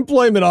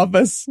unemployment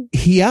office.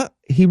 He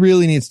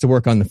really needs to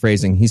work on the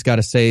phrasing. He's got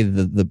to say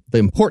the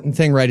important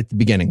thing right at the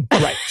beginning.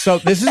 Right. So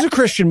this is a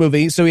Christian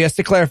movie, so he has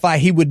to clarify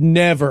he would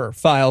never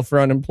file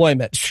for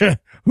unemployment.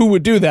 Who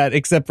would do that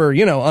except for,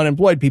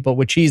 unemployed people,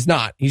 which he's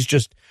not. He's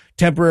just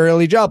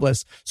temporarily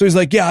jobless. So he's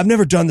yeah, I've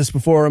never done this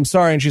before. I'm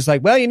sorry. And she's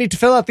well, you need to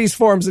fill out these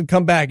forms and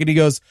come back. And he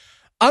goes,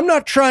 I'm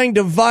not trying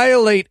to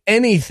violate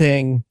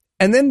anything.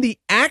 And then the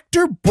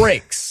actor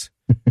breaks.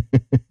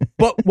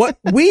 But what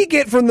we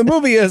get from the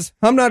movie is,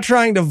 I'm not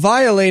trying to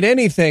violate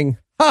anything.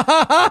 Everything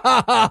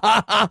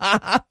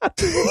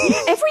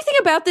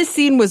about this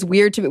scene was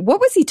weird to me. What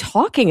was he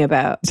talking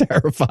about?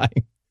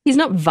 Terrifying. He's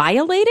not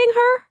violating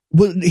her?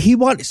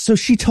 Well, so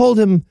she told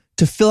him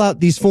to fill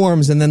out these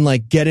forms and then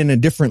get in a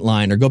different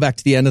line or go back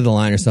to the end of the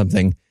line or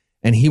something.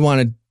 And he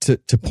wanted to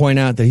point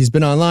out that he's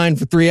been online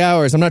for 3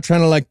 hours. I'm not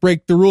trying to like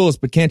break the rules,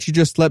 but can't you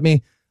just let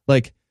me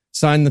like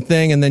sign the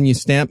thing and then you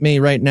stamp me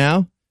right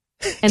now?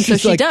 And so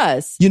She's she like,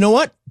 does. You know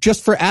what?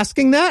 Just for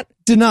asking that,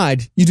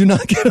 denied. You do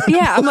not get on.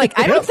 Yeah, I'm like,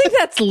 I don't think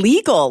that's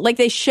legal. Like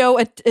they show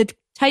a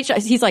tight shot.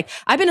 He's like,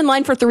 I've been in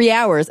line for 3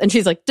 hours. And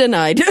she's like,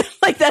 denied.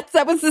 Like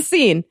that was the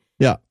scene.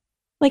 Yeah.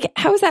 Like,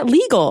 how is that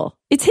legal?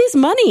 It's his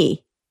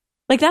money.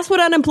 Like that's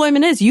what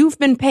unemployment is. You've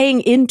been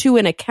paying into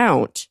an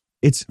account.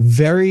 It's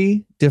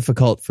very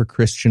difficult for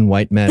Christian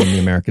white men in the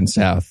American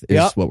South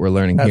is what we're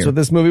learning That's here. what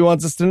this movie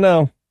wants us to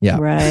know. Yeah.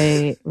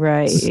 Right.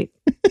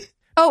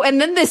 Oh, and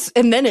then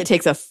it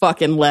takes a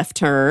fucking left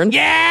turn.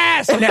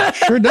 Yes! Now,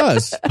 Sure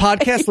does.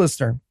 podcast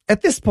listener,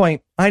 at this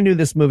point, I knew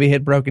this movie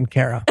had broken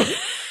Kara.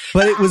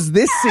 But it was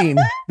this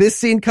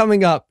scene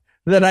coming up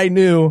that I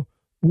knew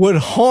would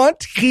haunt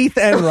Keith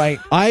Enright.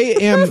 I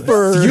am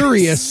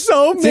furious.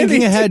 So many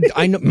Thinking ahead,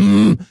 I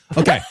know.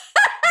 Okay.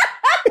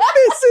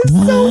 This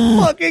is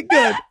so fucking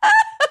good.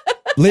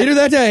 Later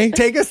that day,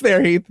 Take us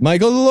there, Heath.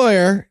 Michael the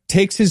lawyer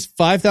takes his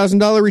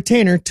 $5,000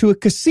 retainer to a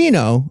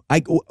casino.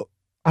 I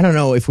don't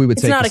know if we would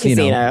It's say not casino. a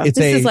casino. It's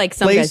This a is like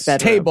some place, guy's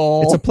bedroom.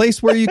 Table. It's a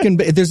place where you can.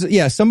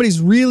 There's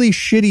somebody's really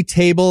shitty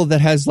table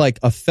that has like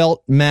a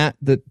felt mat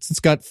that's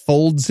got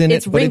folds in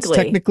It's it, but it's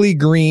wrinkly. technically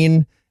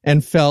green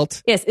and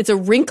felt. Yes, it's a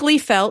wrinkly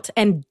felt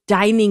and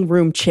dining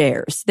room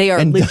chairs. They are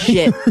And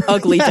legit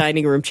ugly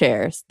dining room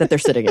chairs that they're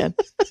sitting in.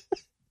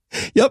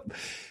 Yep.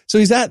 So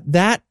he's at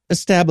that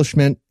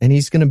establishment and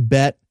he's going to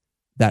bet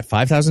that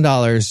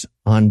 $5,000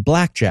 on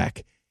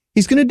blackjack.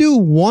 He's going to do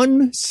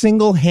one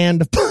single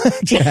hand of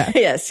blackjack.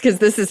 Yes, because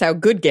this is how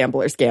good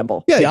gamblers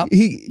gamble. Yeah,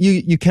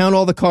 you count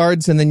all the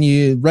cards and then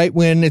you right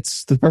when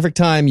it's the perfect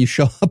time you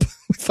show up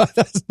with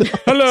 $5,000.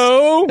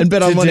 Hello. And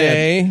bet on one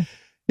today.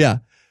 Yeah.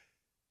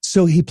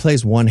 So he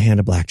plays one hand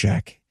of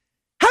blackjack.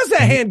 How's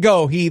that hand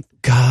go, Heath?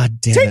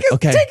 God damn Take it. us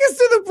Okay.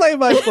 to the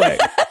play-by-play.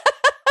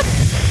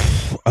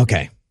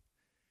 Okay.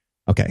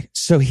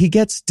 So he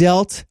gets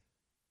dealt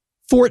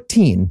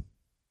 14.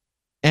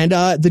 And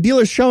the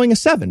dealer's showing a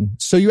 7.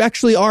 So you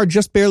actually are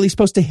just barely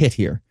supposed to hit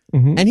here.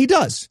 Mhm. And he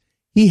does.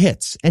 He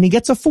hits. And he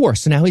gets a 4.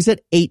 So now he's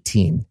at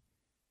 18.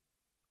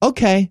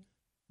 Okay.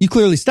 You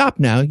clearly stopped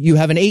now. You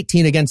have an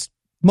 18 against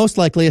most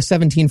likely a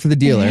 17 for the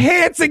dealer.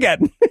 Hits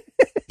again.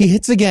 He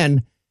hits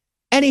again.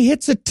 And he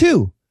hits a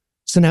 2.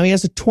 So now he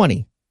has a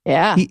 20.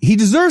 Yeah. He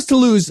deserves to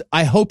lose.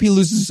 I hope he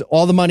loses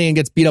all the money and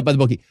gets beat up by the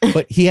bookie.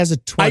 But he has a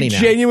 20 I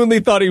now. genuinely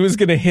thought he was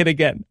going to hit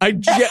again.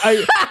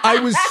 I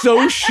was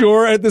so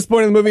sure at this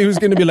point in the movie he was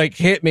going to be like,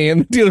 hit me.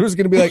 And the dealer was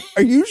going to be like,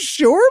 are you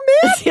sure,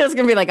 man? He was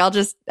going to be like,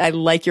 I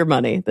like your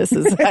money.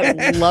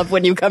 I love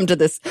when you come to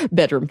this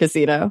bedroom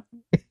casino.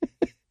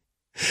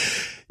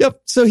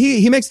 Yep. So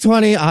he makes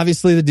 20.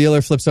 Obviously, the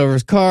dealer flips over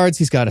his cards.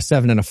 He's got a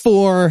 7 and a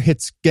 4.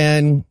 Hits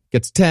again.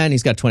 Gets 10.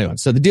 He's got 21.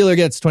 So the dealer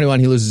gets 21.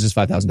 He loses his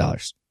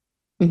 $5,000.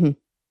 Mm-hmm.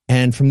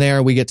 And from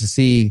there, we get to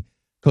see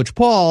Coach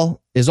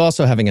Paul is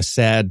also having a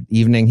sad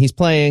evening. He's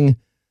playing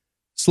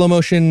slow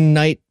motion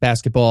night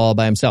basketball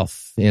by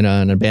himself in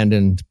an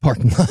abandoned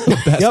parking lot of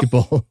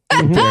basketball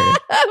area.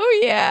 Oh,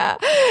 yeah.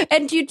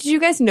 And did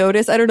you guys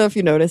notice? I don't know if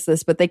you noticed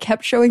this, but they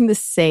kept showing the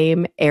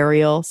same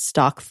aerial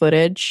stock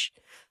footage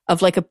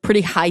of like a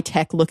pretty high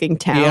tech looking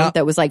town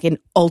that was like in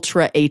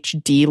ultra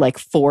HD, like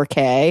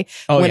 4K.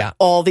 Oh,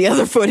 all the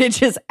other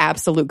footage is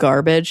absolute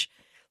garbage.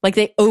 Like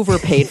they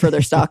overpaid for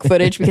their stock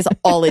footage because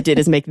all it did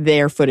is make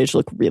their footage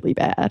look really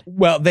bad.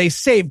 Well, they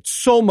saved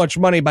so much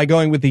money by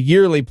going with the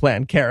yearly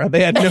plan, Kara.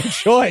 They had no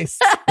choice.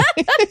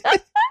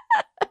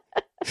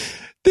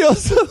 They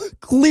also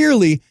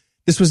clearly,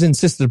 this was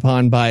insisted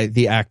upon by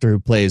the actor who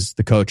plays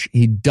the coach.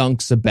 He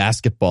dunks a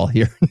basketball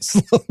here in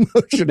slow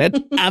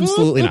motion.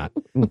 Absolutely not.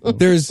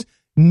 There's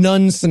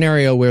none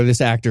scenario where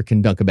this actor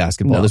can dunk a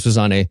basketball. No. This was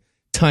on a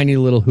tiny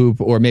little hoop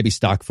or maybe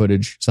stock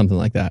footage, something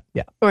like that.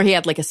 Yeah. Or he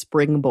had like a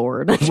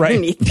springboard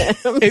underneath him.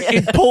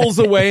 It pulls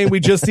away and we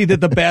just see that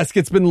the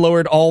basket's been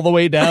lowered all the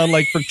way down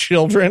like for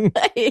children.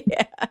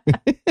 Yeah.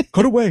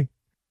 Cut away.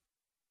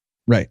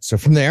 Right. So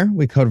from there,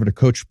 we cut over to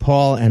Coach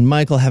Paul and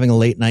Michael having a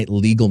late night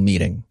legal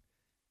meeting.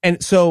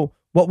 And so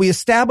what we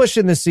established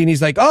in this scene,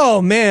 he's like,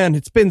 oh man,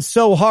 it's been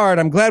so hard.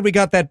 I'm glad we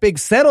got that big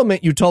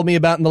settlement you told me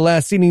about in the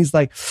last scene. He's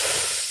like,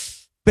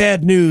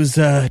 bad news.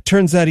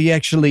 Turns out he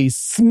actually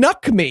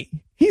snuck me.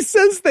 He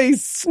says they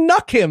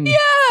snuck him. Yeah.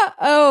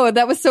 Oh,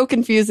 that was so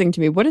confusing to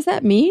me. What does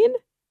that mean?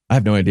 I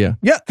have no idea.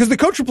 Yeah, because the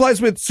coach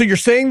replies with, so you're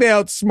saying they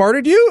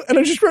outsmarted you? And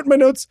I just wrote in my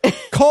notes,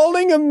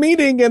 calling a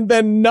meeting and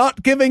then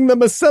not giving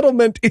them a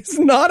settlement is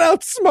not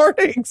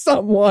outsmarting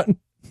someone.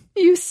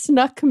 You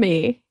snuck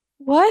me.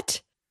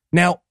 What?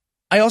 Now,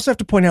 I also have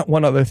to point out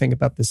one other thing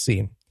about this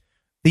scene.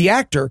 The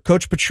actor,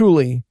 Coach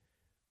Patchouli,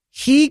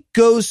 he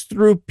goes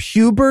through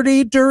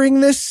puberty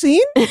during this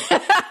scene.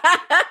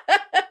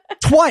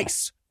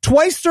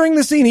 Twice during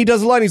the scene, he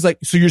does a line. He's like,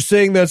 so you're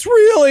saying that's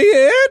really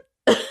it?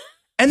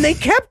 And they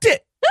kept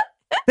it.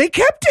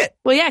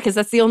 Well, yeah, because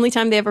that's the only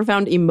time they ever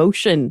found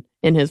emotion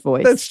in his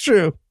voice. That's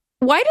true.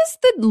 Why does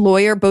the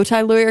lawyer, bow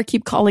tie lawyer,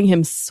 keep calling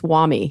him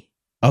Swami?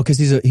 Oh, because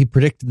he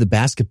predicted the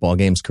basketball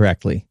games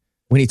correctly.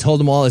 When he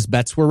told him all his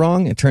bets were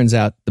wrong, it turns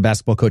out the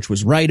basketball coach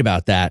was right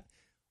about that.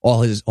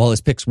 All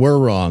his picks were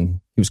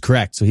wrong. He was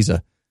correct. So he's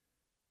a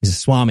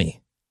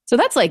swami. So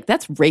that's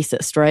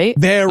racist, right?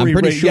 Very I'm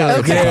pretty sure. Yeah,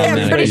 Okay,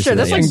 I'm pretty sure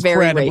that's like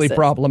very incredibly racist.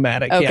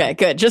 problematic. Okay, yeah.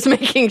 good. Just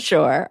making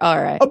sure.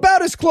 All right.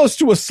 About as close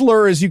to a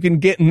slur as you can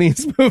get in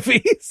these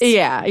movies.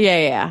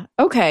 Yeah.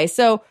 Okay,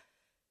 so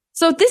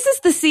this is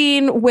the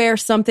scene where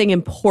something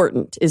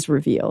important is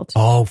revealed.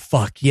 Oh,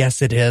 fuck.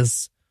 Yes, it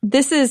is.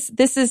 This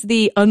is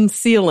the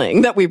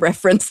unsealing that we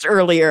referenced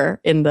earlier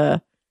in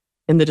the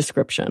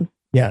description.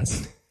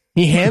 Yes.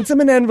 He hands him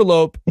an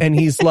envelope and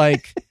he's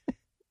like,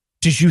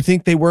 did you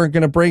think they weren't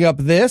going to bring up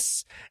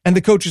this? And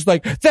the coach is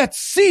like, that's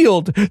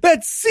sealed.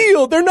 That's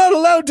sealed. They're not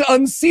allowed to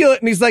unseal it.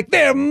 And he's like,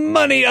 their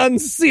money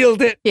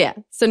unsealed it. Yeah.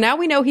 So now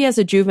we know he has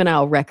a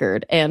juvenile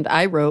record, and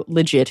I wrote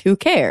legit, who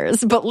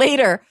cares? But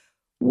later,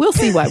 we'll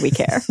see why we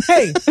care.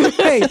 Hey,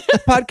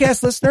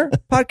 podcast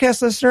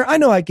listener, I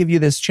know I give you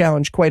this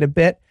challenge quite a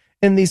bit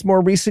in these more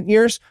recent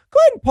years. Go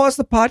ahead and pause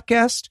the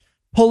podcast,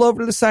 pull over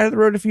to the side of the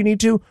road if you need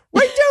to,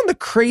 write down the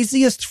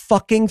craziest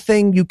fucking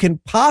thing you can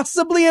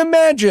possibly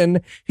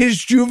imagine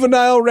his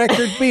juvenile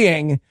record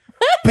being,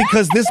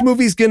 because this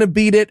movie's gonna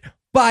beat it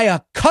by a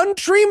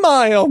country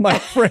mile, my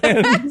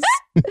friends.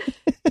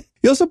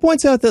 He also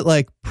points out that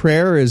like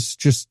prayer is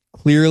just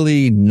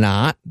clearly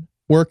not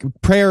work.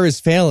 Prayer is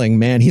failing,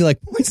 man. He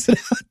like points it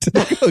out to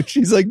the coach.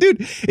 He's like,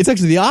 dude, it's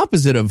actually the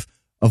opposite of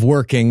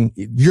working.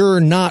 You're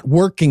not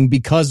working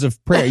because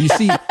of prayer. You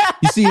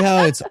see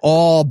how it's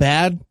all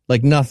bad?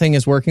 Like nothing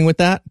is working with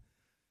that?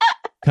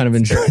 Kind of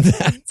enjoyed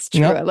that. It's true.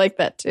 Yep. I like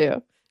that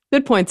too.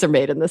 Good points are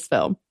made in this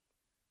film.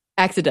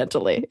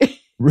 Accidentally.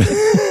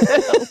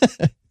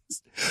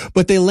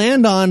 But they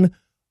land on,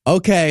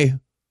 okay,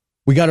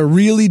 we got to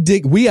really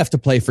dig. We have to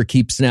play for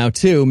keeps now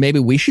too. Maybe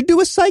we should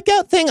do a psych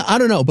out thing. I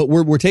don't know, but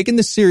we're taking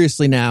this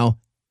seriously now.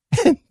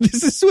 And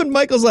this is when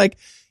Michael's like,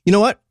 you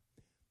know what?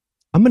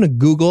 I'm going to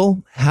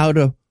Google how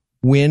to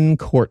win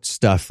court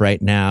stuff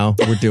right now.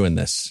 We're doing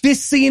this.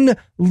 This scene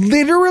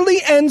literally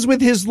ends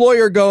with his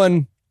lawyer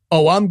going,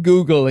 oh, I'm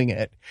Googling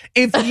it.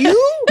 If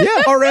you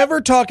are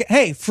ever talking,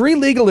 hey, free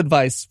legal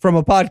advice from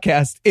a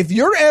podcast. If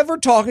you're ever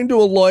talking to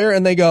a lawyer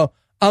and they go,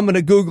 I'm going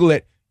to Google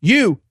it,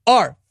 you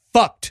are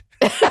fucked.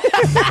 You're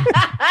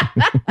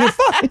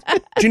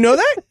fucked. Do you know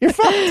that? You're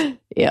fucked.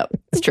 Yep,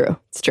 it's true.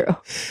 It's true.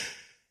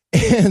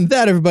 And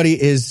that,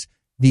 everybody, is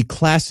the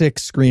classic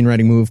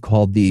screenwriting move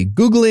called the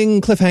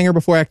Googling cliffhanger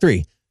before Act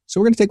 3. So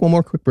we're going to take one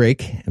more quick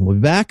break, and we'll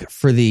be back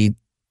for the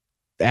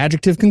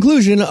adjective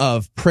conclusion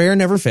of Prayer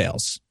Never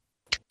Fails.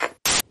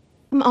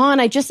 Come on,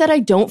 I just said I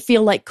don't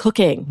feel like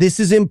cooking. This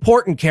is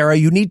important, Kara.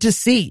 You need to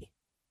see.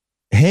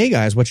 Hey,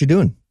 guys, what you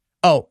doing?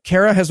 Oh,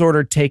 Kara has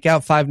ordered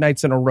takeout 5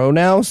 nights in a row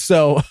now,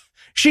 so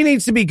she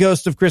needs to be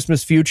Ghost of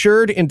Christmas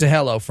Futured into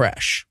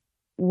HelloFresh.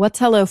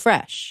 What's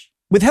HelloFresh?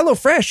 With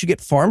HelloFresh, you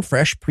get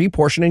farm-fresh,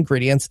 pre-portioned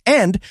ingredients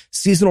and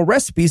seasonal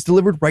recipes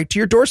delivered right to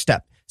your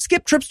doorstep.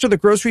 Skip trips to the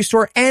grocery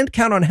store and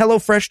count on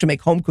HelloFresh to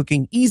make home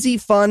cooking easy,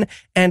 fun,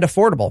 and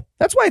affordable.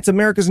 That's why it's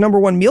America's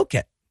 #1 meal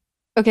kit.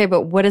 Okay,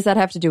 but what does that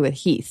have to do with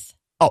Heath?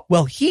 Oh,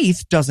 well,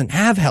 Heath doesn't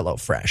have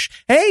HelloFresh.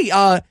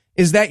 Hey,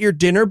 is that your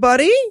dinner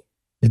buddy?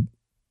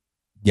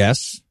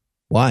 Yes.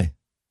 Why?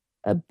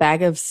 A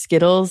bag of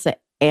Skittles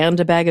and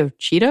a bag of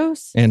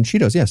Cheetos? And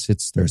Cheetos, yes,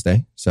 it's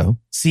Thursday, so.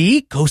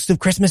 See? Ghost of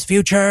Christmas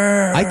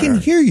Future. I can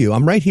hear you.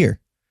 I'm right here.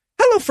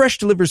 HelloFresh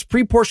delivers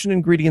pre-portioned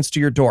ingredients to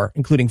your door,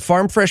 including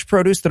farm-fresh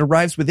produce that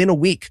arrives within a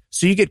week,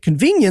 so you get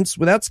convenience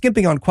without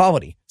skimping on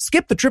quality.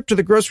 Skip the trip to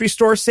the grocery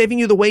store, saving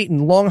you the wait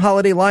in long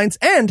holiday lines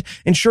and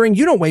ensuring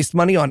you don't waste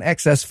money on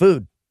excess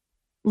food.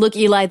 Look,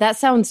 Eli, that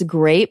sounds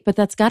great, but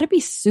that's got to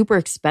be super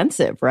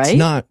expensive, right? It's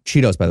not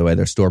Cheetos, by the way.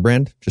 They're store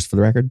brand, just for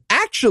the record.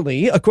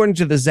 Actually, according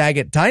to the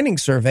Zagat Dining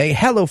Survey,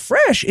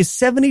 HelloFresh is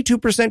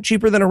 72%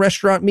 cheaper than a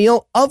restaurant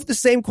meal of the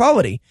same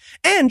quality.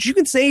 And you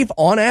can save,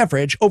 on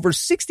average, over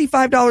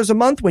 $65 a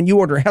month when you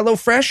order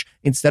HelloFresh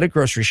instead of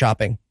grocery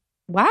shopping.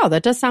 Wow,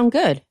 that does sound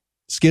good.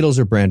 Skittles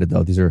are branded,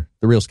 though. These are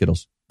the real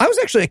Skittles. I was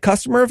actually a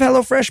customer of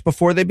HelloFresh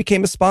before they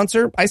became a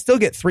sponsor. I still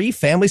get 3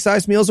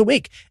 family-sized meals a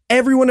week.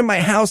 Everyone in my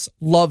house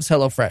loves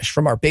HelloFresh,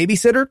 from our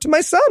babysitter to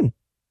my son.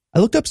 I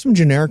looked up some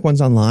generic ones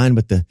online,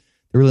 but they're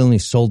really only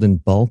sold in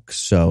bulk.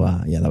 So,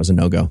 that was a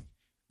no-go.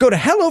 Go to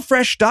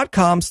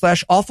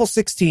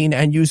HelloFresh.com/awful16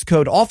 and use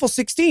code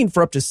awful16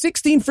 for up to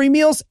 16 free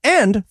meals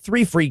and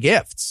 3 free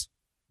gifts.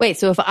 Wait,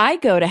 so if I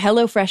go to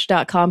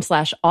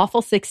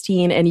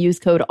HelloFresh.com/awful16 and use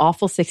code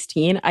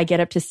awful16, I get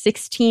up to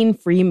 16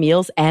 free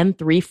meals and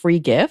 3 free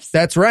gifts?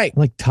 That's right. I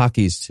like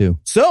Takis, too.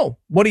 So,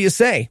 what do you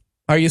say?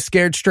 Are you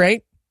scared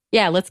straight?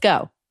 Yeah, let's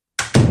go.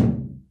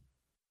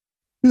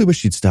 Really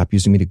wish you'd stop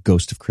using me to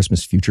Ghost of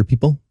Christmas Future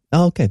people.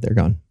 Oh, okay, they're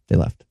gone. They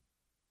left.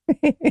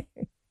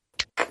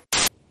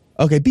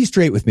 Okay, be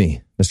straight with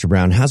me, Mr.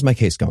 Brown. How's my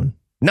case going?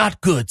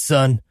 Not good,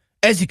 son.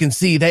 As you can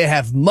see, they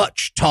have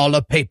much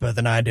taller paper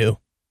than I do.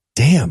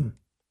 Damn.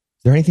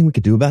 Is there anything we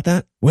could do about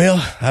that? Well,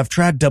 I've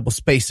tried double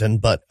spacing,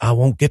 but I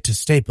won't get to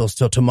Staples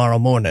till tomorrow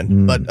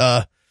morning.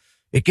 But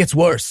it gets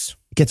worse.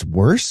 It gets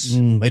worse?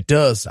 It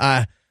does.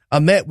 I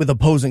met with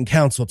opposing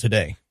counsel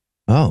today.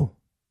 Oh,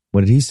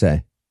 what did he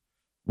say?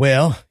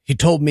 Well, he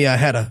told me I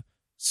had a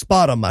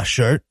spot on my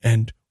shirt,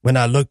 and when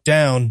I looked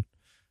down,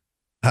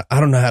 I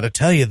don't know how to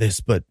tell you this,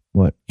 but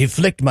What? he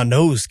flicked my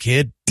nose,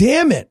 kid.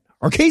 Damn it.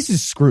 Our case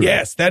is screwed.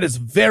 Yes, that is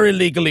very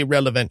legally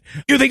relevant.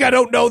 You think I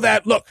don't know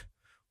that? Look,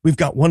 we've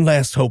got one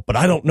last hope, but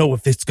I don't know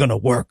if it's going to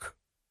work.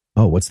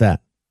 Oh, what's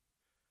that?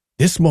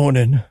 This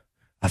morning,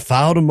 I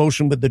filed a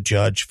motion with the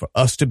judge for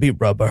us to be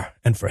rubber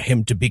and for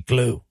him to be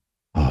glue.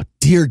 Oh,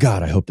 dear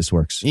God, I hope this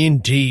works.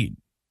 Indeed.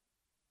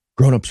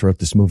 Grown-ups wrote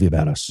this movie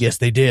about us. Yes,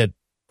 they did.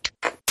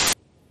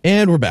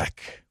 And we're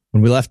back.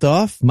 When we left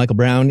off, Michael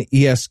Brown,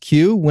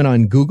 ESQ, went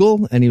on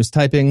Google and he was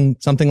typing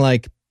something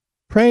like,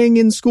 praying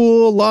in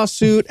school,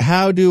 lawsuit,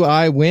 how do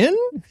I win?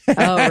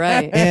 Oh,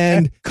 right.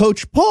 And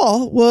Coach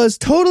Paul was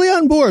totally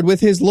on board with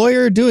his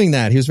lawyer doing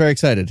that. He was very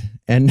excited.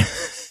 And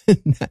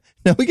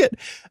now we get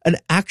an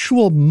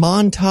actual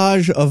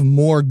montage of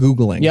more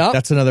Googling. Yep.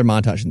 That's another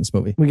montage in this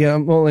movie.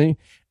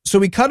 So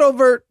we cut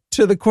over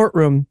to the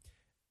courtroom.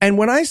 And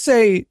when I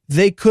say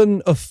they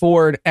couldn't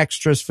afford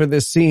extras for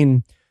this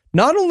scene,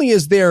 not only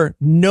is there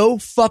no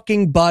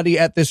fucking body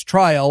at this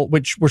trial,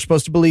 which we're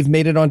supposed to believe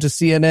made it onto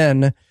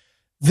CNN,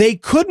 they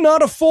could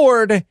not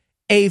afford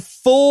a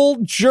full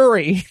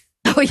jury.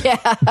 Oh,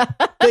 yeah.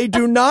 They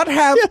do not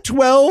have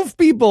 12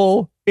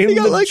 people in You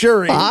got the like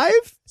jury. 5?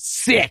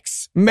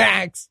 6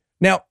 max.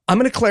 Now, I'm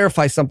going to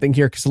clarify something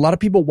here because a lot of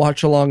people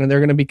watch along and they're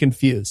going to be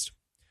confused.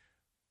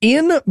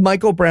 In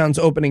Michael Brown's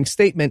opening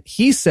statement,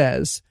 he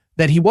says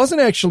that he wasn't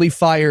actually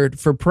fired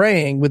for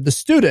praying with the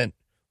student,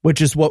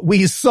 which is what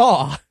we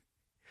saw.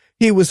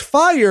 He was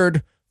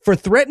fired for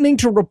threatening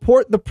to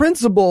report the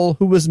principal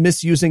who was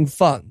misusing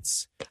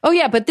funds. Oh,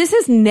 yeah, but this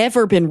has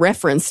never been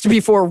referenced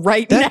before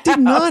now. That did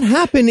not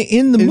happen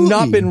in the It's movie.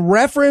 not been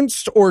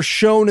referenced or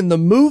shown in the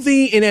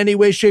movie in any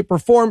way, shape, or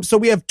form. So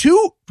we have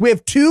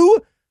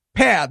two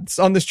paths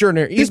on this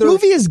journey. This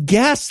movie is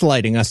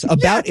gaslighting us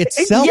about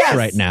itself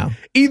right now.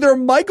 Either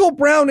Michael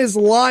Brown is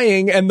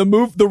lying and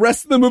the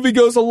rest of the movie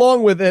goes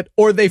along with it,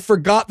 or they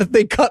forgot that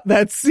they cut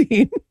that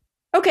scene.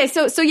 Okay,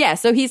 so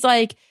he's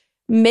like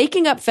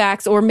making up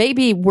facts, or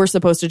maybe we're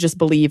supposed to just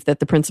believe that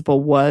the principal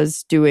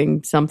was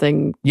doing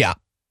something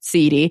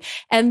seedy.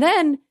 And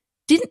then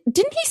didn't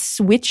he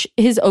switch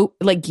his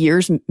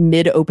gears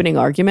mid opening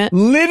argument?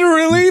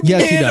 Literally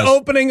Yes, he mid does.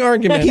 opening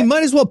argument. He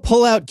might as well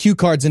pull out cue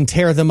cards and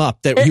tear them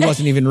up that he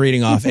wasn't even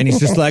reading off. And he's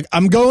just like,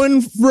 I'm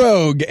going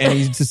rogue. And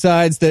he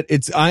decides that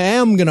I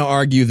am going to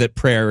argue that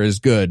prayer is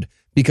good,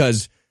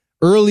 because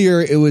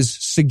earlier it was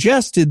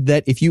suggested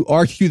that if you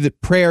argue that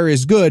prayer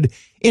is good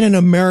in an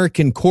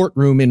American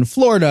courtroom in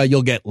Florida,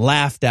 you'll get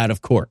laughed out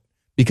of court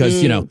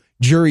because,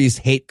 juries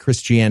hate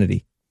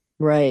Christianity.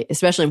 Right,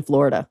 especially in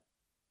Florida.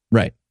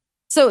 Right.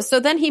 So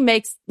then he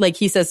makes,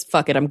 he says,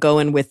 fuck it, I'm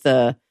going with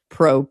the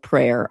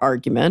pro-prayer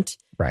argument.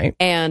 Right.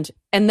 And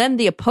then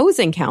the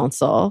opposing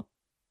counsel,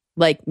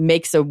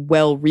 makes a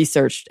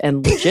well-researched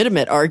and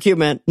legitimate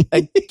argument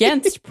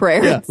against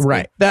prayer. Yeah,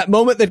 right. That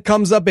moment that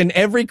comes up in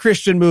every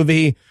Christian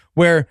movie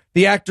where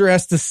the actor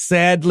has to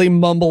sadly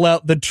mumble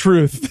out the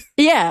truth.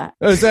 Yeah.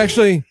 It's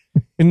actually,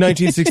 in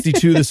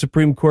 1962, the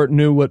Supreme Court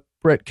knew what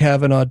Brett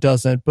Kavanaugh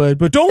doesn't, but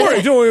don't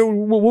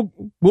worry,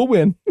 we'll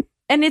win.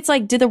 And it's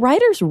like, did the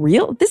writers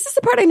this is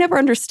the part I never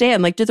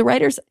understand. Did the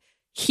writers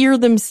hear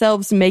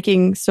themselves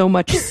making so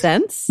much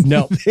sense?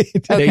 No,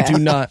 they do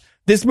not.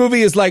 This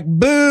movie is like,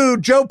 boo,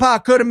 Joe Pa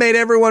could have made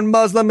everyone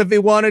Muslim if he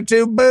wanted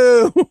to,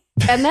 boo.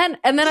 And then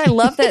I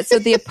love that. So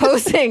the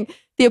opposing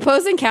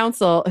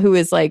counsel, who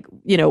is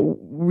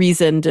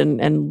reasoned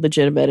and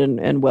legitimate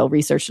and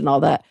well-researched and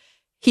all that,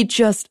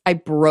 I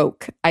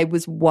broke. I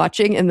was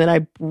watching and then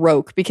I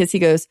broke because he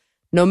goes,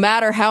 no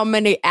matter how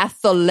many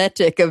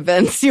athletic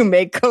events you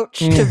may coach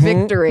to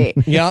victory.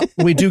 Yeah,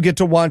 we do get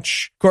to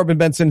watch Corbin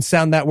Benson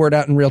sound that word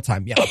out in real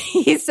time. Yeah.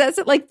 He says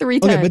it 3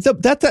 times. Okay,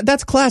 but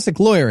that's classic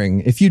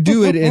lawyering. If you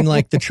do it in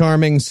the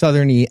charming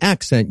southerny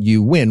accent,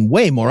 you win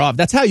way more often.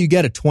 That's how you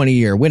get a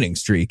 20-year winning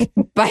streak.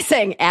 By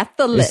saying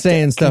athletic.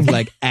 Saying stuff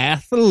like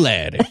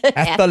athletic.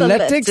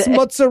 Athletics,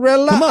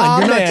 mozzarella. Come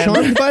on, you're amen. not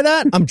charmed by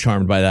that? I'm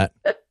charmed by that.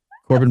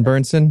 Corbin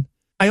Burnson.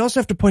 I also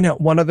have to point out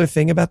one other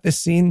thing about this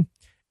scene.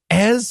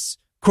 As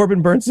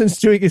Corbin Burnson's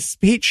doing his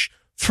speech,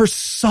 for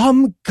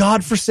some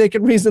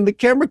godforsaken reason, the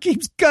camera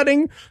keeps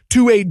cutting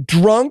to a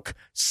drunk,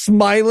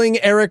 smiling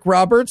Eric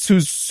Roberts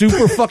who's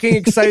super fucking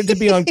excited to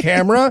be on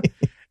camera.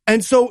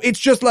 And so it's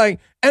just and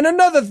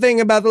another thing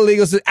about the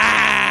legal system,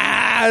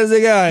 how's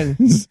it going?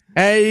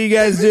 How you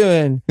guys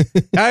doing?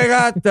 I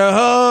got the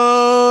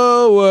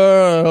whole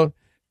world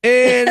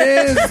in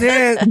his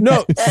hands.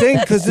 No, sing,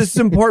 because this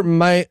is important.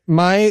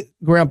 My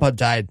grandpa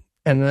died,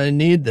 and I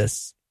need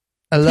this.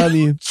 I love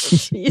you.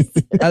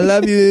 I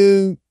love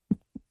you.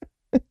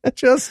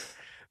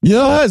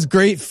 Has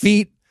great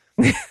feet.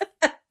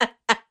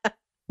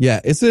 Yeah,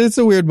 it's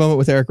a weird moment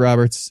with Eric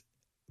Roberts.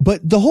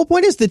 But the whole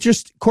point is that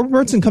just Corbin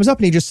Burnson comes up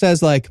and he just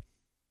says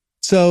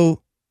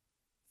so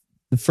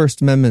the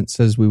First Amendment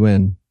says we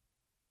win.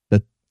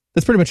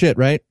 That's pretty much it,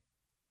 right?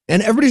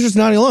 And everybody's just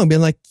nodding along,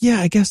 being like, yeah,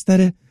 I guess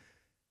that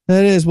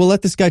is. We'll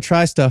let this guy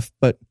try stuff,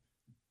 but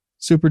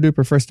super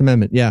duper First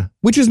Amendment. Yeah.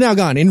 Which is now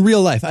gone in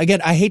real life. I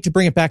hate to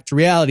bring it back to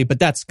reality, but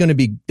there's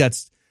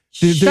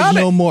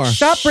no more.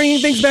 Stop bringing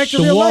things back to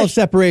the real life. The wall of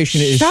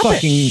separation is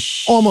fucking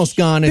almost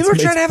gone. People are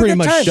trying to have pretty a good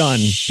much time. done.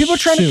 People are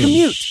trying to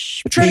commute.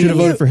 They should have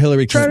voted for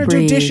Hillary Clinton.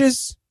 Trying to do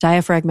dishes.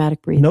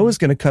 Diaphragmatic breathing. Noah's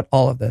going to cut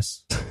all of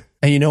this.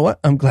 And you know what?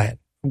 I'm glad.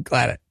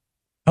 I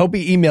hope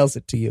he emails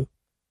it to you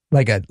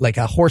like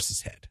a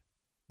horse's head.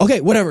 Okay,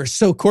 whatever.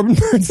 So Corbin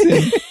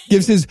Burnson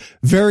gives his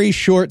very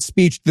short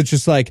speech that's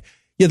just like,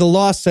 yeah, the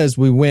law says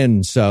we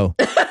win, so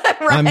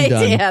I'm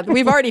done. Yeah,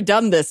 we've already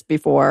done this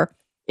before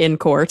in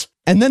court.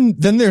 And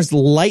then there's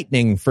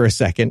lightning for a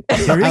second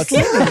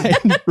outside,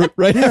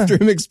 right after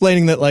him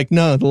explaining that, like,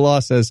 no, the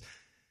law says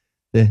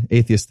the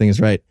atheist thing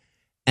is right.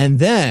 And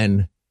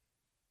then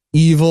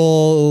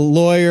evil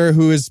lawyer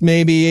who is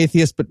maybe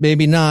atheist, but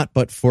maybe not,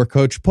 but for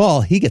Coach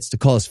Paul, he gets to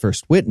call his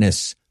first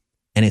witness,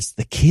 and it's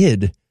the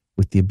kid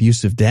with the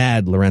abusive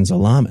dad, Lorenzo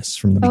Lamas,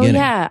 from the beginning. Oh,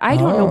 yeah. I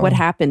don't know what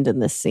happened in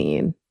this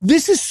scene.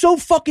 This is so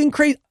fucking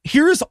crazy.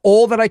 Here's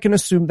all that I can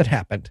assume that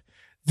happened.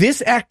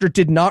 This actor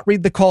did not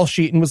read the call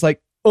sheet and was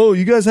like, oh,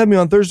 you guys have me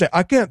on Thursday.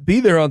 I can't be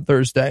there on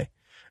Thursday.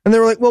 And they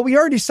were like, well, we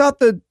already saw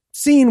the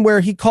scene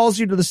where he calls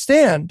you to the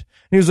stand.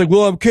 And he was like,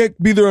 well, I can't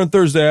be there on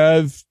Thursday. I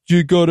have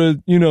to go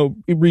to,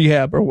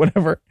 rehab or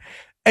whatever.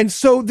 And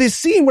so this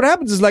scene, what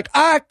happens is like,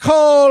 I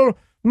call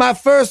my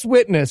first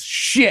witness.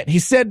 Shit, he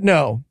said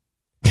no.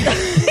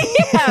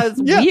 Yeah,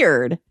 it's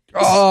weird.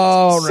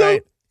 Oh,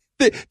 right.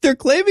 They're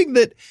claiming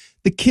that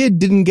the kid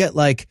didn't get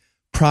like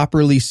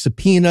properly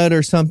subpoenaed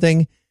or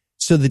something.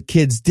 So the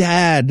kid's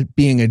dad,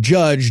 being a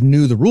judge,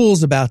 knew the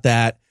rules about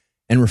that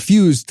and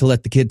refused to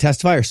let the kid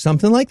testify or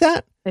something like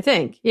that. I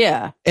think,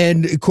 yeah.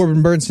 And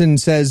Corbin Burnson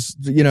says,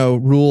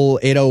 Rule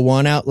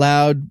 801 out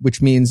loud,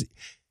 which means,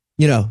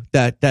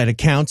 that it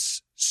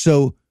counts.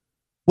 So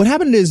what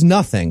happened is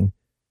nothing.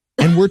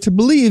 And we're to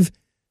believe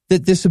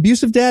that this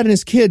abusive dad and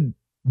his kid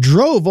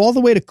drove all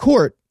the way to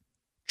court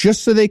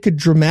just so they could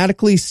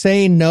dramatically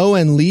say no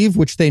and leave,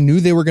 which they knew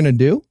they were going to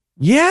do.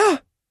 Yeah.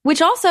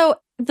 Which also,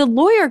 the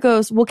lawyer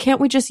goes, well, can't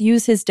we just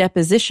use his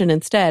deposition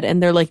instead?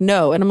 And they're like,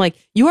 no. And I'm like,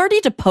 you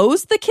already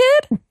deposed the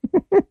kid?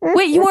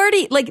 Wait, you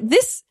already,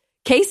 this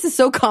case is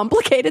so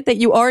complicated that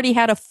you already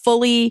had a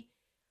fully,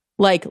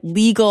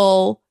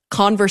 legal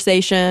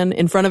conversation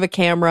in front of a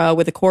camera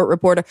with a court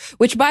reporter,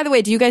 which, by the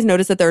way, do you guys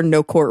notice that there are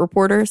no court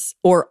reporters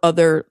or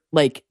other,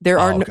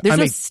 there's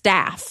no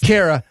staff?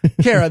 Kara,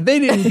 they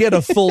didn't get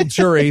a full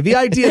jury. The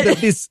idea that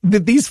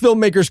these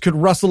filmmakers could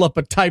rustle up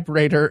a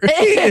typewriter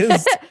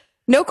is...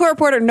 No court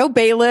reporter, no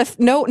bailiff,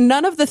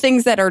 none of the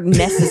things that are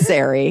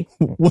necessary.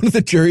 One of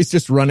the jury's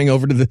just running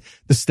over to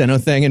the steno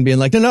thing and being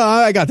like, no,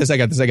 I got this.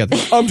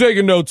 I'm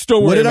taking notes.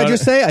 Don't worry. What did I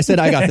just say? I said,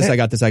 I got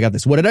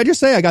this. What did I just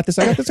say? I got this.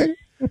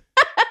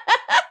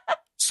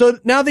 So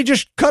now they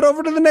just cut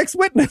over to the next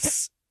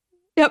witness.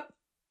 Yep.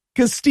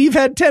 Because Steve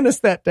had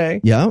tennis that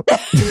day. Yeah.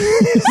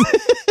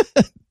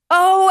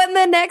 Oh, and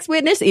the next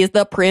witness is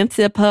the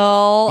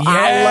principal.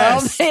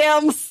 Yes. I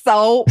love him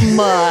so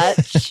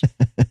much.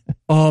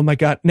 Oh my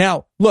God.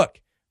 Now, look,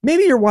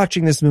 maybe you're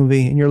watching this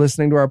movie and you're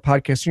listening to our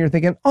podcast and you're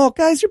thinking, oh,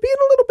 guys, you're being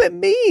a little bit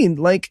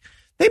mean.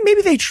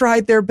 Maybe they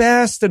tried their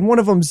best and one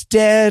of them's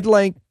dead.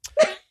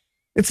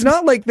 It's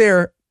not like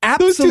they're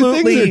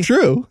absolutely those 2 things are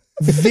true.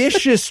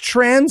 Vicious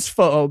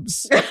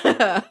transphobes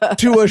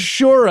to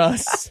assure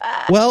us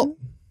well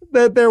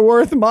that they're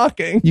worth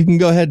mocking. You can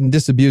go ahead and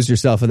disabuse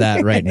yourself of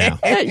that right now.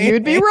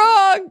 You'd be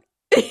wrong.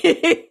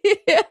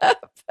 Yeah.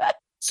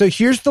 So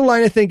here's the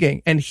line of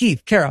thinking. And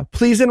Heath, Kara,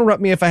 please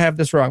interrupt me if I have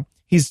this wrong.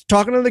 He's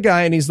talking to the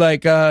guy and he's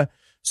like,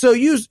 so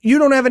you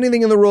don't have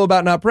anything in the rule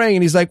about not praying.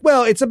 And he's like,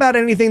 well, it's about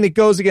anything that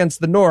goes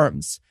against the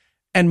norms.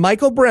 And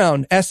Michael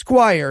Brown,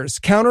 Esquire's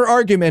counter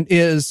argument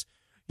is,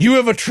 you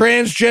have a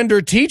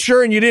transgender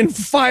teacher and you didn't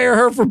fire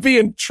her for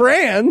being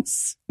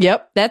trans.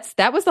 Yep.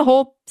 That was the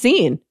whole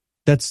scene.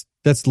 That's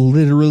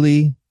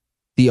literally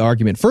the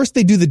argument. First,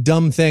 they do the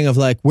dumb thing of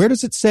where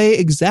does it say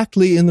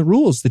exactly in the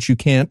rules that you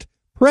can't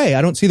pray?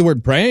 I don't see the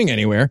word praying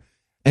anywhere.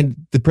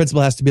 And the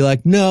principal has to be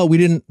like, no, we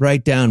didn't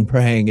write down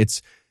praying.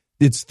 It's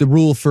the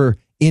rule for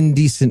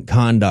indecent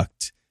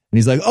conduct. And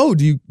he's like, oh,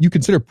 do you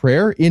consider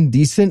prayer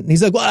indecent? And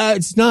he's like, well,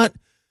 it's not,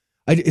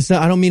 I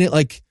don't mean it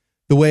like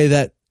the way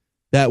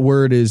that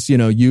word is,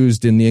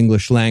 used in the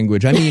English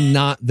language. I mean,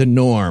 not the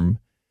norm.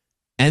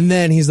 And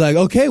then he's like,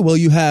 okay, well,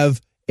 you have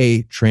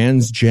a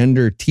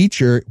transgender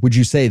teacher. Would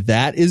you say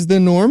that is the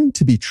norm,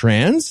 to be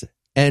trans?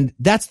 And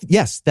that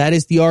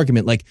is the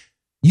argument.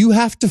 You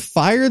have to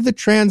fire the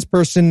trans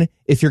person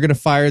if you're going to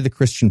fire the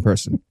Christian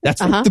person.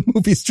 That's what the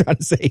movie's trying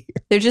to say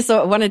here. They're just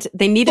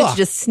they needed to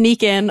just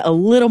sneak in a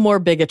little more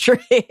bigotry.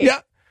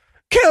 Yeah.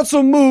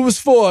 Council moves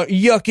for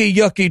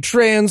yucky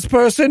trans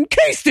person.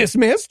 Case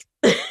dismissed.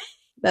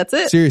 That's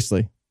it.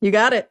 Seriously. You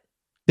got it.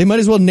 They might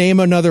as well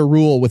name another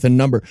rule with a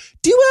number.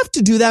 Do you have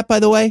to do that, by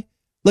the way?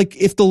 Like,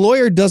 if the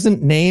lawyer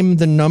doesn't name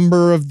the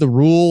number of the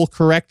rule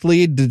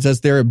correctly,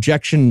 does their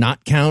objection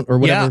not count, or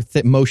whatever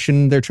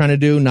motion they're trying to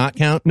do not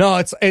count? No,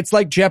 it's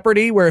like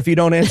Jeopardy, where if you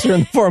don't answer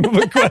in the form of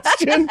a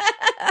question,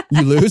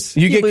 you lose.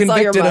 You get lose all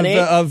your convicted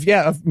money.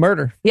 of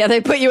murder. Yeah, they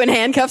put you in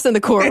handcuffs in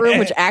the courtroom,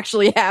 which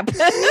actually happened.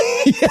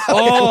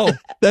 Oh,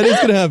 that is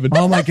going to happen.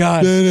 Oh my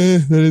God.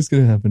 That is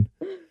going to happen.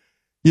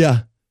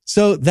 Yeah.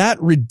 So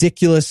that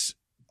ridiculous,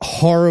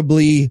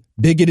 horribly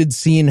bigoted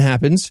scene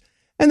happens.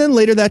 And then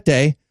later that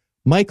day,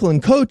 Michael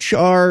and Coach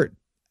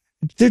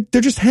they're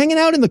just hanging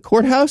out in the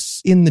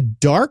courthouse in the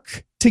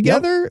dark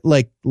together,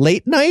 like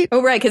late night.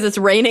 Oh, right, because it's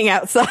raining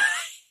outside.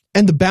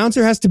 And the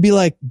bouncer has to be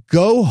like,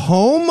 go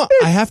home.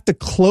 I have to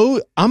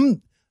close.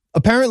 I'm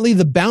apparently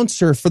the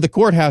bouncer for the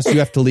courthouse. You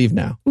have to leave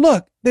now.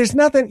 Look, there's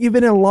nothing. You've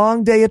been in a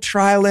long day of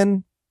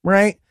trialing,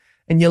 right?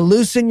 And you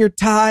loosen your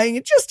tie and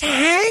you just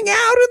hang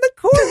out in the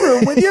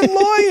courtroom with your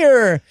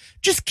lawyer.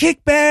 Just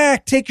kick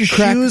back, take your shoes off.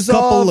 Crack a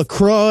couple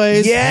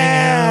LaCroix.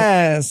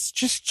 Yes,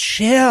 just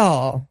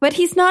chill. But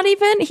he's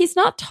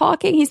not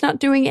talking. He's not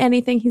doing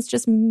anything. He's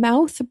just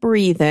mouth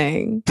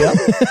breathing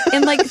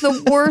in like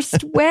the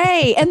worst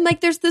way. And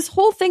like, there's this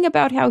whole thing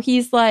about how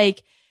he's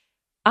like,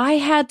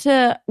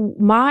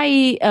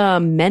 my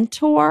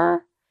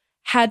mentor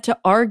had to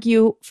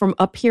argue from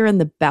up here in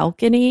the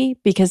balcony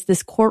because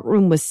this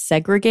courtroom was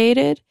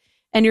segregated.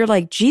 And you're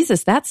like,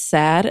 Jesus, that's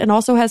sad. And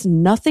also has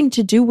nothing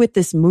to do with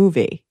this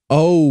movie.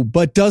 Oh,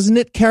 but doesn't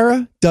it,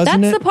 Kara?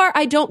 Doesn't That's it? the part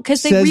I don't,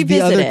 because they Says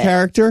revisit the other it.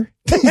 character.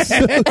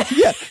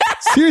 Yeah,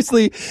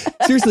 seriously,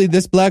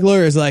 this black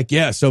lawyer is like,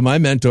 yeah, so my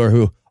mentor,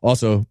 who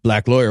also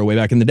black lawyer way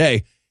back in the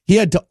day, he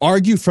had to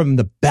argue from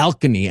the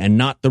balcony and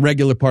not the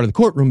regular part of the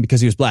courtroom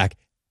because he was black.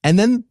 And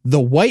then the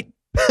white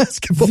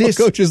basketball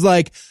coach is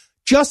like,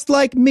 just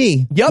like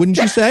me, wouldn't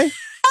you say?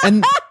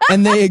 And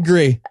they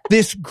agree.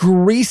 This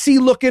greasy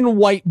looking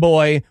white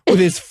boy with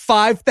his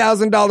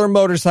 $5,000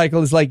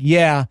 motorcycle is like,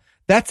 yeah,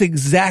 that's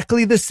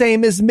exactly the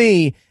same as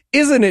me.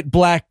 Isn't it,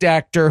 black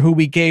actor who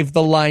we gave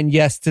the line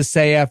yes to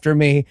say after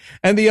me?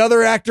 And the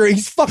other actor,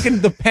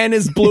 the pen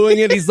is bluing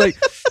it. He's like,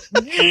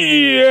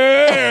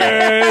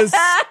 yes,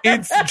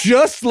 it's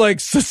just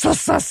like segregation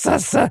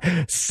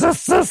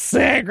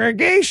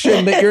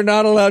that you're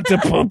not allowed to.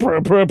 I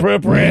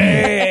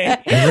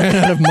ran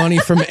out of money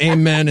from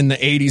Amen in the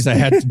 80s. I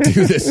had to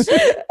do this.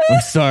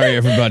 I'm sorry,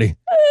 everybody.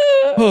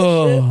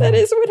 Oh, that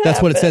is what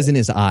That's what it happened. says in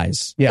his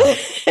eyes. Yeah.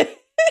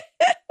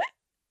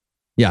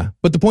 Yeah.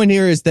 But the point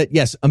here is that,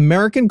 yes,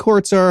 American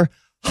courts are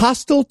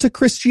hostile to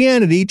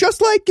Christianity,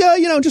 just like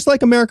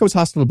America was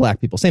hostile to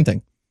black people. Same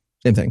thing.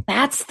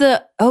 That's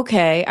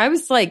okay. I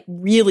was like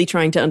really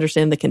trying to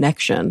understand the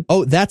connection.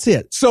 Oh, that's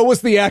it. So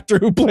was the actor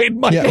who played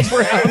Michael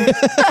Brown.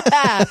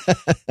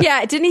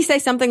 Yeah. Didn't he say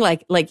something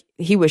like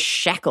he was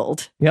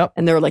shackled? Yep.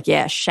 And they were like,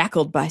 yeah,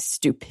 shackled by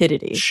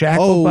stupidity.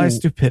 Shackled by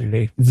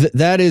stupidity.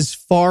 That is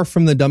far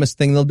from the dumbest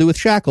thing they'll do with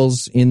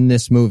shackles in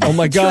this movie. Oh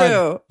my God.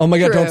 True. Oh my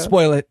God. True. Don't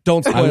spoil it.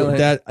 Don't spoil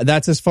it.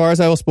 That's as far as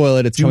I will spoil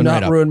it. It's Do coming not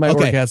right up. ruin my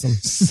Okay. orgasm.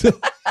 So,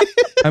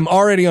 I'm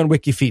already on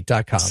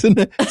wikifeet.com. so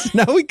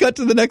now we cut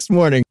to the next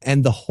morning,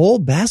 and the whole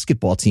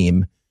basketball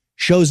team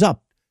shows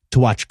up to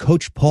watch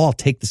Coach Paul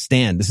take the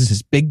stand. This is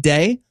his big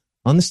day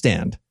on the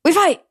stand. We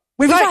fight.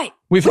 We fight.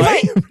 We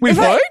fight. We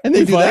fight. And they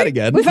We do fight. that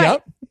again. We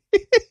fight.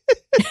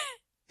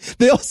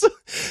 They also,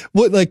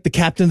 the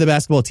captain of the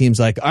basketball team's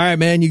like, all right,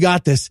 man, you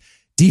got this.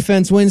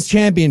 Defense wins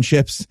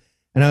championships.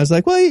 And I was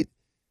like, well,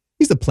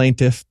 he's the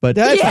plaintiff, but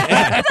you're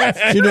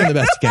doing the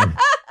best you can.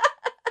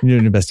 You're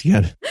doing the best you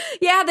can.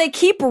 Yeah, they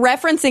keep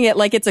referencing it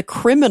like it's a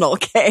criminal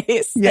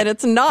case, and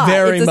it's not.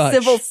 very it's a much.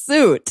 civil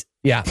suit.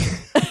 Yeah.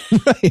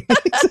 Right.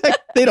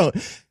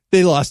 Exactly.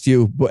 They lost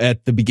you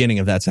at the beginning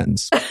of that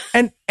sentence.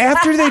 And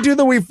after they do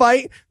the we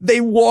fight, they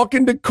walk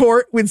into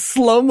court with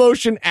slow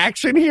motion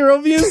action hero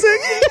music.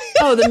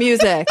 Oh, the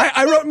music.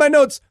 I wrote in my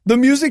notes, the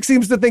music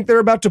seems to think they're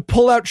about to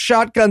pull out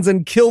shotguns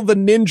and kill the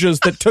ninjas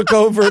that took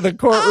over the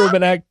courtroom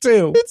in Act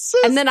 2.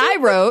 And then I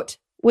wrote,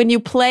 when you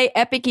play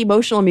epic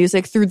emotional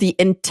music through the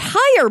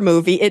entire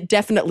movie, it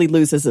definitely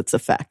loses its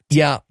effect.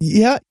 Yeah.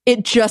 Yeah.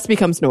 It just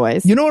becomes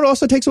noise. You know what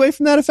also takes away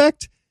from that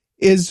effect?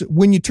 Is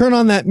when you turn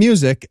on that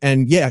music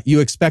and you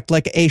expect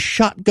like a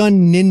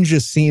shotgun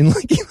ninja scene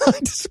like Eli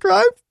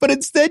described, but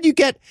instead you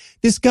get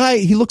this guy,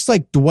 he looks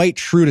like Dwight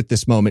Schrute at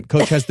this moment.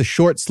 Coach has the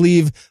short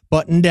sleeve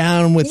button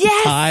down with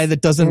the tie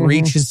that doesn't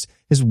reach his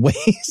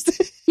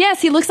waist.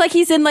 Yes, he looks like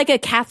he's in like a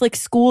Catholic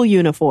school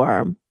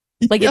uniform.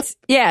 Like it's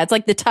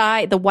like the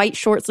tie, the white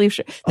short sleeve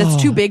that's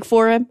too big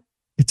for him.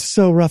 It's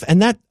so rough.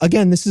 And that,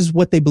 again, this is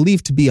what they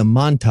believe to be a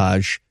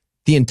montage.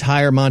 The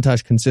entire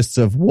montage consists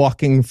of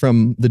walking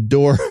from the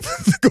door of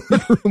the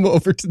courtroom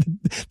over to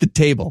the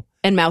table.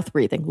 And mouth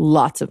breathing.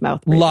 Lots of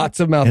mouth breathing. Lots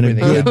of mouth And a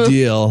breathing. good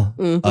deal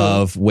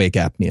of wake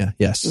apnea.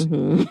 Yes.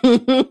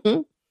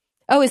 Oh,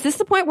 is this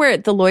the point where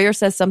the lawyer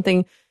says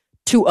something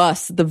to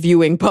us, the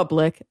viewing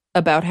public,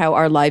 about how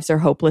our lives are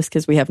hopeless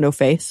because we have no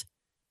face?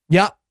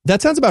 Yeah.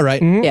 That sounds about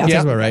right. Mhm. Yeah. That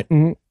sounds about right.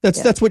 Mhm.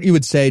 That's what you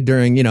would say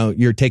during,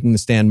 you're taking the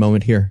stand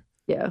moment here.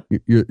 Yeah.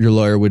 Your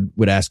lawyer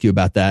would ask you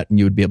about that, and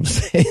you would be able to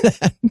say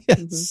that.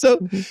 Yes.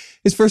 So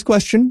his first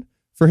question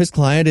for his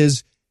client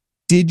is,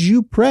 did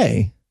you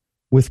pray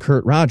with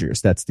Kurt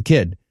Rogers? That's the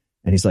kid.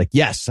 And he's like,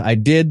 yes, I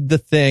did the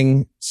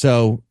thing.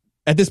 So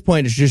at this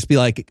point, it should just be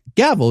like,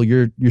 gavel,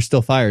 you're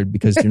still fired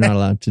because you're not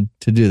allowed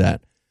to do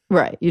that.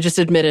 Right. You just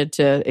admitted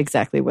to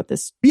exactly what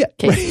this Yeah,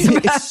 case is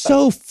about. It's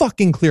so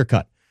fucking clear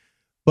cut.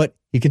 But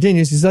he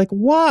continues. He's like,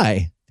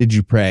 why did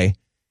you pray?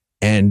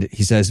 And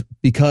he says,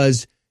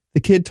 because the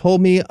kid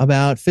told me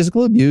about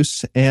physical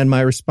abuse, and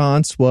my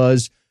response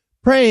was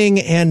praying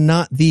and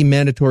not the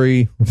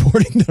mandatory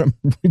reporting that I'm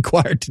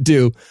required to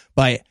do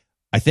by,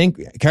 I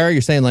think, Kara,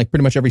 you're saying like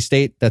pretty much every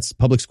state that's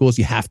public schools,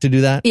 you have to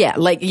do that? Yeah,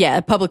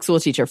 a public school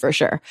teacher for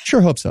sure.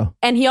 Sure hope so.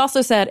 And he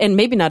also said, and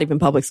maybe not even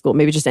public school,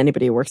 maybe just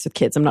anybody who works with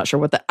kids. I'm not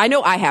sure what I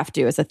know I have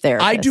to as a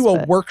therapist. I do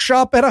a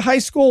workshop at a high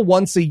school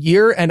once a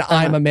year, and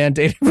I'm a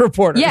mandated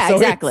reporter. Yeah, so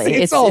exactly.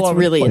 It's all over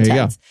really the place.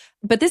 intense.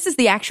 But this is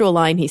the actual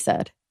line he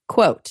said.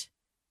 Quote,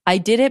 I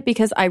did it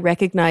because I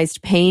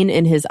recognized pain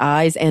in his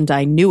eyes and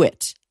I knew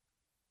it.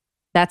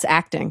 That's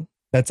acting.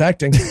 That's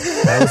acting.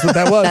 That was what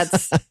that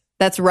was.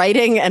 That's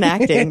writing and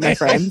acting, my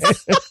friends.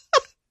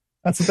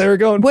 That's what they were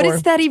going What for.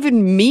 does that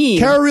even mean?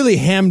 Kara really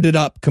hammed it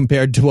up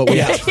compared to what we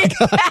actually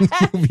got in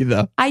the movie,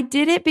 though. I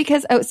did it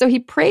because, so he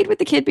prayed with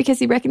the kid because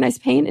he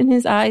recognized pain in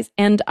his eyes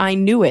and I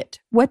knew it.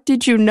 What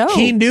did you know?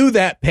 He knew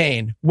that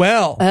pain.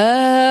 Well,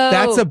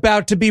 that's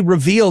about to be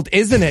revealed,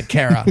 isn't it,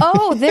 Kara?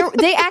 Oh, there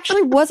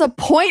actually was a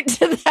point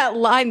to that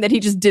line that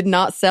he just did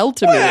not sell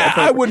to me.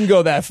 I wouldn't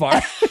go that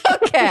far.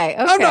 Okay.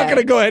 I'm not going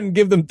to go ahead and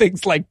give them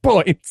things like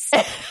points.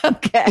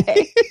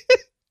 Okay.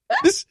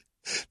 This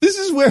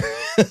is where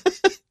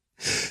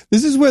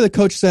this is where the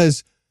coach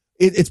says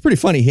it's pretty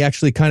funny. He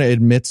actually kind of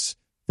admits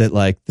that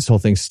like this whole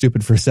thing's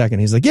stupid for a second.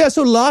 He's like, yeah,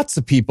 so lots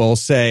of people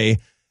say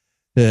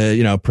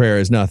prayer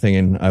is nothing,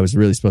 and I was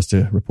really supposed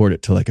to report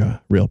it to like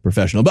a real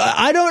professional, but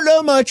I don't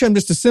know much. I'm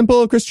just a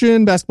simple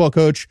Christian basketball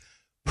coach.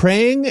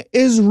 Praying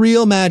is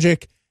real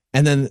magic.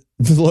 And then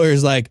the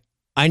lawyer's like,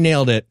 I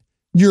nailed it.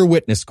 You're a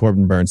witness,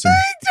 Corbin Burnson.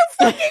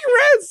 Fucking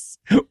rest.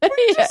 Which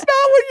is not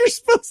what you're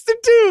supposed to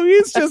do.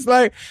 He's just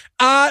like,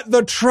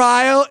 the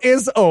trial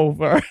is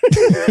over.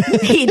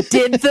 He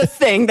did the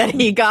thing that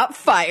he got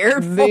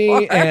fired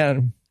The for.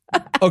 end.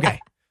 Okay.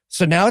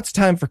 So now it's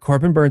time for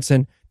Corbin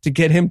Burnson to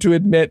get him to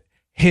admit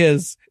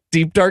his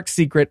deep, dark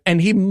secret.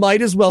 And he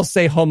might as well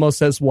say Homo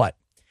says what?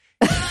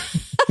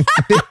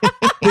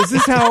 This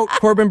is how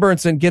Corbin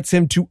Burnson gets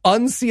him to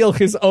unseal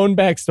his own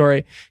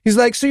backstory. He's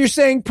like, so you're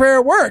saying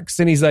prayer works?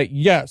 And he's like,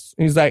 yes.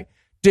 And he's like,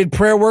 did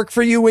prayer work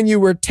for you when you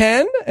were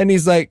 10? And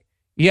he's like,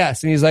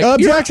 yes. And he's like,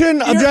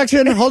 objection.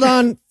 Hold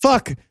on.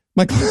 Fuck.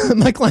 My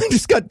client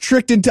just got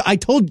tricked into, I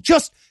told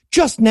just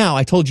now,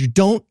 I told you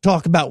don't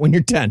talk about when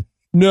you're 10.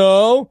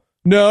 No,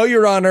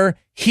 Your Honor.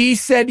 He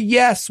said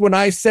yes when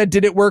I said,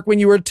 did it work when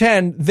you were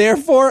 10?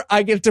 Therefore,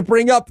 I get to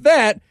bring up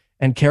that.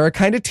 And Kara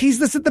kind of teased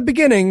this at the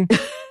beginning.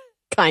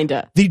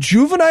 Kinda. The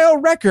juvenile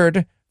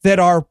record that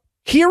our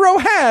hero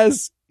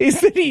has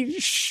is that he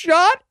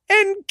shot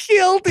and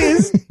killed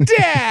his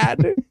dad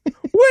when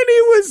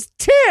he was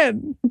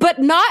 10. But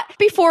not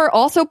before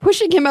also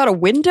pushing him out a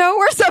window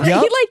or something.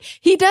 Yep.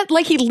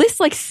 He lists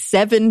like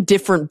 7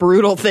 different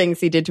brutal things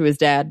he did to his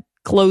dad,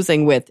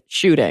 closing with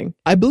shooting.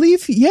 I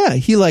believe, yeah,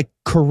 he like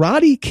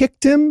karate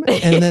kicked him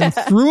and then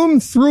threw him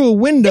through a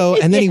window,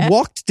 and then he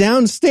walked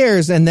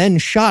downstairs and then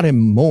shot him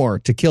more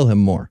to kill him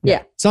more.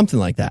 Yeah. Something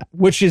like that.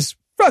 Which is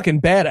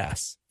fucking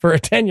badass for a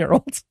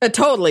 10-year-old.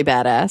 Totally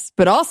badass.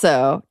 But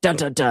also, dun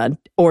dun dun,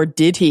 or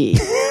did he?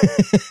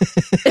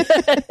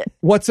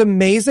 What's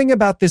amazing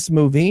about this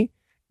movie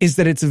is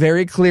that it's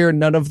very clear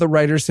none of the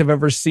writers have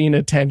ever seen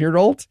a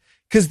 10-year-old,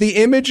 because the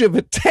image of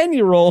a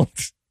 10-year-old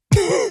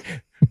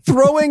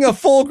throwing a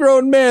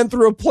full-grown man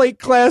through a plate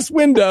glass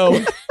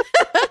window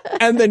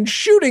and then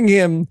shooting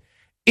him,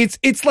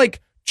 it's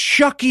like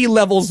Chucky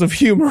levels of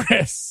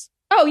humorous.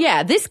 Oh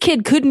yeah, this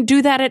kid couldn't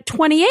do that at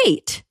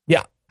 28.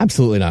 Yeah.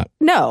 Absolutely not.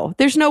 No,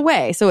 there's no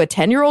way. So a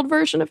 10-year-old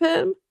version of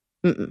him?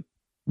 Mm-mm.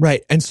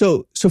 Right. And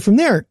so from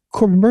there,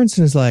 Corbin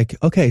Burnson is like,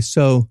 okay,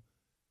 so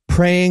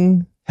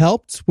praying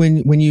helped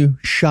when you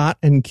shot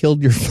and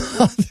killed your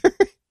father.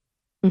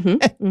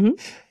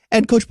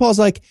 And Coach Paul's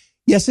like,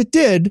 yes, it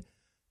did.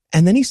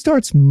 And then he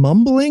starts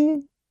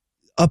mumbling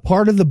a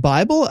part of the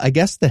Bible, I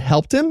guess, that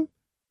helped him.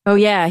 Oh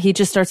yeah, he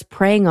just starts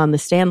praying on the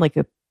stand like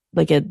a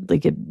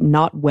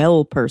not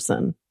well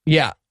person.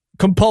 Yeah.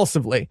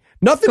 Compulsively.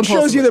 Nothing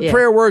shows you that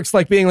prayer works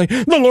like being like,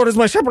 the Lord is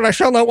my shepherd, I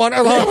shall not want.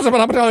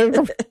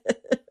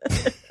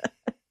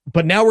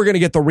 But now we're going to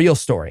get the real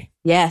story.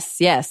 Yes.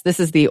 This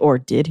is the or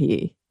did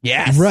he?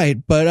 Yes. Right.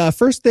 But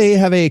first they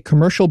have a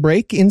commercial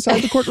break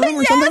inside the courtroom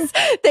or something.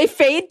 They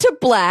fade to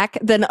black,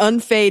 then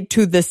unfade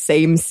to the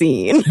same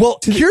scene. Well,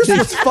 here's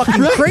what's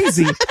fucking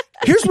crazy.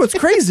 Here's what's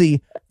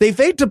crazy. They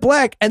fade to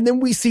black, and then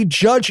we see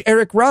Judge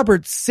Eric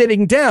Roberts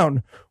sitting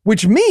down,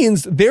 which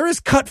means there is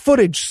cut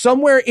footage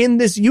somewhere in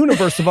this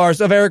universe of ours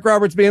of Eric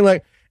Roberts being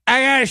like,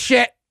 I got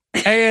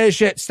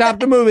shit. Stop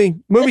the movie.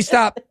 Movie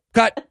stop.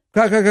 Cut.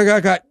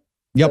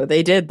 Yep. So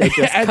they did. They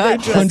just And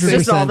cut. they That's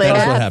just all 100% they that's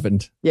had. what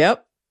happened.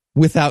 Yep.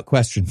 Without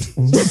question.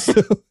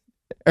 So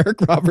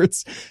Eric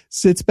Roberts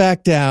sits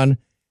back down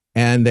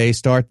and they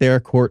start their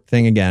court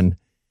thing again.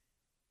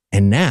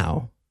 And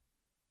now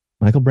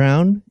Michael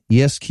Brown,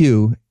 ESQ,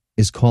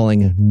 is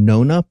calling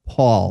Nona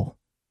Paul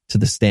to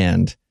the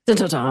stand. Dun,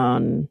 dun,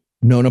 dun.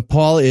 Nona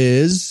Paul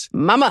is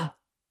Mama.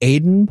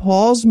 Aiden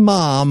Paul's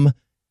mom,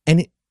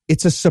 and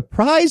it's a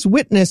surprise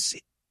witness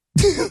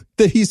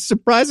that he's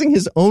surprising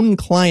his own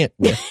client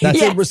with. That's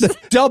Yes. It was a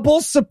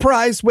double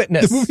surprise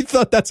witness. the movie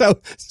thought that's how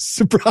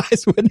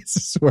surprise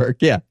witnesses work.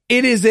 Yeah.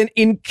 It is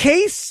in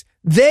case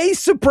they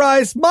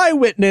surprise my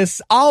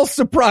witness, I'll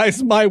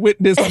surprise my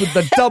witness with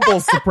the double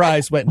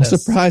surprise I'll witness.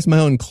 surprise my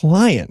own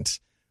client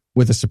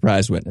with a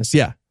surprise witness.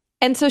 Yeah.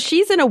 And so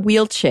she's in a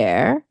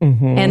wheelchair.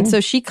 Mhm. And so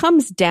she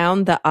comes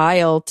down the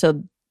aisle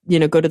to,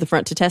 go to the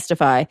front to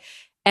testify.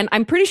 And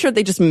I'm pretty sure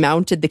they just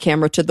mounted the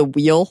camera to the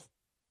wheel.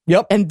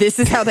 Yep. And this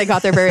is how they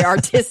got their very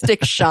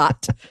artistic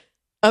shot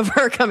of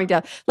her coming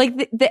down. Like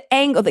the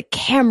angle, the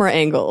camera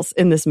angles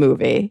in this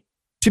movie.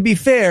 To be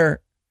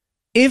fair,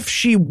 if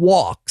she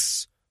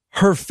walks,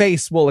 her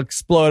face will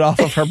explode off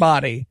of her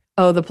body.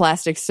 Oh, the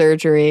plastic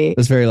surgery.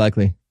 That's very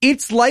likely.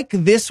 It's like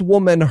this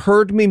woman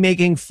heard me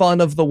making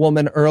fun of the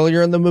woman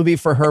earlier in the movie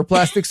for her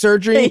plastic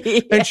surgery. Yeah.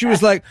 And she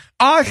was like,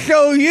 I'll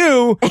show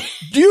you.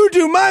 You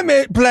do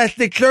my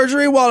plastic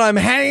surgery while I'm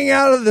hanging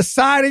out of the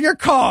side of your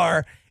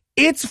car.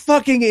 It's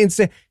fucking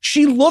insane.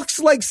 She looks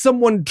like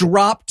someone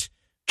dropped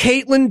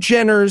Caitlyn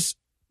Jenner's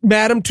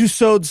Madame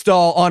Tussauds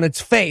doll on its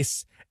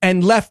face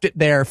and left it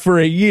there for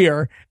a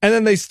year. And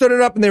then they stood it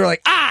up and they were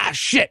like,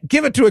 shit,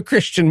 give it to a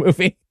Christian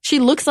movie. She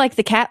looks like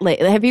the cat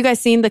lady. Have you guys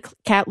seen the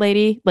cat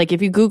lady? Like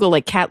if you Google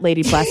like cat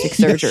lady plastic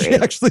surgery, Yeah,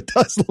 she actually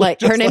does look like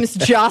just her name is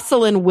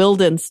Jocelyn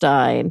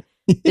Wildenstein.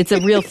 It's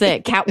a real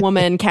thing.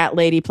 Catwoman, cat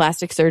lady,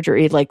 plastic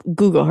surgery. Like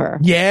Google her.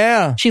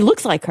 Yeah. She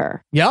looks like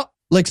her. Yep.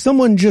 like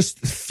someone just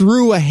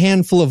threw a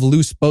handful of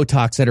loose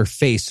Botox at her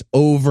face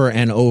over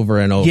and over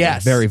and over.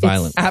 Yes. Very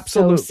violent.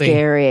 Absolutely. So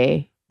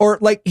scary. Or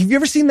like, have you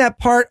ever seen that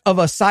part of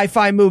a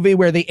sci-fi movie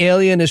where the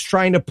alien is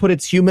trying to put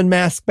its human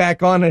mask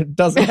back on and it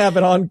doesn't have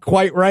it on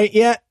quite right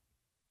yet?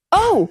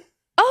 Oh,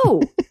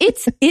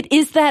 it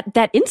is that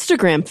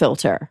Instagram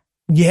filter.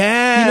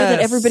 Yeah. You know that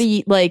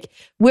everybody like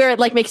where it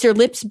like makes your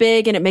lips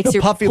big and it makes The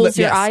your puffy pulls lip,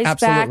 your yes, eyes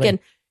back, absolutely. and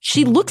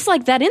she looks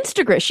like that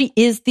Instagram. She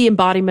is the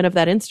embodiment of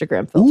that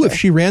Instagram filter. Ooh, if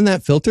she ran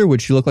that filter,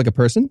 would she look like a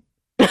person?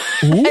 Ooh,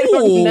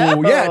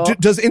 don't know. yeah.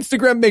 Does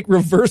Instagram make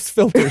reverse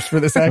filters for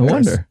this I actress?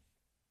 wonder.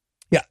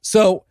 Yeah.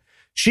 So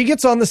she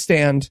gets on the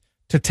stand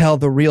to tell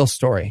the real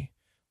story,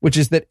 which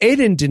is that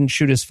Aiden didn't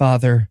shoot his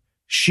father.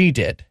 She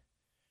did.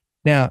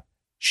 Now,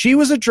 she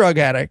was a drug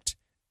addict,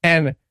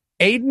 and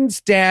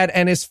Aiden's dad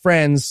and his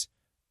friends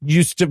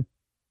used to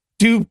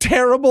do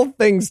terrible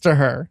things to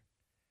her.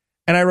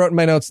 And I wrote in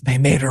my notes, they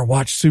made her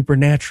watch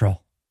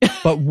Supernatural.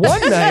 But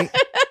one night,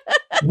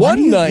 Why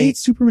do you hate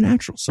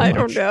Supernatural so much? I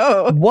don't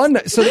know. one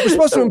night, so they were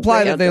supposed to Don't imply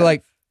bring that out they that.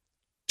 like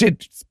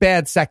did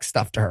bad sex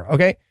stuff to her.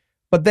 Okay.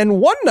 But then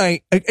one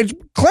night,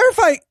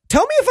 clarify,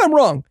 tell me if I'm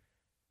wrong.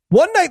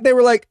 One night they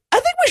were like, I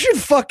think we should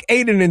fuck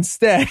Aiden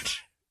instead.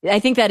 I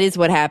think that is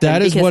what happened.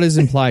 That is because- what is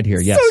implied here.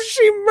 Yes. So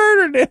she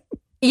murdered him.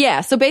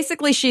 Yeah. So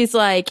basically, she's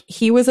like,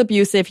 he was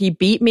abusive. He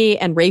beat me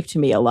and raped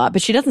me a lot,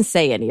 but she doesn't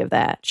say any of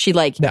that. She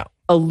like No.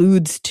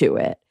 alludes to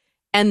it.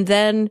 And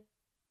then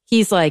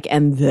he's like,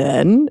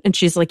 and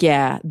she's like,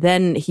 yeah,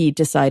 then he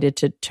decided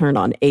to turn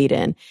on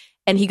Aiden.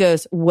 And he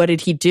goes, what did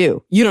he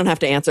do? You don't have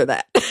to answer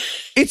that.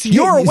 It's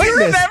your you witness.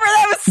 Remember,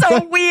 that was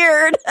so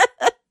weird.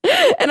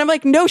 And I'm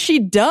like, no, she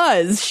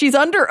does. She's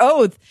under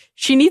oath.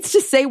 She needs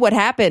to say what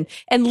happened.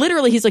 And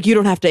literally, he's like, you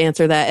don't have to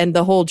answer that. And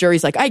the whole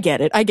jury's like, I get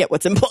it. I get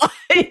what's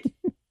implied.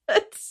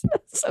 That's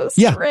so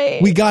Yeah,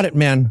 strange. we got it,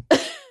 man.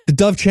 The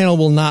Dove Channel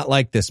will not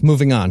like this.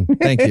 Moving on.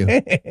 Thank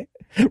you.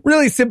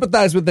 Really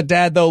sympathize with the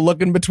dad, though,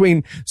 looking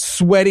between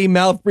sweaty,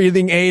 mouth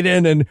breathing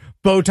Aiden and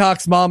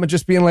Botox mom and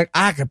just being like,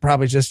 I could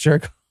probably just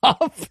jerk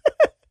off.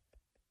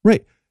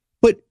 Right.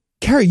 But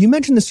Carrie, you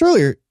mentioned this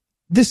earlier.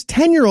 This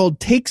 10-year-old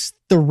takes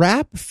the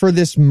rap for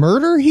this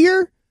murder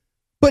here,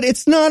 but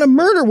it's not a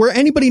murder where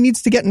anybody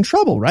needs to get in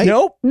trouble, right?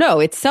 Nope. No,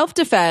 it's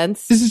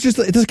self-defense. This is just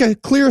it's like a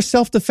clear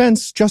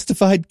self-defense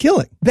justified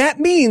killing. That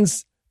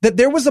means that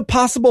there was a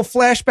possible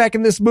flashback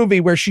in this movie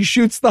where she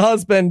shoots the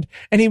husband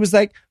and he was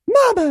like,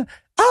 Mama,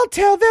 I'll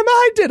tell them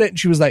I did it. And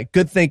she was like,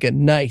 good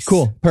thinking. Nice.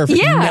 Cool. Perfect.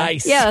 Yeah.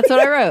 Nice. Yeah, that's what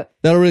I wrote.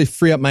 That'll really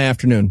free up my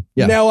afternoon.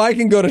 Yeah. Now I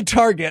can go to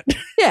Target.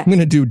 Yeah. I'm going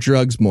to do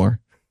drugs more.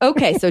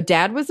 Okay, so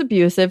dad was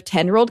abusive.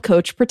 10-year-old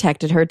coach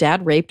protected her.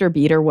 Dad raped her,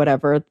 beat her,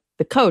 whatever.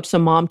 The coach, so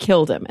mom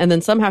killed him. And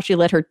then somehow she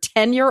let her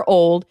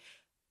 10-year-old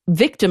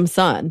victim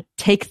son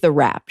take the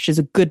rap. She's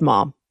a good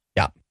mom.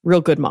 Yeah.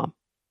 Real good mom.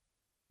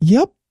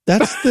 Yep.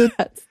 That's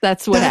the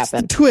That's what that's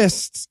happened. the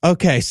twist.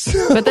 Okay.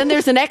 So, But then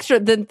there's an extra,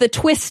 the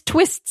twist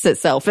twists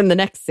itself in the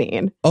next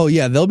scene. oh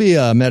yeah, there'll be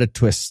a meta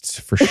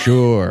twist for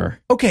sure.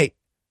 Okay.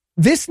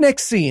 This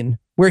next scene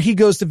where he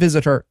goes to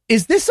visit her,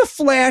 is this a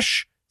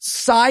flash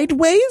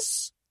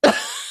sideways?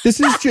 This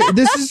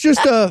is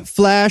just a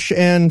flash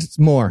and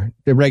more.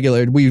 The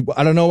regular.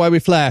 I don't know why we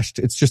flashed.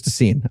 It's just a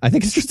scene. I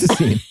think it's just a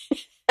scene.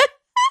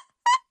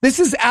 This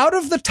is out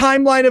of the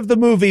timeline of the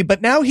movie,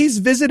 but now he's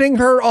visiting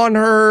her on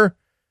her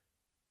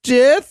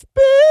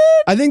deathbed.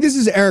 I think this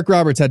is Eric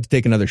Roberts had to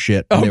take another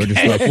shit. And they were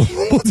just like,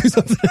 we'll do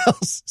something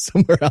else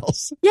somewhere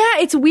else. Yeah,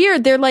 it's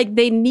weird. They're like,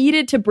 they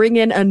needed to bring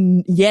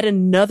in yet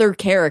another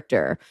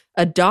character,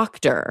 a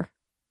doctor,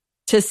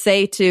 to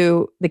say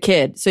to the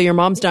kid, so your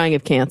mom's dying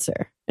of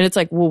cancer. And it's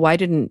like, well, why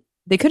didn't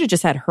they could have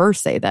just had her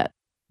say that?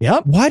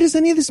 Yep. Why does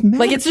any of this matter?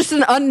 Like, it's just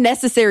an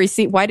unnecessary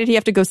scene. Why did he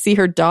have to go see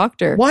her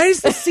doctor? Why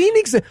does the scene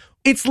exist?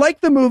 It's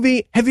like the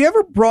movie. Have you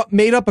ever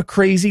made up a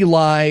crazy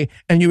lie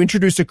and you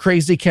introduce a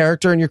crazy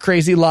character in your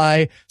crazy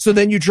lie? So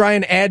then you try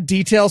and add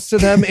details to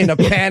them in a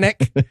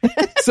panic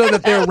so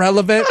that they're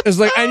relevant. It's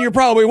like, and you're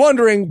probably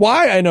wondering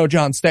why I know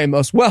John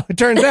Stamos. Well, it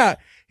turns out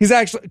he's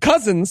actually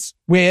cousins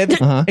with,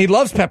 he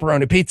loves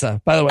pepperoni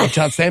pizza, by the way,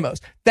 John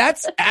Stamos.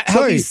 That's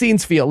how these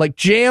scenes feel, like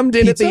jammed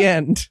in pizza? At the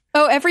end.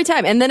 Oh, every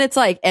time. And then it's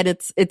like, and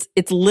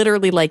it's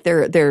literally like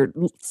they're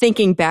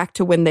thinking back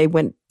to when they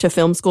went to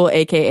film school,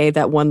 aka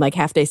that one like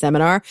half day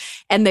seminar.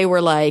 And they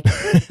were like,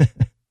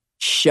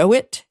 show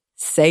it,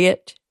 say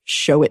it,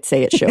 show it,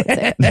 say it, show it,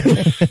 say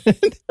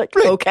it. Like,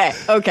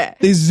 right. Okay.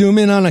 They zoom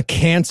in on a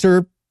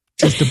cancer,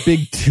 just a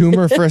big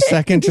tumor for a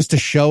second just to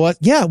show us.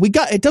 Yeah,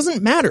 it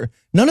doesn't matter.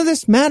 None of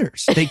this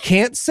matters. They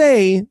can't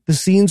say the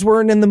scenes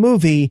weren't in the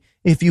movie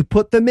if you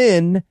put them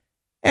in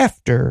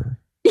after.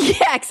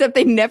 Yeah, except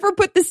they never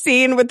put the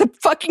scene with the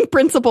fucking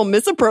principal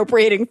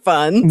misappropriating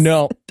funds.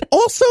 No.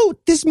 Also,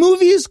 this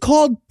movie is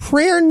called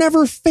Prayer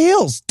Never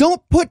Fails.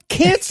 Don't put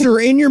cancer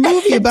in your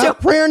movie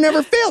about Prayer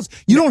Never Fails.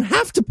 You don't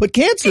have to put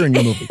cancer in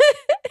your movie.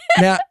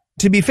 Now,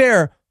 to be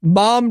fair,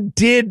 Mom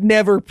did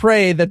never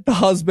pray that the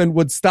husband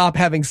would stop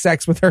having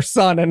sex with her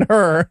son and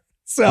her.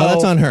 So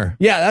that's on her.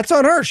 Yeah, that's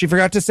on her. She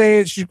forgot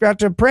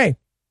to pray.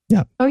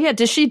 Yeah. Oh yeah.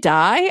 Does she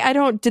die?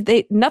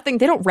 They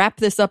don't wrap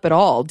this up at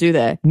all, do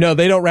they? No,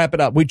 they don't wrap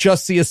it up. We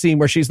just see a scene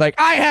where she's like,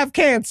 I have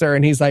cancer.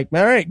 And he's like,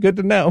 all right, good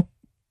to know.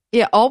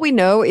 Yeah. All we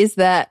know is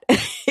that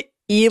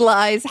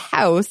Eli's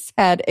house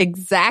had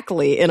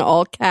exactly, in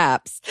all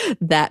caps,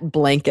 that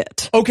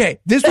blanket. Okay.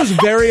 This was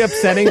very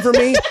upsetting for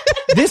me.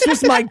 This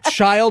was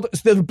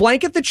the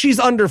blanket that she's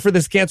under for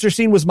this cancer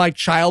scene was my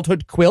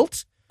childhood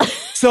quilt.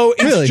 So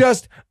it's really?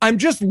 I'm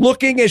just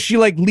looking as she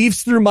like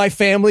leafs through my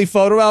family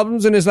photo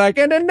albums and is like,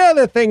 and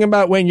another thing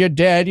about when your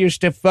dad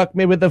used to fuck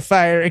me with a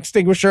fire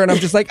extinguisher. And I'm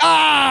just like,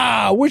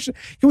 can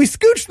we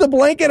scooch the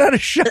blanket out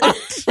of shot?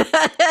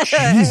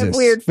 Jesus.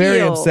 Weird feel. Very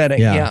upsetting.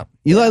 Yeah.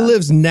 Eli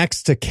lives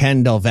next to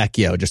Ken Del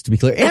Vecchio, just to be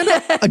clear. And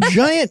a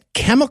giant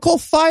chemical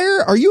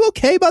fire. Are you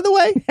okay, by the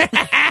way?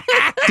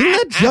 Didn't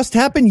that just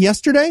happen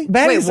yesterday?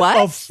 Wait,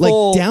 what?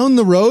 Like down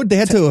the road, they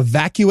had to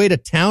evacuate a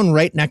town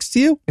right next to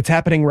you? It's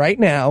happening right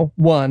now.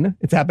 1,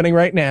 it's happening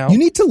right now. You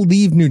need to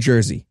leave New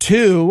Jersey.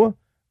 2,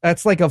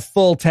 that's like a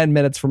full 10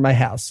 minutes from my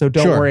house. So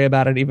don't worry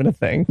about it even a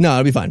thing. No,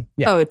 it'll be fine.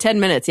 Yeah. Oh, 10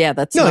 minutes. Yeah,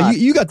 that's no, not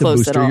you got the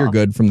booster. You're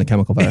good from the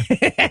chemical fire.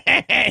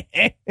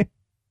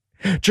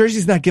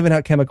 Jersey's not giving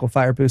out chemical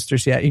fire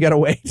boosters yet. You got to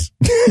wait.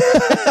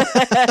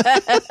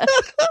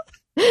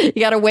 You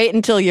got to wait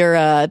until your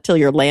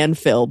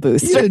landfill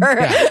booster.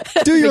 Yeah.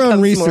 Do your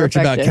own research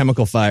about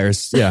chemical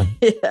fires. Yeah.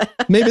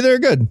 Maybe they're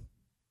good. And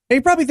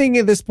you're probably thinking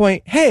at this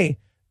point, hey,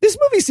 this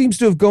movie seems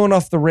to have gone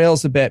off the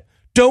rails a bit.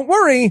 Don't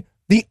worry.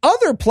 The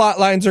other plot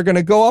lines are going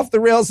to go off the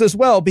rails as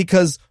well,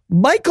 because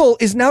Michael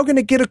is now going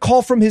to get a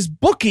call from his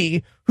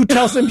bookie who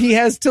tells him he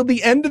has till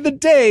the end of the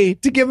day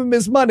to give him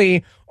his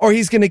money or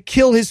he's going to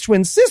kill his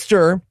twin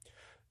sister.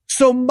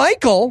 So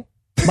Michael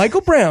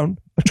Brown,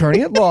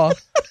 attorney at law,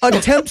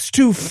 attempts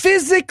to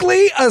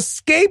physically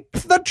escape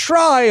the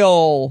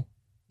trial.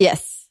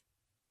 Yes.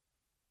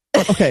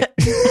 Okay.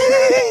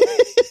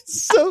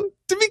 So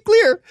to be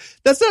clear,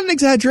 that's not an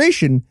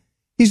exaggeration.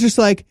 He's just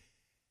like,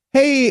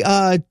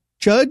 hey,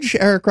 Judge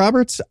Eric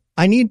Roberts,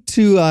 I need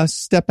to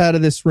step out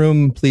of this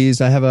room,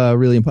 please. I have a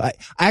really important...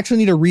 I actually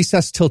need a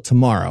recess till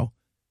tomorrow.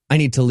 I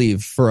need to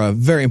leave for a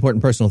very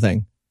important personal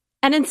thing.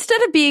 And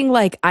instead of being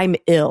like, I'm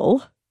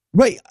ill,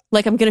 right?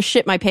 Like, I'm going to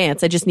shit my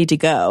pants, I just need to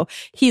go.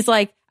 He's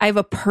like, I have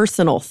a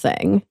personal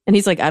thing. And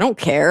he's like, I don't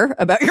care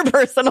about your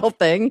personal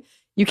thing.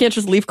 You can't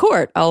just leave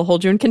court. I'll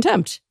hold you in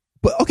contempt.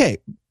 But okay,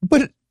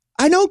 but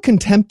I know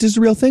contempt is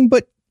a real thing,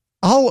 but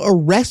I'll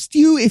arrest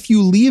you if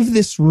you leave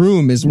this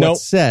room is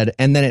what's said,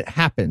 and then it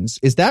happens.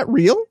 Is that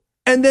real?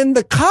 And then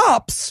the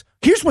cops,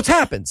 here's what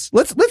happens.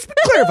 Let's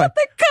clarify.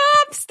 The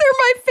cops, they're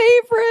my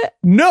favorite.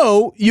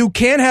 No, you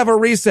can't have a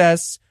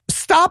recess.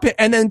 Stop it.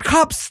 And then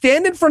cops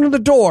stand in front of the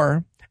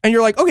door and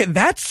you're like, okay,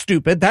 that's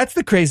stupid. That's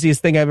the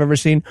craziest thing I've ever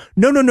seen.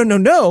 No.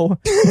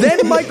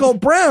 Then Michael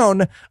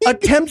Brown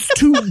attempts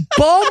to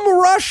bum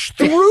rush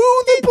through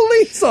the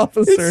police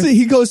officer.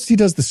 He does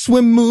the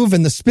swim move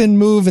and the spin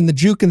move and the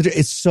juke and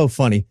it's so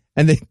funny.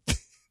 And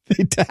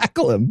They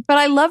tackle him. But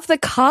I love the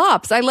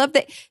cops. I love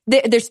that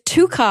there's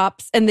two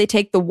cops and they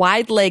take the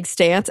wide leg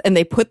stance and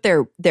they put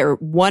their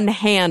one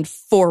hand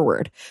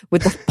forward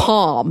with the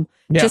palm.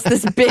 Yeah. Just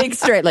this big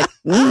straight, like,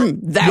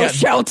 thou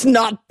shalt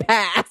not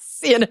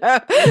pass, you know?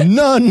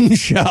 None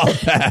shall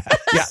pass.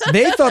 Yeah,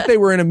 they thought they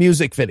were in a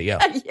music video.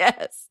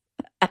 Yes.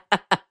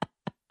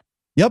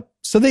 Yep.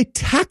 So they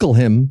tackle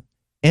him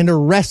and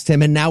arrest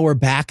him. And now we're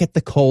back at the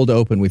cold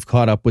open. We've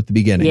caught up with the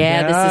beginning.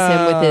 Yeah, this is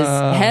him with his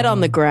head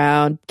on the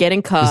ground,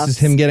 getting cuffed. This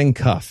is him getting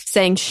cuffed.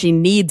 Saying she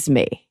needs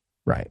me.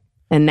 Right.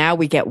 And now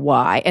we get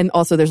why. And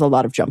also there's a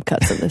lot of jump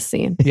cuts in this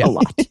scene. Yeah. A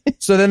lot.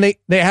 So then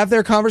they have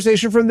their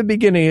conversation from the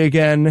beginning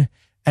again.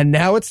 And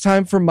now it's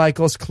time for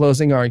Michael's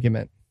closing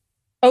argument.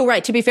 Oh,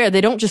 right. To be fair,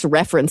 they don't just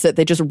reference it.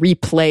 They just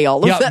replay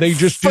all of that. Yeah, they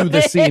just do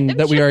the scene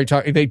that we already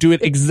talked. They do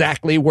it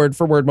exactly word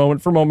for word,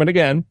 moment for moment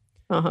again.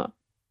 Uh-huh.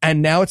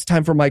 And now it's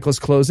time for Michael's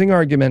closing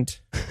argument,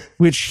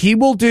 which he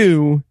will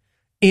do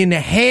in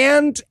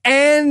hand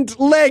and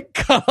leg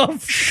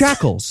cuffs.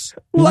 Shackles.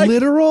 Like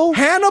Literal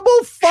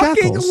Hannibal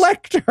fucking shackles.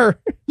 Lecter.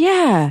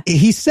 Yeah.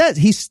 He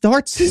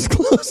starts his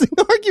closing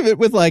argument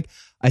with like,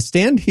 I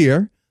stand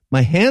here,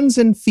 my hands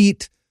and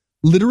feet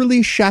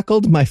literally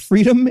shackled, my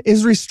freedom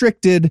is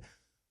restricted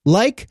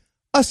like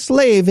a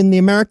slave in the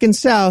American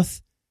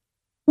South,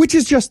 which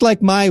is just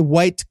like my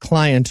white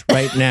client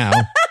right now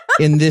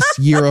in this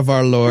year of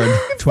our Lord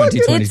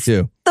 2022. It's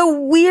the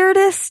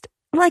weirdest,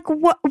 like,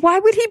 why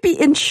would he be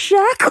in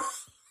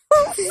shackles?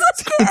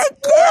 It's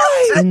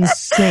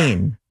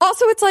insane.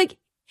 Also, it's like,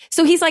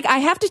 so he's like, I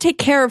have to take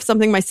care of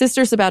something. My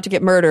sister's about to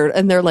get murdered.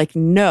 And they're like,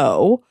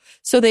 no.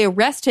 So they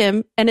arrest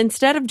him. And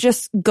instead of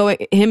just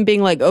him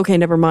being like, okay,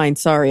 never mind.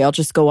 Sorry, I'll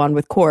just go on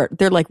with court.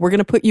 They're like, we're going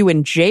to put you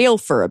in jail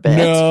for a bit.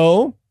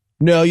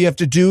 No, you have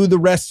to do the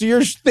rest of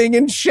your thing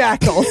in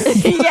shackles.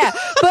 Yeah.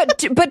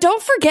 But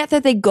don't forget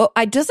that they go,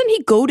 doesn't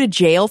he go to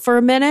jail for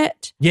a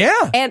minute?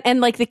 Yeah. And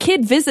like the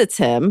kid visits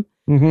him.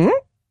 Mm-hmm.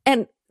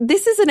 And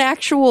this is an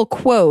actual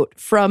quote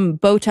from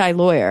Bowtie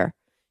Lawyer.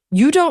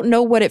 You don't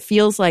know what it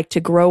feels like to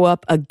grow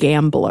up a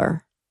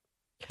gambler.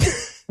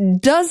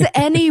 Does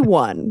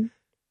anyone?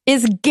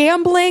 Is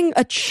gambling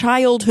a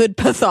childhood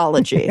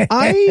pathology?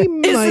 I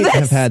might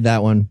have had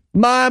that one.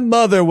 My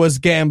mother was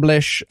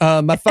gamblish.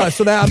 My father,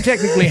 so now I'm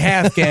technically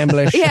half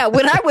gamblish. Yeah,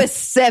 when I was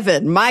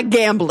 7, my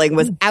gambling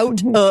was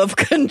out of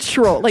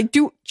control. Like,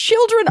 do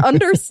children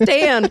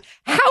understand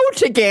how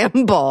to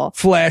gamble?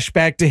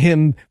 Flashback to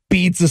him,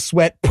 beads of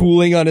sweat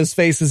pooling on his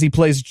face as he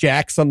plays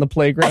jacks on the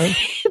playground.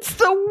 It's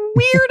the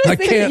weirdest I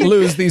thing. can't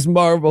lose these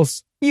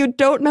marbles. You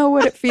don't know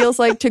what it feels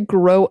like to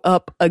grow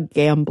up a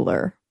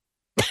gambler.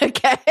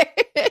 Okay.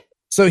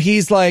 So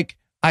he's like,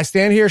 I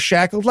stand here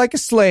shackled like a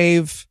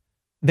slave.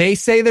 They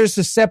say there's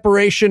a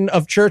separation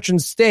of church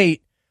and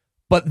state,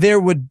 but there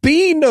would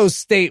be no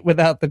state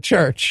without the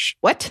church.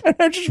 What?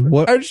 I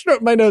just wrote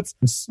in my notes.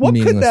 It's What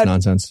could meaningless that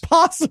nonsense.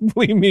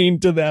 possibly mean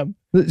to them?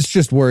 It's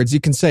just words. You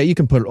can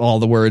put all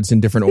the words in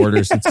different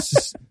orders. It's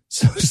just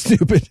so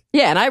stupid.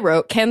 Yeah, and I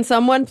wrote, can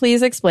someone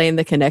please explain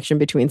the connection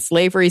between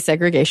slavery,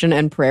 segregation,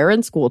 and prayer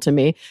in school to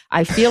me?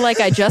 I feel like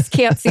I just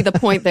can't see the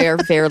point they are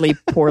very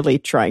poorly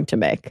trying to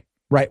make.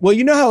 Right. Well,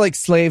 you know how like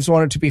slaves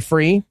wanted to be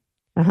free?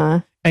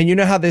 Uh-huh. And you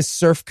know how this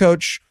surf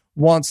coach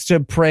wants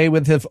to pray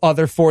with his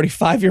other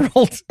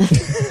 45-year-old?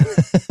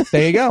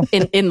 There you go.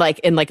 In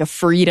like a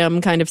freedom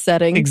kind of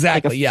setting.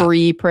 Exactly, Like a yeah.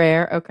 free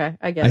prayer. Okay,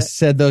 I get I it.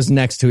 said those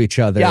next to each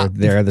other. Yeah.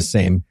 They're the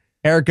same.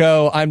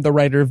 Ergo, I'm the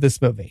writer of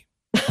this movie.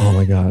 Oh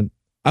my God.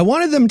 I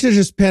wanted them to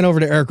just pan over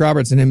to Eric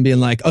Roberts and him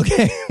being like,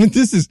 okay,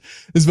 this is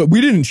what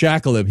we didn't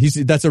shackle him.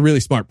 That's a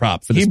really smart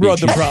prop for the He speech. brought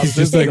the props. He's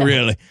just like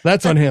really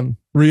That's on him.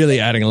 really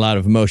adding a lot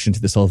of emotion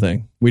to this whole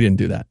thing. We didn't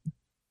do that.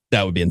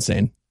 That would be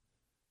insane.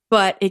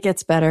 But it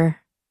gets better.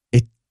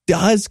 It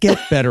does get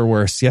better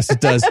worse. Yes, it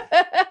does.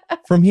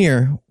 From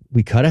here,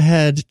 we cut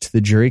ahead to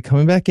the jury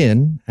coming back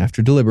in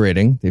after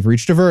deliberating. They've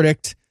reached a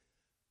verdict.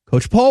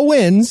 Coach Paul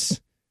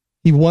wins.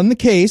 He won the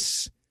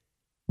case.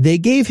 They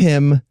gave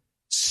him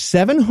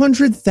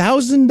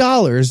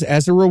 $700,000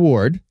 as a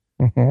reward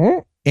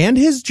and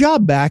his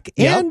job back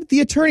and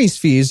the attorney's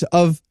fees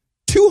of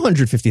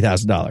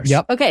 $250,000.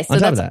 Yep. Okay, so On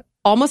top that's of that.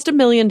 almost $1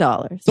 million.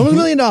 It's almost $1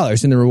 million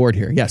in the reward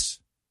here. Yes.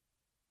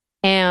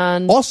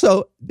 And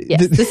Also,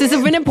 yes, this is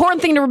an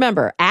important thing to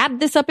remember. Add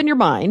this up in your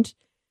mind.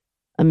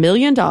 $1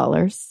 million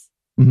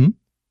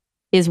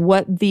is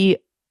what the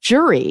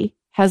jury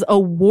has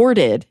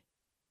awarded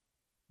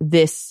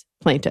this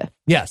plaintiff.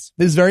 Yes,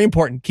 this is very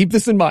important. Keep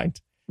this in mind.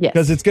 Yes.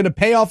 Because it's going to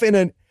pay off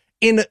in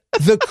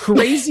the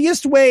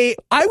craziest way.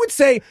 I would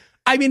say,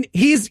 I mean,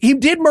 he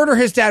did murder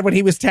his dad when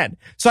he was 10.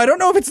 So I don't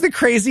know if it's the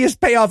craziest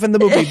payoff in the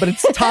movie, but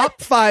it's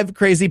top 5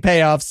 crazy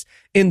payoffs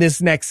in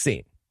this next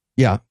scene.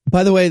 yeah.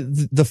 By the way,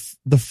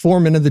 the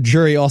foreman of the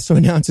jury also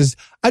announces,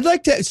 I'd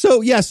like to,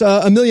 so yes,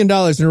 $1 million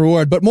in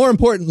reward, but more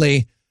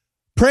importantly,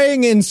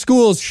 Praying in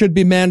schools should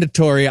be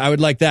mandatory. I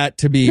would like that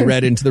to be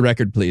read into the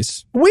record,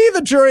 please. We,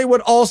 the jury, would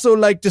also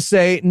like to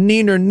say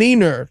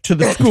neener to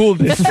the school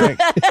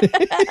district.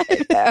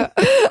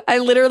 I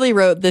literally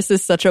wrote, this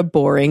is such a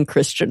boring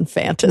Christian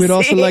fantasy. We'd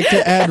also like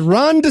to add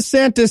Ron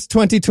DeSantis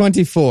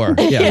 2024.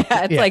 Yeah,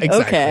 it's like,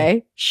 exactly.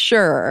 okay,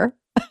 sure.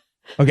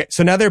 Okay,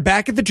 so now they're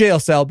back at the jail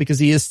cell because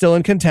he is still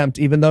in contempt,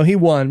 even though he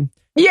won.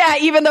 Yeah,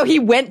 even though he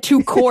went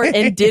to court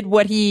and did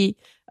what he...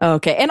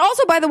 Okay. And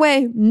also, by the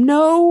way,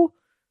 no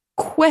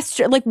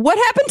question. Like, what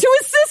happened to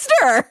his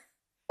sister?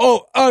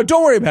 Oh,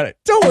 don't worry about it.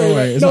 Don't worry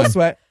about it. It's No fine.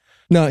 sweat.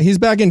 No, he's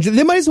back in.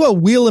 They might as well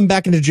wheel him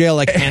back into jail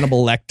like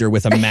Hannibal Lecter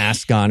with a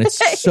mask on.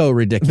 It's so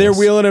ridiculous. They're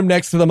wheeling him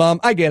next to the mom.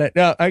 I get it.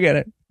 No, I get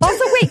it.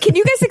 Also, wait, can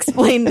you guys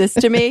explain this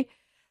to me?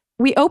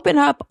 We open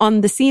up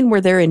on the scene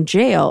where they're in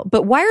jail,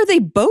 but why are they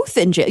both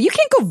in jail? You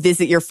can't go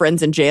visit your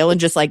friends in jail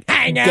and just like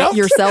Hang get out.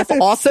 yourself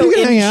also You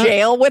can in hang out.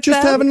 jail with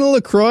Just them. having a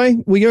LaCroix.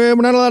 We're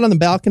not allowed on the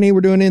balcony.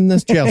 We're doing it in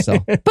this jail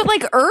cell. But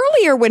like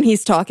earlier when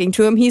he's talking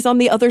to him, he's on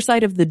the other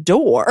side of the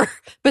door.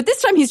 But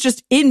this time he's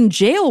just in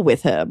jail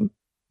with him.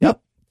 Yep.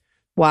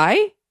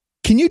 Why?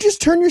 Can you just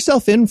turn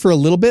yourself in for a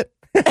little bit?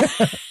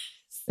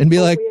 And be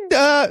like,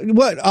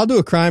 what? I'll do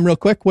a crime real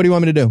quick. What do you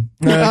want me to do?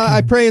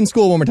 I pray in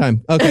school one more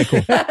time. Okay,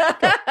 cool.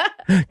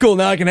 Cool.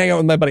 Now I can hang out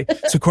with my buddy.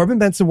 So Corbin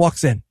Benson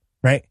walks in,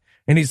 right?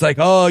 And he's like,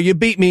 oh, you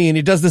beat me. And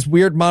he does this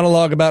weird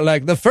monologue about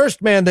like the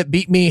first man that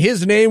beat me.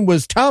 His name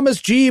was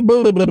Thomas G.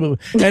 Blah, blah, blah, blah.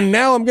 And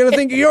now I'm going to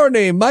think of your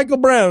name, Michael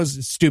Brown.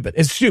 It's stupid.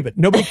 It's stupid.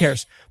 Nobody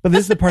cares. But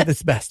this is the part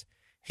that's best.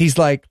 He's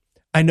like,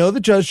 I know the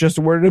judge just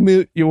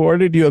awarded you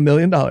 $1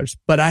 million,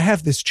 but I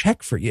have this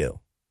check for you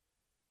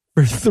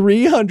for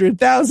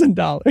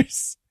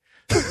 $300,000.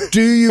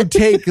 Do you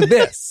take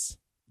this?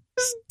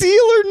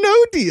 Deal or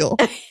no deal?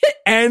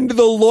 And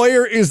the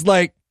lawyer is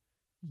like,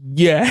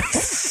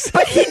 yes.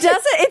 But he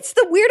doesn't. It's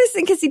the weirdest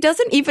thing because he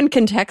doesn't even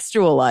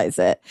contextualize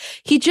it.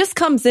 He just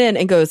comes in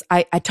and goes,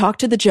 I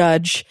talked to the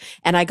judge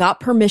and I got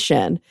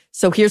permission.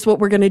 So here's what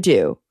we're going to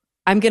do.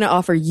 I'm going to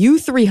offer you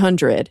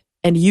 300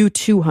 and you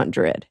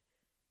 200.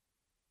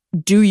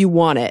 Do you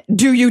want it?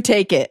 Do you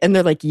take it? And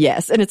they're like,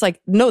 yes. And it's like,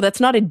 no,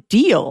 that's not a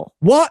deal.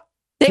 What?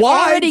 They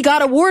already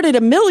got awarded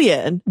 $1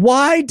 million.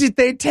 Why did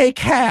they take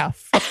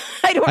half?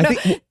 I don't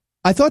know.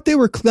 I thought they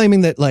were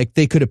claiming that like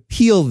they could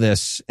appeal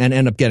this and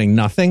end up getting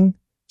nothing.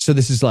 So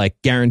this is like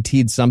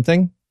guaranteed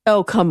something.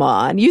 Oh, come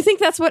on. You think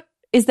that's what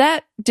is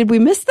that? Did we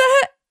miss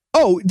that?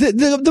 Oh,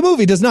 the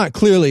movie does not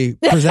clearly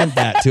present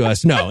that to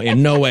us. No,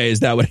 in no way is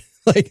that what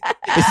like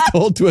it's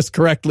told to us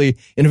correctly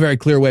in a very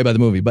clear way by the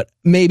movie. But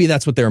maybe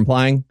that's what they're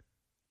implying.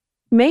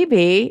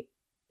 Maybe.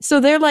 So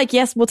they're like,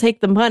 yes, we'll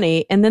take the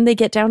money. And then they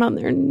get down on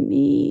their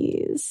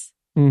knees.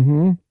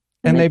 Mm-hmm.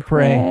 And they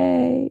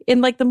pray.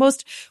 In like the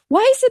most, why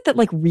is it that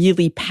like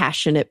really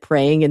passionate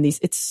praying in these,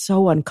 it's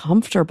so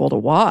uncomfortable to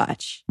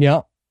watch.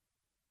 Yeah.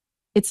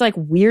 It's like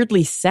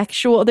weirdly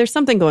sexual. There's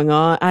something going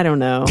on. I don't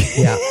know.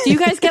 Yeah. Do you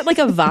guys get like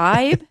a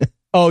vibe?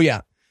 Oh,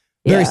 yeah.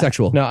 Very Yeah.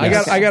 sexual. No,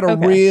 Yes. I got a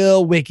Okay.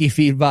 real wiki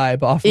feed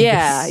vibe off of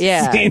Yeah, this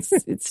yeah. scene.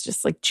 It's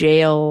just like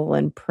jail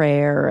and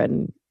prayer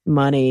and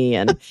money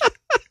and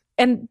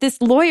and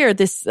this lawyer,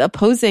 this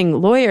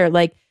opposing lawyer,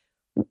 like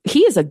he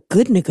is a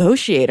good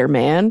negotiator,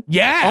 man.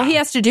 Yeah. All he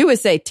has to do is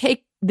say,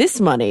 take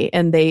this money,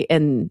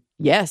 and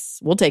yes,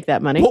 we'll take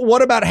that money. But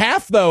what about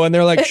half though? And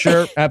they're like,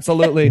 sure,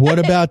 absolutely. What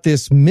about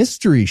this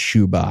mystery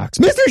shoebox?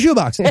 Mystery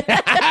shoebox.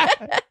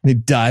 They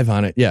dive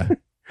on it. Yeah.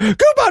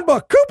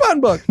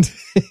 Coupon book.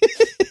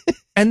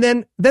 And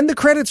then the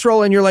credits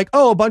roll and you're like,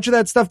 oh, a bunch of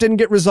that stuff didn't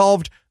get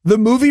resolved. The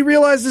movie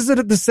realizes it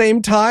at the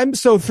same time.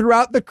 So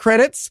throughout the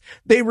credits,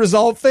 they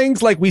resolve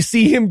things like we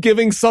see him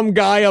giving some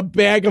guy a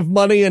bag of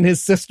money and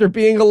his sister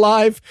being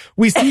alive.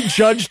 We see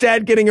Judge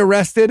Dad getting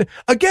arrested.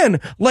 Again,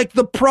 like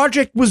the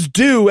project was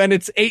due and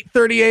it's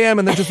 8:30 a.m.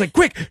 and they're just like,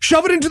 quick,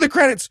 shove it into the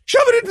credits.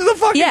 Shove it into the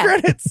fucking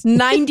credits.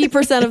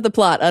 90% of the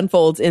plot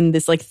unfolds in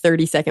this like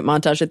 30-second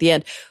montage at the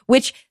end,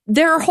 which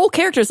there are whole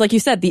characters, like you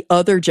said, the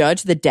other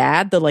judge, the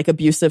dad, the like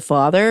abusive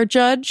father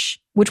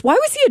judge, which why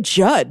was he a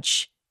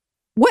judge?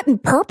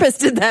 What purpose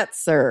did that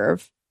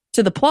serve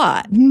to the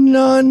plot?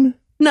 None.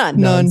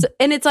 None. So,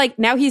 and it's like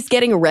now he's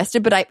getting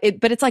arrested, but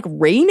it's like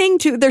raining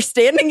too. They're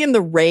standing in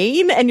the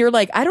rain, and you're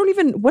like, I don't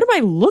even. What am I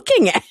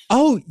looking at?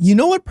 Oh, you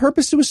know what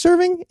purpose it was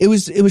serving? It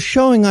was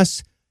showing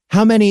us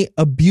how many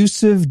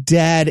abusive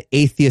dad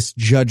atheist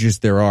judges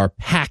there are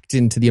packed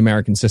into the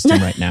American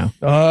system right now.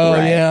 Oh,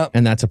 Right. yeah.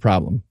 And that's a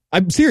problem.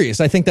 I'm serious.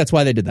 I think that's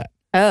why they did that.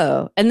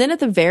 Oh, and then at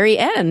the very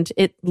end,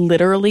 it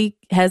literally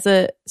has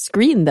a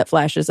screen that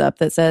flashes up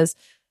that says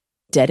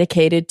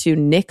dedicated to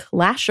Nick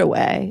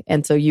Lashaway.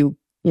 And so you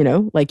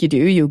know, like you do,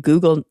 you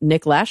Google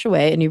Nick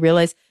Lashaway and you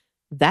realize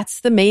that's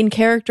the main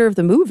character of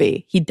the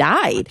movie. He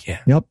died.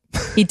 Yeah. Yep.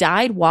 He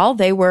died while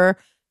they were,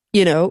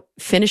 you know,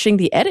 finishing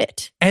the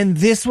edit. And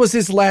this was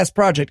his last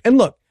project. And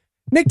look,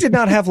 Nick did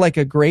not have like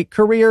a great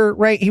career,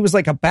 right? He was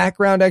like a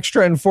background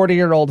extra in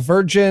 40-Year-Old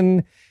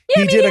Virgin.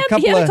 Yeah, he did a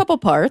couple he had of a couple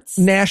parts.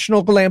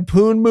 National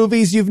Lampoon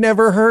movies you've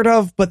never heard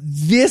of, but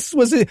this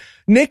was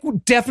Nick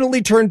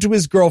definitely turned to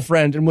his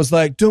girlfriend and was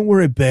like, "Don't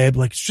worry, babe.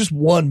 Like, it's just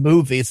one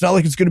movie. It's not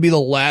like it's going to be the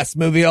last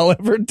movie I'll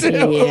ever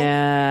do."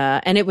 Yeah,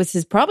 and it was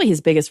probably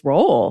his biggest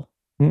role,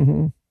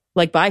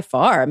 like by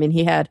far. I mean,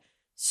 he had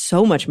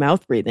so much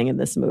mouth breathing in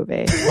this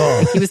movie.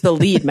 Like, he was the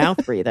lead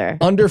mouth breather.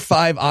 Under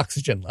 5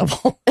 oxygen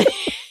level.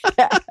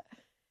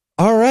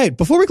 All right.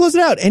 Before we close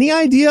it out, any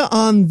idea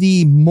on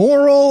the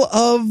moral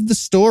of the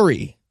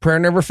story? Prayer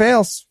never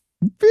fails.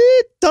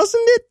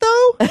 Doesn't it,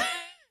 though?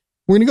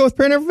 We're going to go with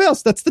Prayer Never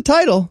Fails. That's the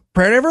title.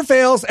 Prayer never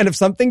fails. And if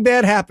something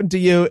bad happened to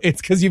you,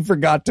 it's because you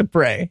forgot to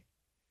pray.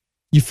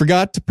 You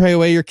forgot to pray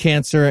away your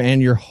cancer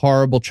and your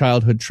horrible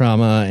childhood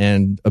trauma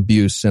and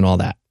abuse and all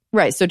that.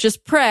 Right. So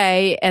just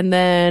pray, and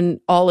then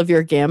all of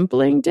your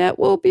gambling debt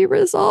will be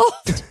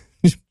resolved.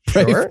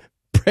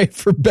 Pray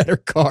for better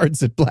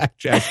cards at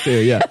blackjack,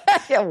 too. Yeah.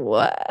 Yeah,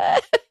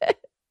 what?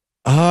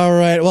 All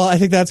right. Well, I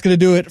think that's going to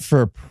do it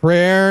for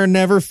Prayer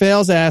Never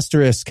Fails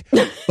asterisk.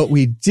 But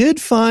we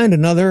did find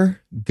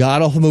another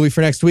god-awful movie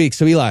for next week.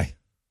 So, Eli,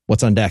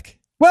 what's on deck?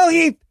 Well,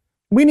 Heath,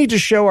 we need to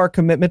show our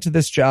commitment to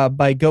this job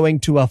by going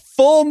to a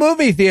full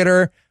movie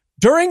theater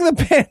during the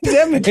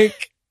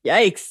pandemic.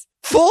 Yikes.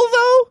 Full,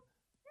 though?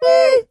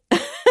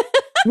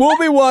 We'll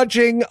be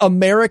watching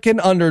American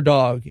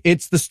Underdog.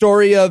 It's the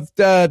story of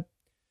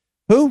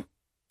who?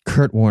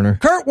 Kurt Warner.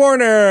 Kurt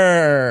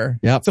Warner.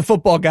 Yep. It's a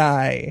football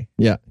guy.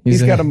 Yeah.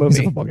 He's got a movie. He's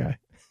a football guy.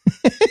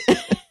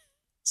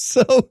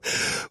 So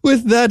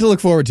with that to look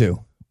forward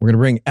to, we're going to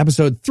bring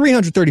episode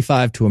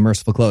 335 to a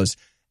merciful close.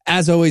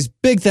 As always,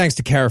 big thanks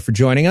to Kara for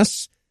joining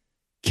us.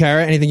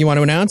 Kara, anything you want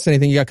to announce?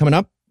 Anything you got coming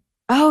up?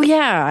 Oh,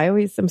 yeah. I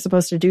always am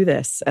supposed to do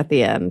this at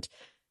the end.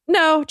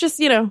 No, just,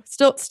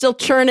 still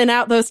churning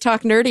out those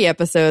Talk Nerdy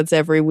episodes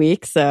every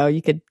week. So you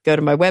could go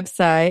to my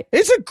website.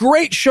 It's a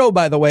great show,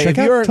 by the way. Check if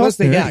you out aren't Talk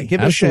listening, Nerdy.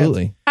 give it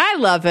Absolutely. a shot. I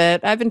love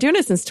it. I've been doing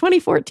it since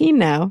 2014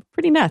 now.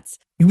 Pretty nuts.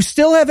 You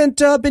still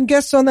haven't been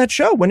guests on that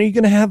show. When are you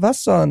going to have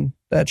us on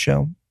that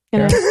show? You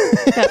know?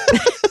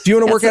 Do you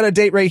want to work out a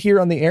date right here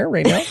on the air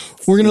right now?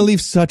 We're going to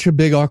leave such a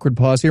big awkward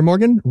pause here,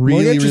 Morgan.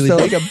 Really just big.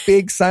 like a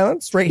big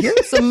silence right here.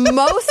 So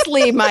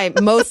mostly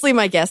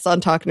my guests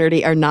on Talk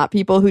Nerdy are not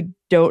people who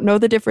don't know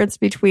the difference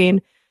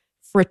between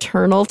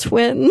fraternal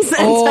twins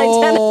and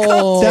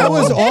identical. That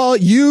was all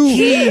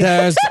you.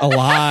 There's a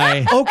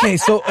lie. Okay,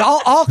 so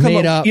I'll come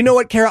Made up. up. You know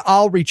what, Kara?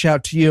 I'll reach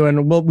out to you,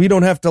 and we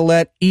don't have to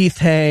let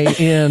Hay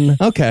in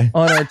Okay.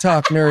 on our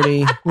Talk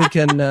Nerdy.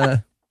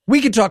 We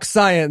can talk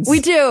science.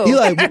 We do.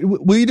 Eli,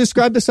 will you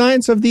describe the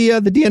science of the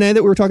DNA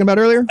that we were talking about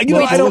earlier? You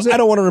know, I don't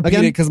want to repeat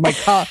Again? it because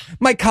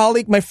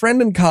my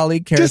friend and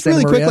colleague, Kara Just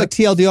really quick, like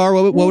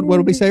TLDR, what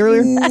did we say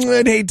earlier?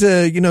 I'd hate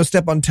to,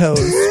 step on toes.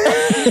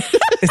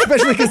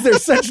 Especially because they're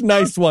such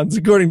nice ones,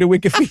 according to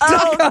Wikipedia.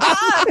 Oh,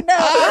 God,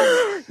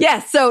 no.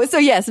 Yes. So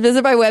yes,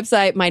 visit my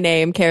website, my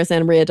name,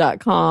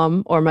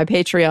 karasantamaria.com, or my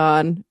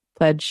Patreon.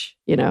 Pledge,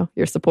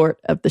 your support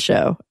of the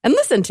show and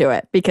listen to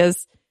it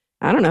because,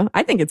 I don't know,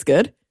 I think it's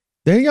good.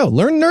 There you go.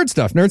 Learn nerd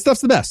stuff. Nerd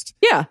stuff's the best.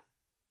 Yeah.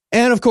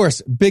 And of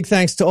course, big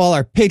thanks to all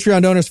our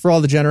Patreon donors for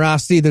all the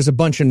generosity. There's a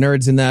bunch of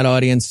nerds in that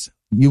audience.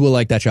 You will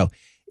like that show.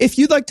 If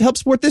you'd like to help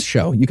support this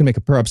show, you can make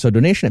a per episode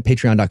donation at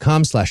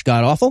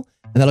patreon.com/godawful,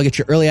 and that'll get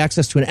you early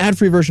access to an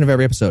ad-free version of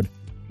every episode.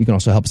 You can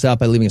also help us out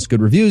by leaving us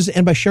good reviews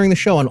and by sharing the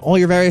show on all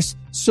your various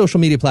social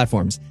media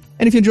platforms.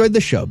 And if you enjoyed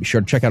this show, be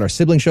sure to check out our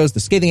sibling shows, The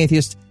Scathing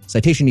Atheist,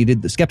 Citation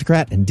Needed, The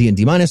Skeptocrat, and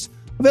D&D-,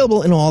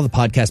 available in all the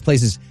podcast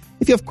places.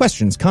 If you have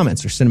questions,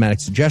 comments, or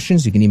cinematic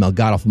suggestions, you can email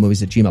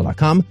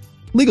godawfulmovies@gmail.com.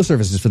 Legal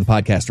services for the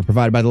podcast are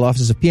provided by the law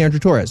offices of P. Andrew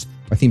Torres.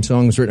 Our theme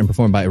song was written and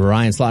performed by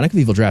Ryan Slotnick of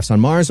Evil Drafts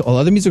on Mars. All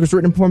other music was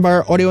written and performed by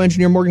our audio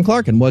engineer, Morgan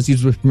Clark, and was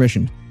used with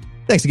permission.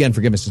 Thanks again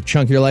for giving us a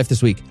chunk of your life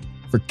this week.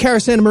 For Kara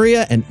Santa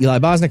Maria and Eli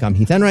Bosnick, I'm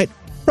Heath Enright,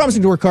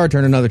 promising to work hard to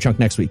earn another chunk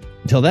next week.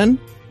 Until then,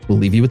 we'll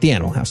leave you with the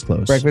Animal House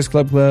close. Breakfast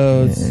Club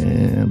close.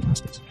 And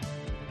Bosnick's.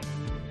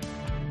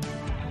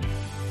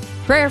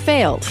 Prayer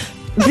failed.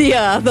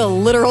 The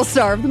literal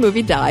star of the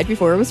movie died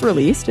before it was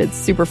released. It's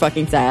super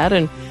fucking sad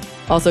and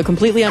also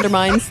completely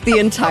undermines the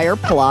entire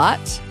plot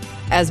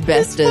as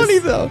best as Funny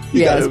though.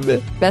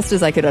 best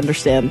as I could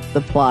understand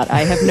the plot.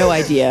 I have no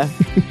idea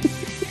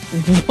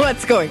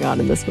what's going on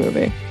in this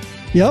movie.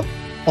 Yep.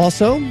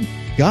 Also,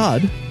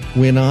 God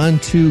went on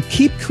to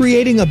keep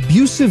creating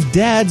abusive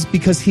dads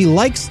because he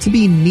likes to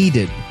be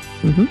needed.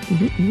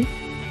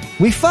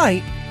 We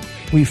fight.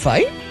 We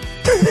fight.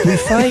 We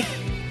fight.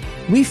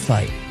 We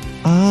fight.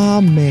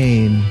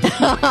 Amen.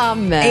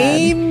 Amen.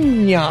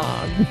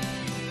 Amen.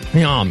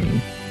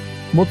 Amen.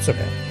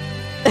 Mozzarella.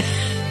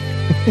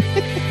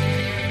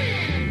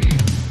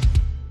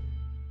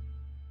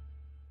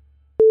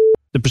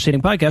 The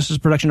preceding podcast is a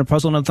production of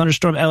Puzzle and a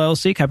Thunderstorm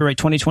LLC, copyright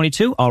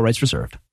 2022, all rights reserved.